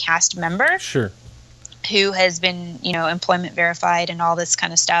Disney cast member. Sure. Who has been, employment verified and all this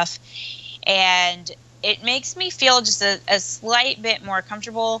kind of stuff. And it makes me feel just a slight bit more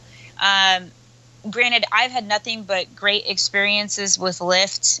comfortable. Granted, I've had nothing but great experiences with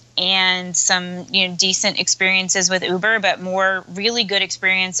Lyft and some, decent experiences with Uber, but more really good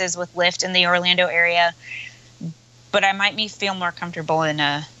experiences with Lyft in the Orlando area. But I might feel more comfortable in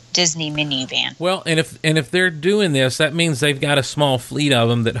a Disney minivan. Well, and if they're doing this, that means they've got a small fleet of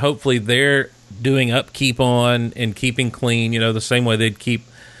them that hopefully they're doing upkeep on and keeping clean, the same way they'd keep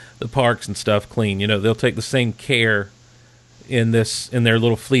the parks and stuff clean. They'll take the same care in their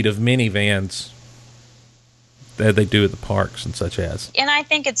little fleet of minivans that they do at the parks and such as. And I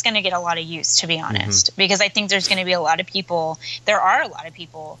think it's going to get a lot of use, to be honest, because I think there's going to be there are a lot of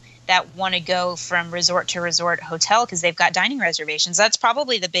people that want to go from resort to resort hotel because they've got dining reservations. That's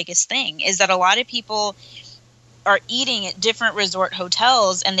probably the biggest thing, is that a lot of people are eating at different resort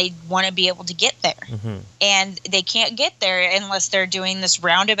hotels and they want to be able to get there. Mm-hmm. And they can't get there unless they're doing this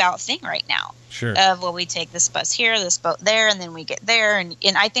roundabout thing right now. Sure. We take this bus here, this boat there, and then we get there. And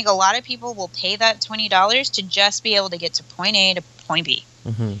I think a lot of people will pay that $20 to just be able to get to point A to point B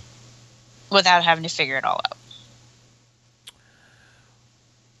without having to figure it all out.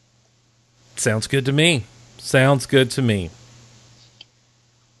 Sounds good to me.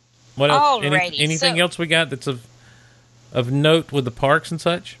 What else? Anything else we got that's of note with the parks and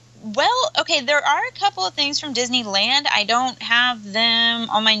such? Well, okay, there are a couple of things from Disneyland. I don't have them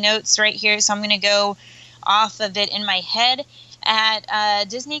on my notes right here, so I'm going to go off of it in my head. At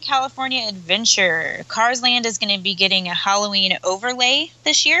Disney California Adventure, Cars Land is going to be getting a Halloween overlay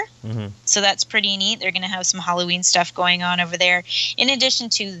this year. Mm-hmm. So that's pretty neat. They're going to have some Halloween stuff going on over there. In addition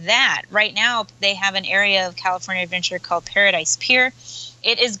to that, right now they have an area of California Adventure called Paradise Pier.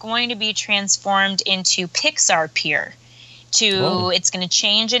 It is going to be transformed into Pixar Pier. It's going to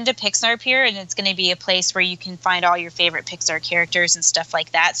change into Pixar Pier, and it's going to be a place where you can find all your favorite Pixar characters and stuff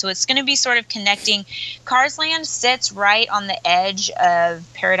like that. So it's going to be sort of connecting. Cars Land sits right on the edge of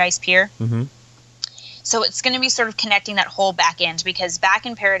Paradise Pier. Mm-hmm. So it's going to be sort of connecting that whole back end, because back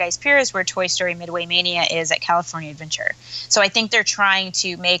in Paradise Pier is where Toy Story Midway Mania is at California Adventure. So I think they're trying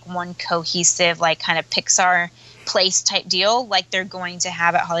to make one cohesive, like kind of Pixar place type deal like they're going to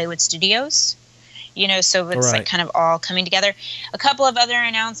have at Hollywood Studios. So it's like kind of all coming together. A couple of other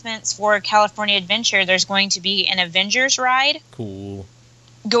announcements for California Adventure. There's going to be an Avengers ride. Cool.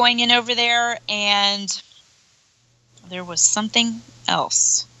 Going in over there, and there was something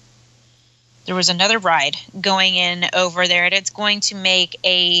else. There was another ride going in over there, and it's going to make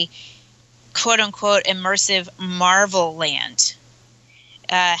a quote-unquote immersive Marvel land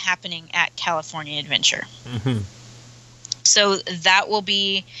happening at California Adventure. Mm-hmm. So that will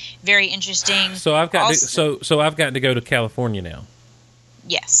be very interesting. So I've got I've got to go to California now.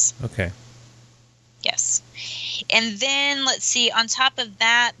 Yes. Okay. Yes. And then let's see. On top of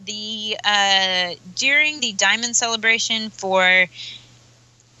that, during the Diamond Celebration for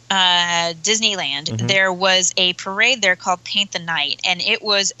Disneyland, there was a parade there called Paint the Night, and it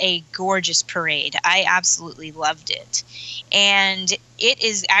was a gorgeous parade. I absolutely loved it. And it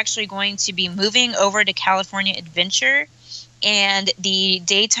is actually going to be moving over to California Adventure. And the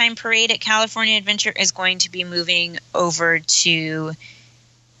daytime parade at California Adventure is going to be moving over to,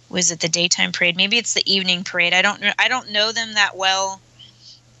 was it the daytime parade? Maybe it's the evening parade. I don't know them that well.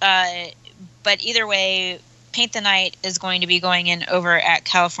 But either way, Paint the Night is going to be going in over at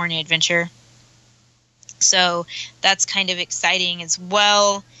California Adventure. So that's kind of exciting as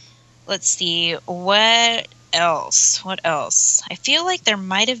well. Let's see. What else? I feel like there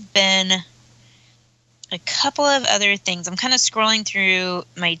might have been a couple of other things. I'm kind of scrolling through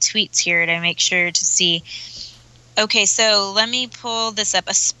my tweets here to make sure to see. Okay, so let me pull this up.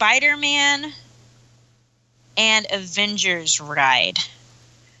 A Spider-Man and Avengers ride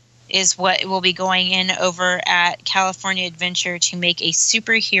is what will be going in over at California Adventure to make a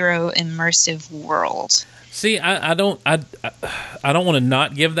superhero immersive world. See, I don't want to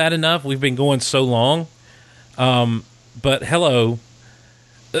not give that enough. We've been going so long. But hello,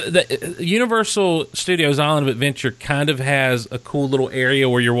 the Universal Studios Island of Adventure kind of has a cool little area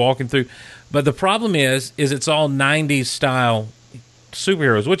where you're walking through. But the problem is it's all 90s style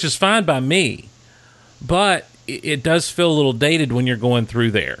superheroes, which is fine by me. But it does feel a little dated when you're going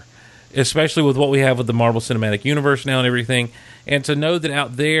through there, especially with what we have with the Marvel Cinematic Universe now and everything. And to know that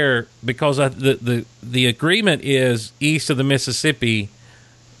out there, because the agreement is east of the Mississippi,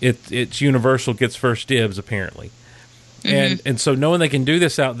 it's Universal gets first dibs, apparently. Mm-hmm. And so knowing they can do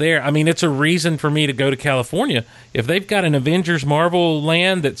this out there, I mean, it's a reason for me to go to California. If they've got an Avengers Marvel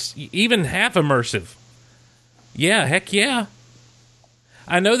land that's even half immersive, yeah, heck yeah.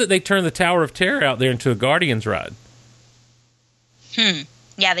 I know that they turned the Tower of Terror out there into a Guardians ride.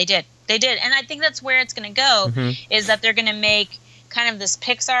 Yeah, they did. And I think that's where it's going to go, is that they're going to make kind of this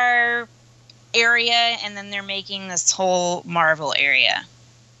Pixar area, and then they're making this whole Marvel area.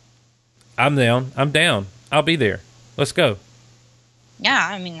 I'm down. I'll be there. Let's go. Yeah,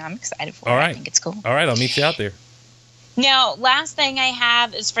 I mean, I'm excited for it. Right. I think it's cool. All right, I'll meet you out there. Now, last thing I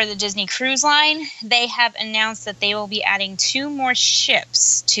have is for the Disney Cruise Line. They have announced that they will be adding 2 more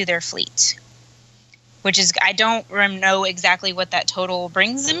ships to their fleet, which is, I don't know exactly what that total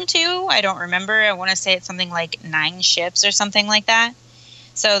brings them to. I don't remember. I want to say it's something like 9 ships or something like that.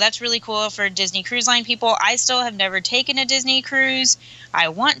 So that's really cool for Disney Cruise Line people. I still have never taken a Disney cruise. I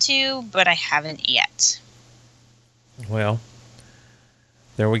want to, but I haven't yet. Well,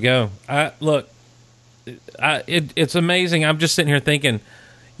 there we go. Look, it's amazing. I'm just sitting here thinking,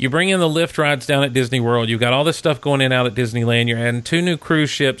 you bring in the lift rides down at Disney World. You've got all this stuff going in out at Disneyland. You're adding 2 new cruise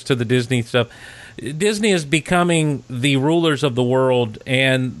ships to the Disney stuff. Disney is becoming the rulers of the world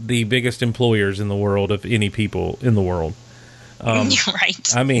and the biggest employers in the world of any people in the world.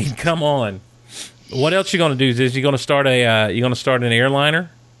 Right. I mean, come on. What else you going to do? Is you going to start an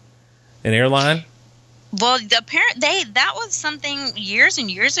airliner? An airline? Well, that was something years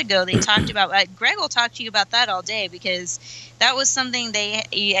and years ago they talked about. Greg will talk to you about that all day, because that was something they,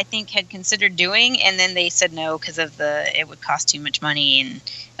 I think, had considered doing, and then they said no because of it would cost too much money and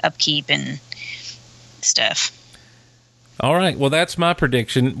upkeep and stuff. All right. Well, that's my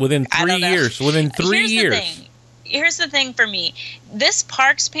prediction. Within 3 years. Here's the thing for me. This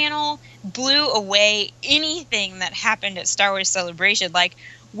Parks panel blew away anything that happened at Star Wars Celebration. Like,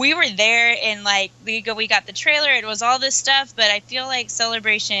 we were there and we got the trailer. It was all this stuff, but I feel like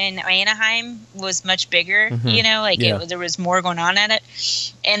Celebration Anaheim was much bigger. Mm-hmm. There was more going on at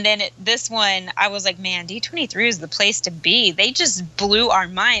it. And then this one, I was like, man, D23 is the place to be. They just blew our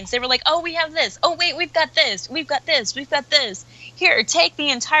minds. They were like, oh, we have this. Oh, wait, we've got this. We've got this. We've got this. Here, take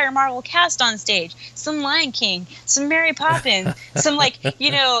the entire Marvel cast on stage. Some Lion King, some Mary Poppins, some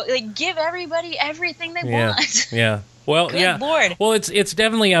give everybody everything they want. Yeah. Well, Good Lord. Well, it's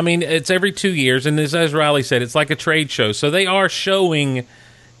definitely, I mean, it's every 2 years, and as Riley said, it's like a trade show. So they are showing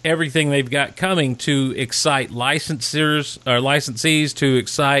everything they've got coming to excite licensors or licensees, to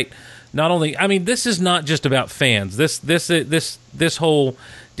excite not only, I mean, this is not just about fans. This whole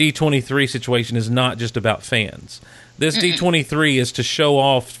D23 situation is not just about fans. This D23 is to show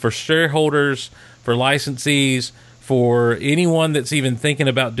off for shareholders, for licensees, for anyone that's even thinking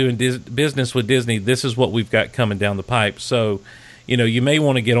about doing business with Disney. This is what we've got coming down the pipe. So, you may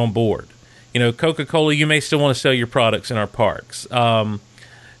want to get on board. Coca-Cola, you may still want to sell your products in our parks.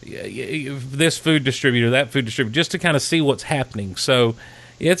 This food distributor, that food distributor, just to kind of see what's happening. So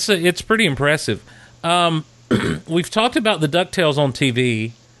it's pretty impressive. We've talked about the DuckTales on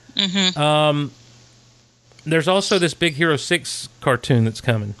TV. Mm-hmm. There's also this Big Hero 6 cartoon that's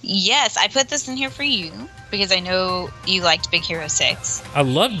coming. Yes, I put this in here for you because I know you liked Big Hero 6. I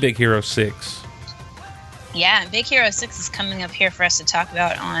love Big Hero 6. Yeah, Big Hero 6 is coming up here for us to talk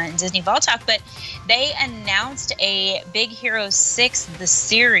about on Disney Vault Talk, but they announced a Big Hero 6, the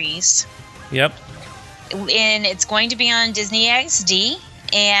series. Yep. And it's going to be on Disney XD,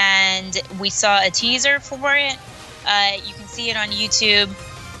 and we saw a teaser for it. You can see it on YouTube,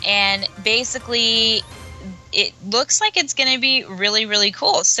 and basically it looks like it's going to be really, really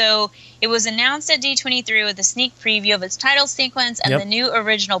cool. So it was announced at D23 with a sneak preview of its title sequence, and the new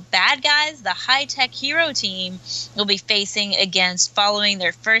original bad guys, the high-tech hero team, will be facing against following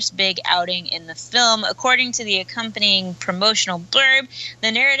their first big outing in the film. According to the accompanying promotional blurb,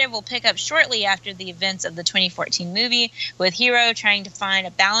 the narrative will pick up shortly after the events of the 2014 movie, with Hero trying to find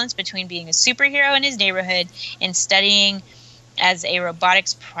a balance between being a superhero in his neighborhood and studying as a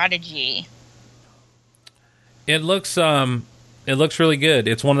robotics prodigy. It looks really good.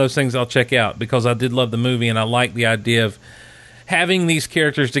 It's one of those things I'll check out because I did love the movie, and I like the idea of having these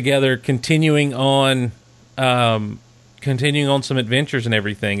characters together, continuing on some adventures and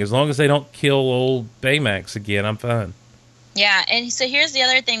everything. As long as they don't kill old Baymax again, I'm fine. Yeah, and so here's the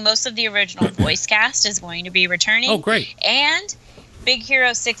other thing. Most of the original voice cast is going to be returning. Oh, great. And Big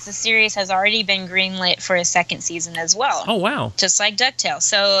Hero 6, the series, has already been greenlit for a second season as well. Oh, wow. Just like DuckTales.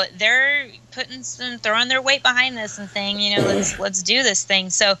 So they're throwing their weight behind this and saying, let's do this thing.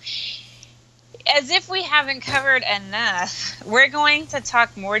 So as if we haven't covered enough, we're going to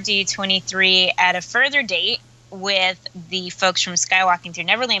talk more D23 at a further date with the folks from Skywalking Through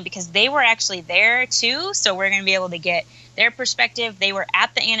Neverland, because they were actually there too. So we're going to be able to get their perspective. They were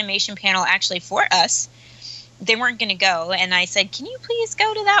at the animation panel actually for us. They weren't going to go, and I said, can you please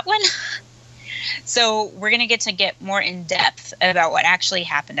go to that one? So we're going to get more in depth about what actually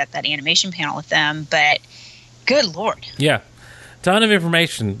happened at that animation panel with them, but good Lord. Yeah. Ton of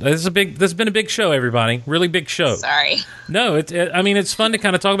information. This has been a big show, everybody. Really big show. Sorry. No, it's fun to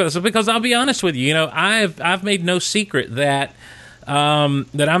kind of talk about this because I'll be honest with you. I've made no secret that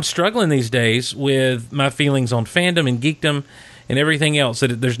I'm struggling these days with my feelings on fandom and geekdom and everything else.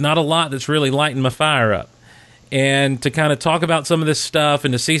 That there's not a lot that's really lighting my fire up. And to kind of talk about some of this stuff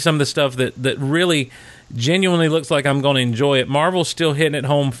and to see some of the stuff that really genuinely looks like I'm going to enjoy it. Marvel's still hitting it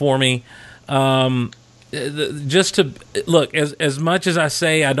home for me. Just to look, as much as I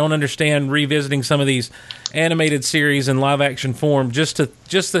say I don't understand revisiting some of these animated series in live action form, just to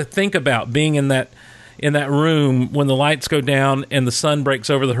think about being in that room when the lights go down and the sun breaks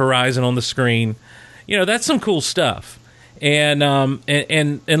over the horizon on the screen, that's some cool stuff. And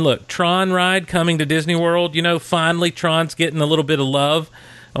look, Tron ride coming to Disney World. Finally Tron's getting a little bit of love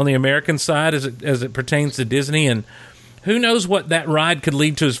on the American side as it pertains to Disney, and who knows what that ride could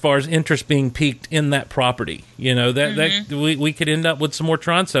lead to as far as interest being piqued in that property. That we could end up with some more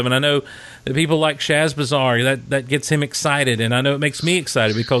Tron stuff. And I know that people like Shaz Bazaar, that gets him excited, and I know it makes me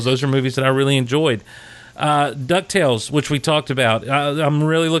excited because those are movies that I really enjoyed. DuckTales, which we talked about, I'm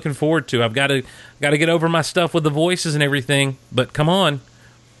really looking forward to. I've got to get over my stuff with the voices and everything, but come on,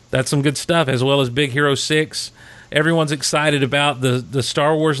 that's some good stuff. As well as Big Hero 6. Everyone's excited about the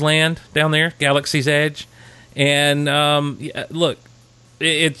Star Wars land down there, Galaxy's Edge, and look,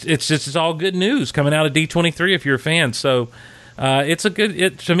 it's all good news coming out of D23 if you're a fan. So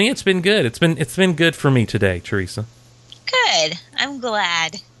to me it's been good. It's been good for me today, Teresa. Good. I'm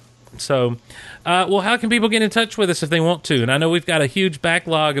glad. So, how can people get in touch with us if they want to? And I know we've got a huge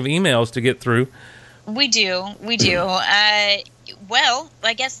backlog of emails to get through. We do. Well,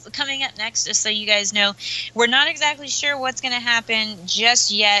 I guess coming up next, just so you guys know, we're not exactly sure what's going to happen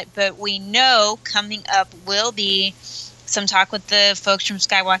just yet, but we know coming up will be some talk with the folks from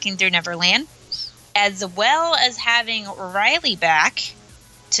Skywalking Through Neverland, as well as having Riley back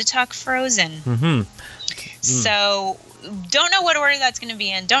to talk Frozen. Mm-hmm. So don't know what order that's going to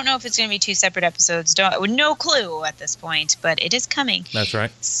be in. Don't know if it's going to be 2 separate episodes. No clue at this point, but it is coming. That's right.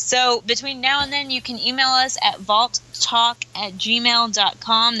 So between now and then, you can email us at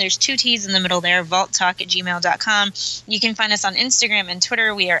vaulttalk@gmail.com. There's 2 T's in the middle there, vaulttalk@gmail.com. You can find us on Instagram and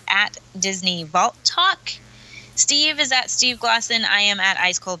Twitter. We are at Disney Vault Talk. Steve is at Steve Glosson. I am at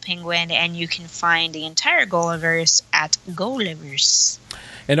Ice Cold Penguin, and you can find the entire Gulliverse at Gulliverse.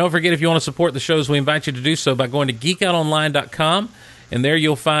 And don't forget, if you want to support the shows, we invite you to do so by going to geekoutonline.com, and there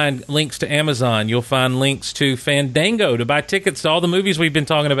you'll find links to Amazon. You'll find links to Fandango to buy tickets to all the movies we've been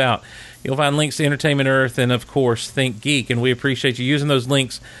talking about. You'll find links to Entertainment Earth and, of course, Think Geek, and we appreciate you using those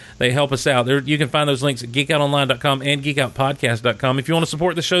links. They help us out. You can find those links at geekoutonline.com and geekoutpodcast.com. If you want to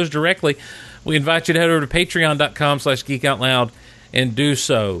support the shows directly, we invite you to head over to patreon.com/geekoutloud and do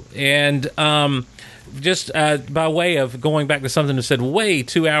so. And just by way of going back to something that said way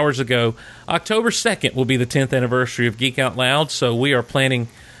 2 hours ago, October 2nd will be the 10th anniversary of Geek Out Loud, so we are planning,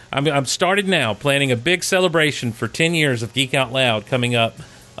 I'm started now, planning a big celebration for 10 years of Geek Out Loud coming up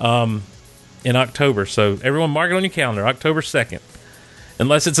in October. So everyone mark it on your calendar, October 2nd.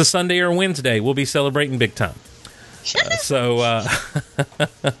 Unless it's a Sunday or a Wednesday, we'll be celebrating big time. So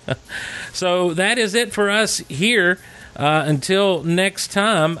that is it for us here. Until next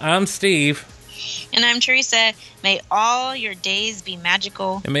time, I'm Steve. And I'm Teresa. May all your days be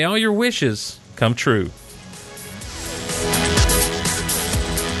magical. And may all your wishes come true.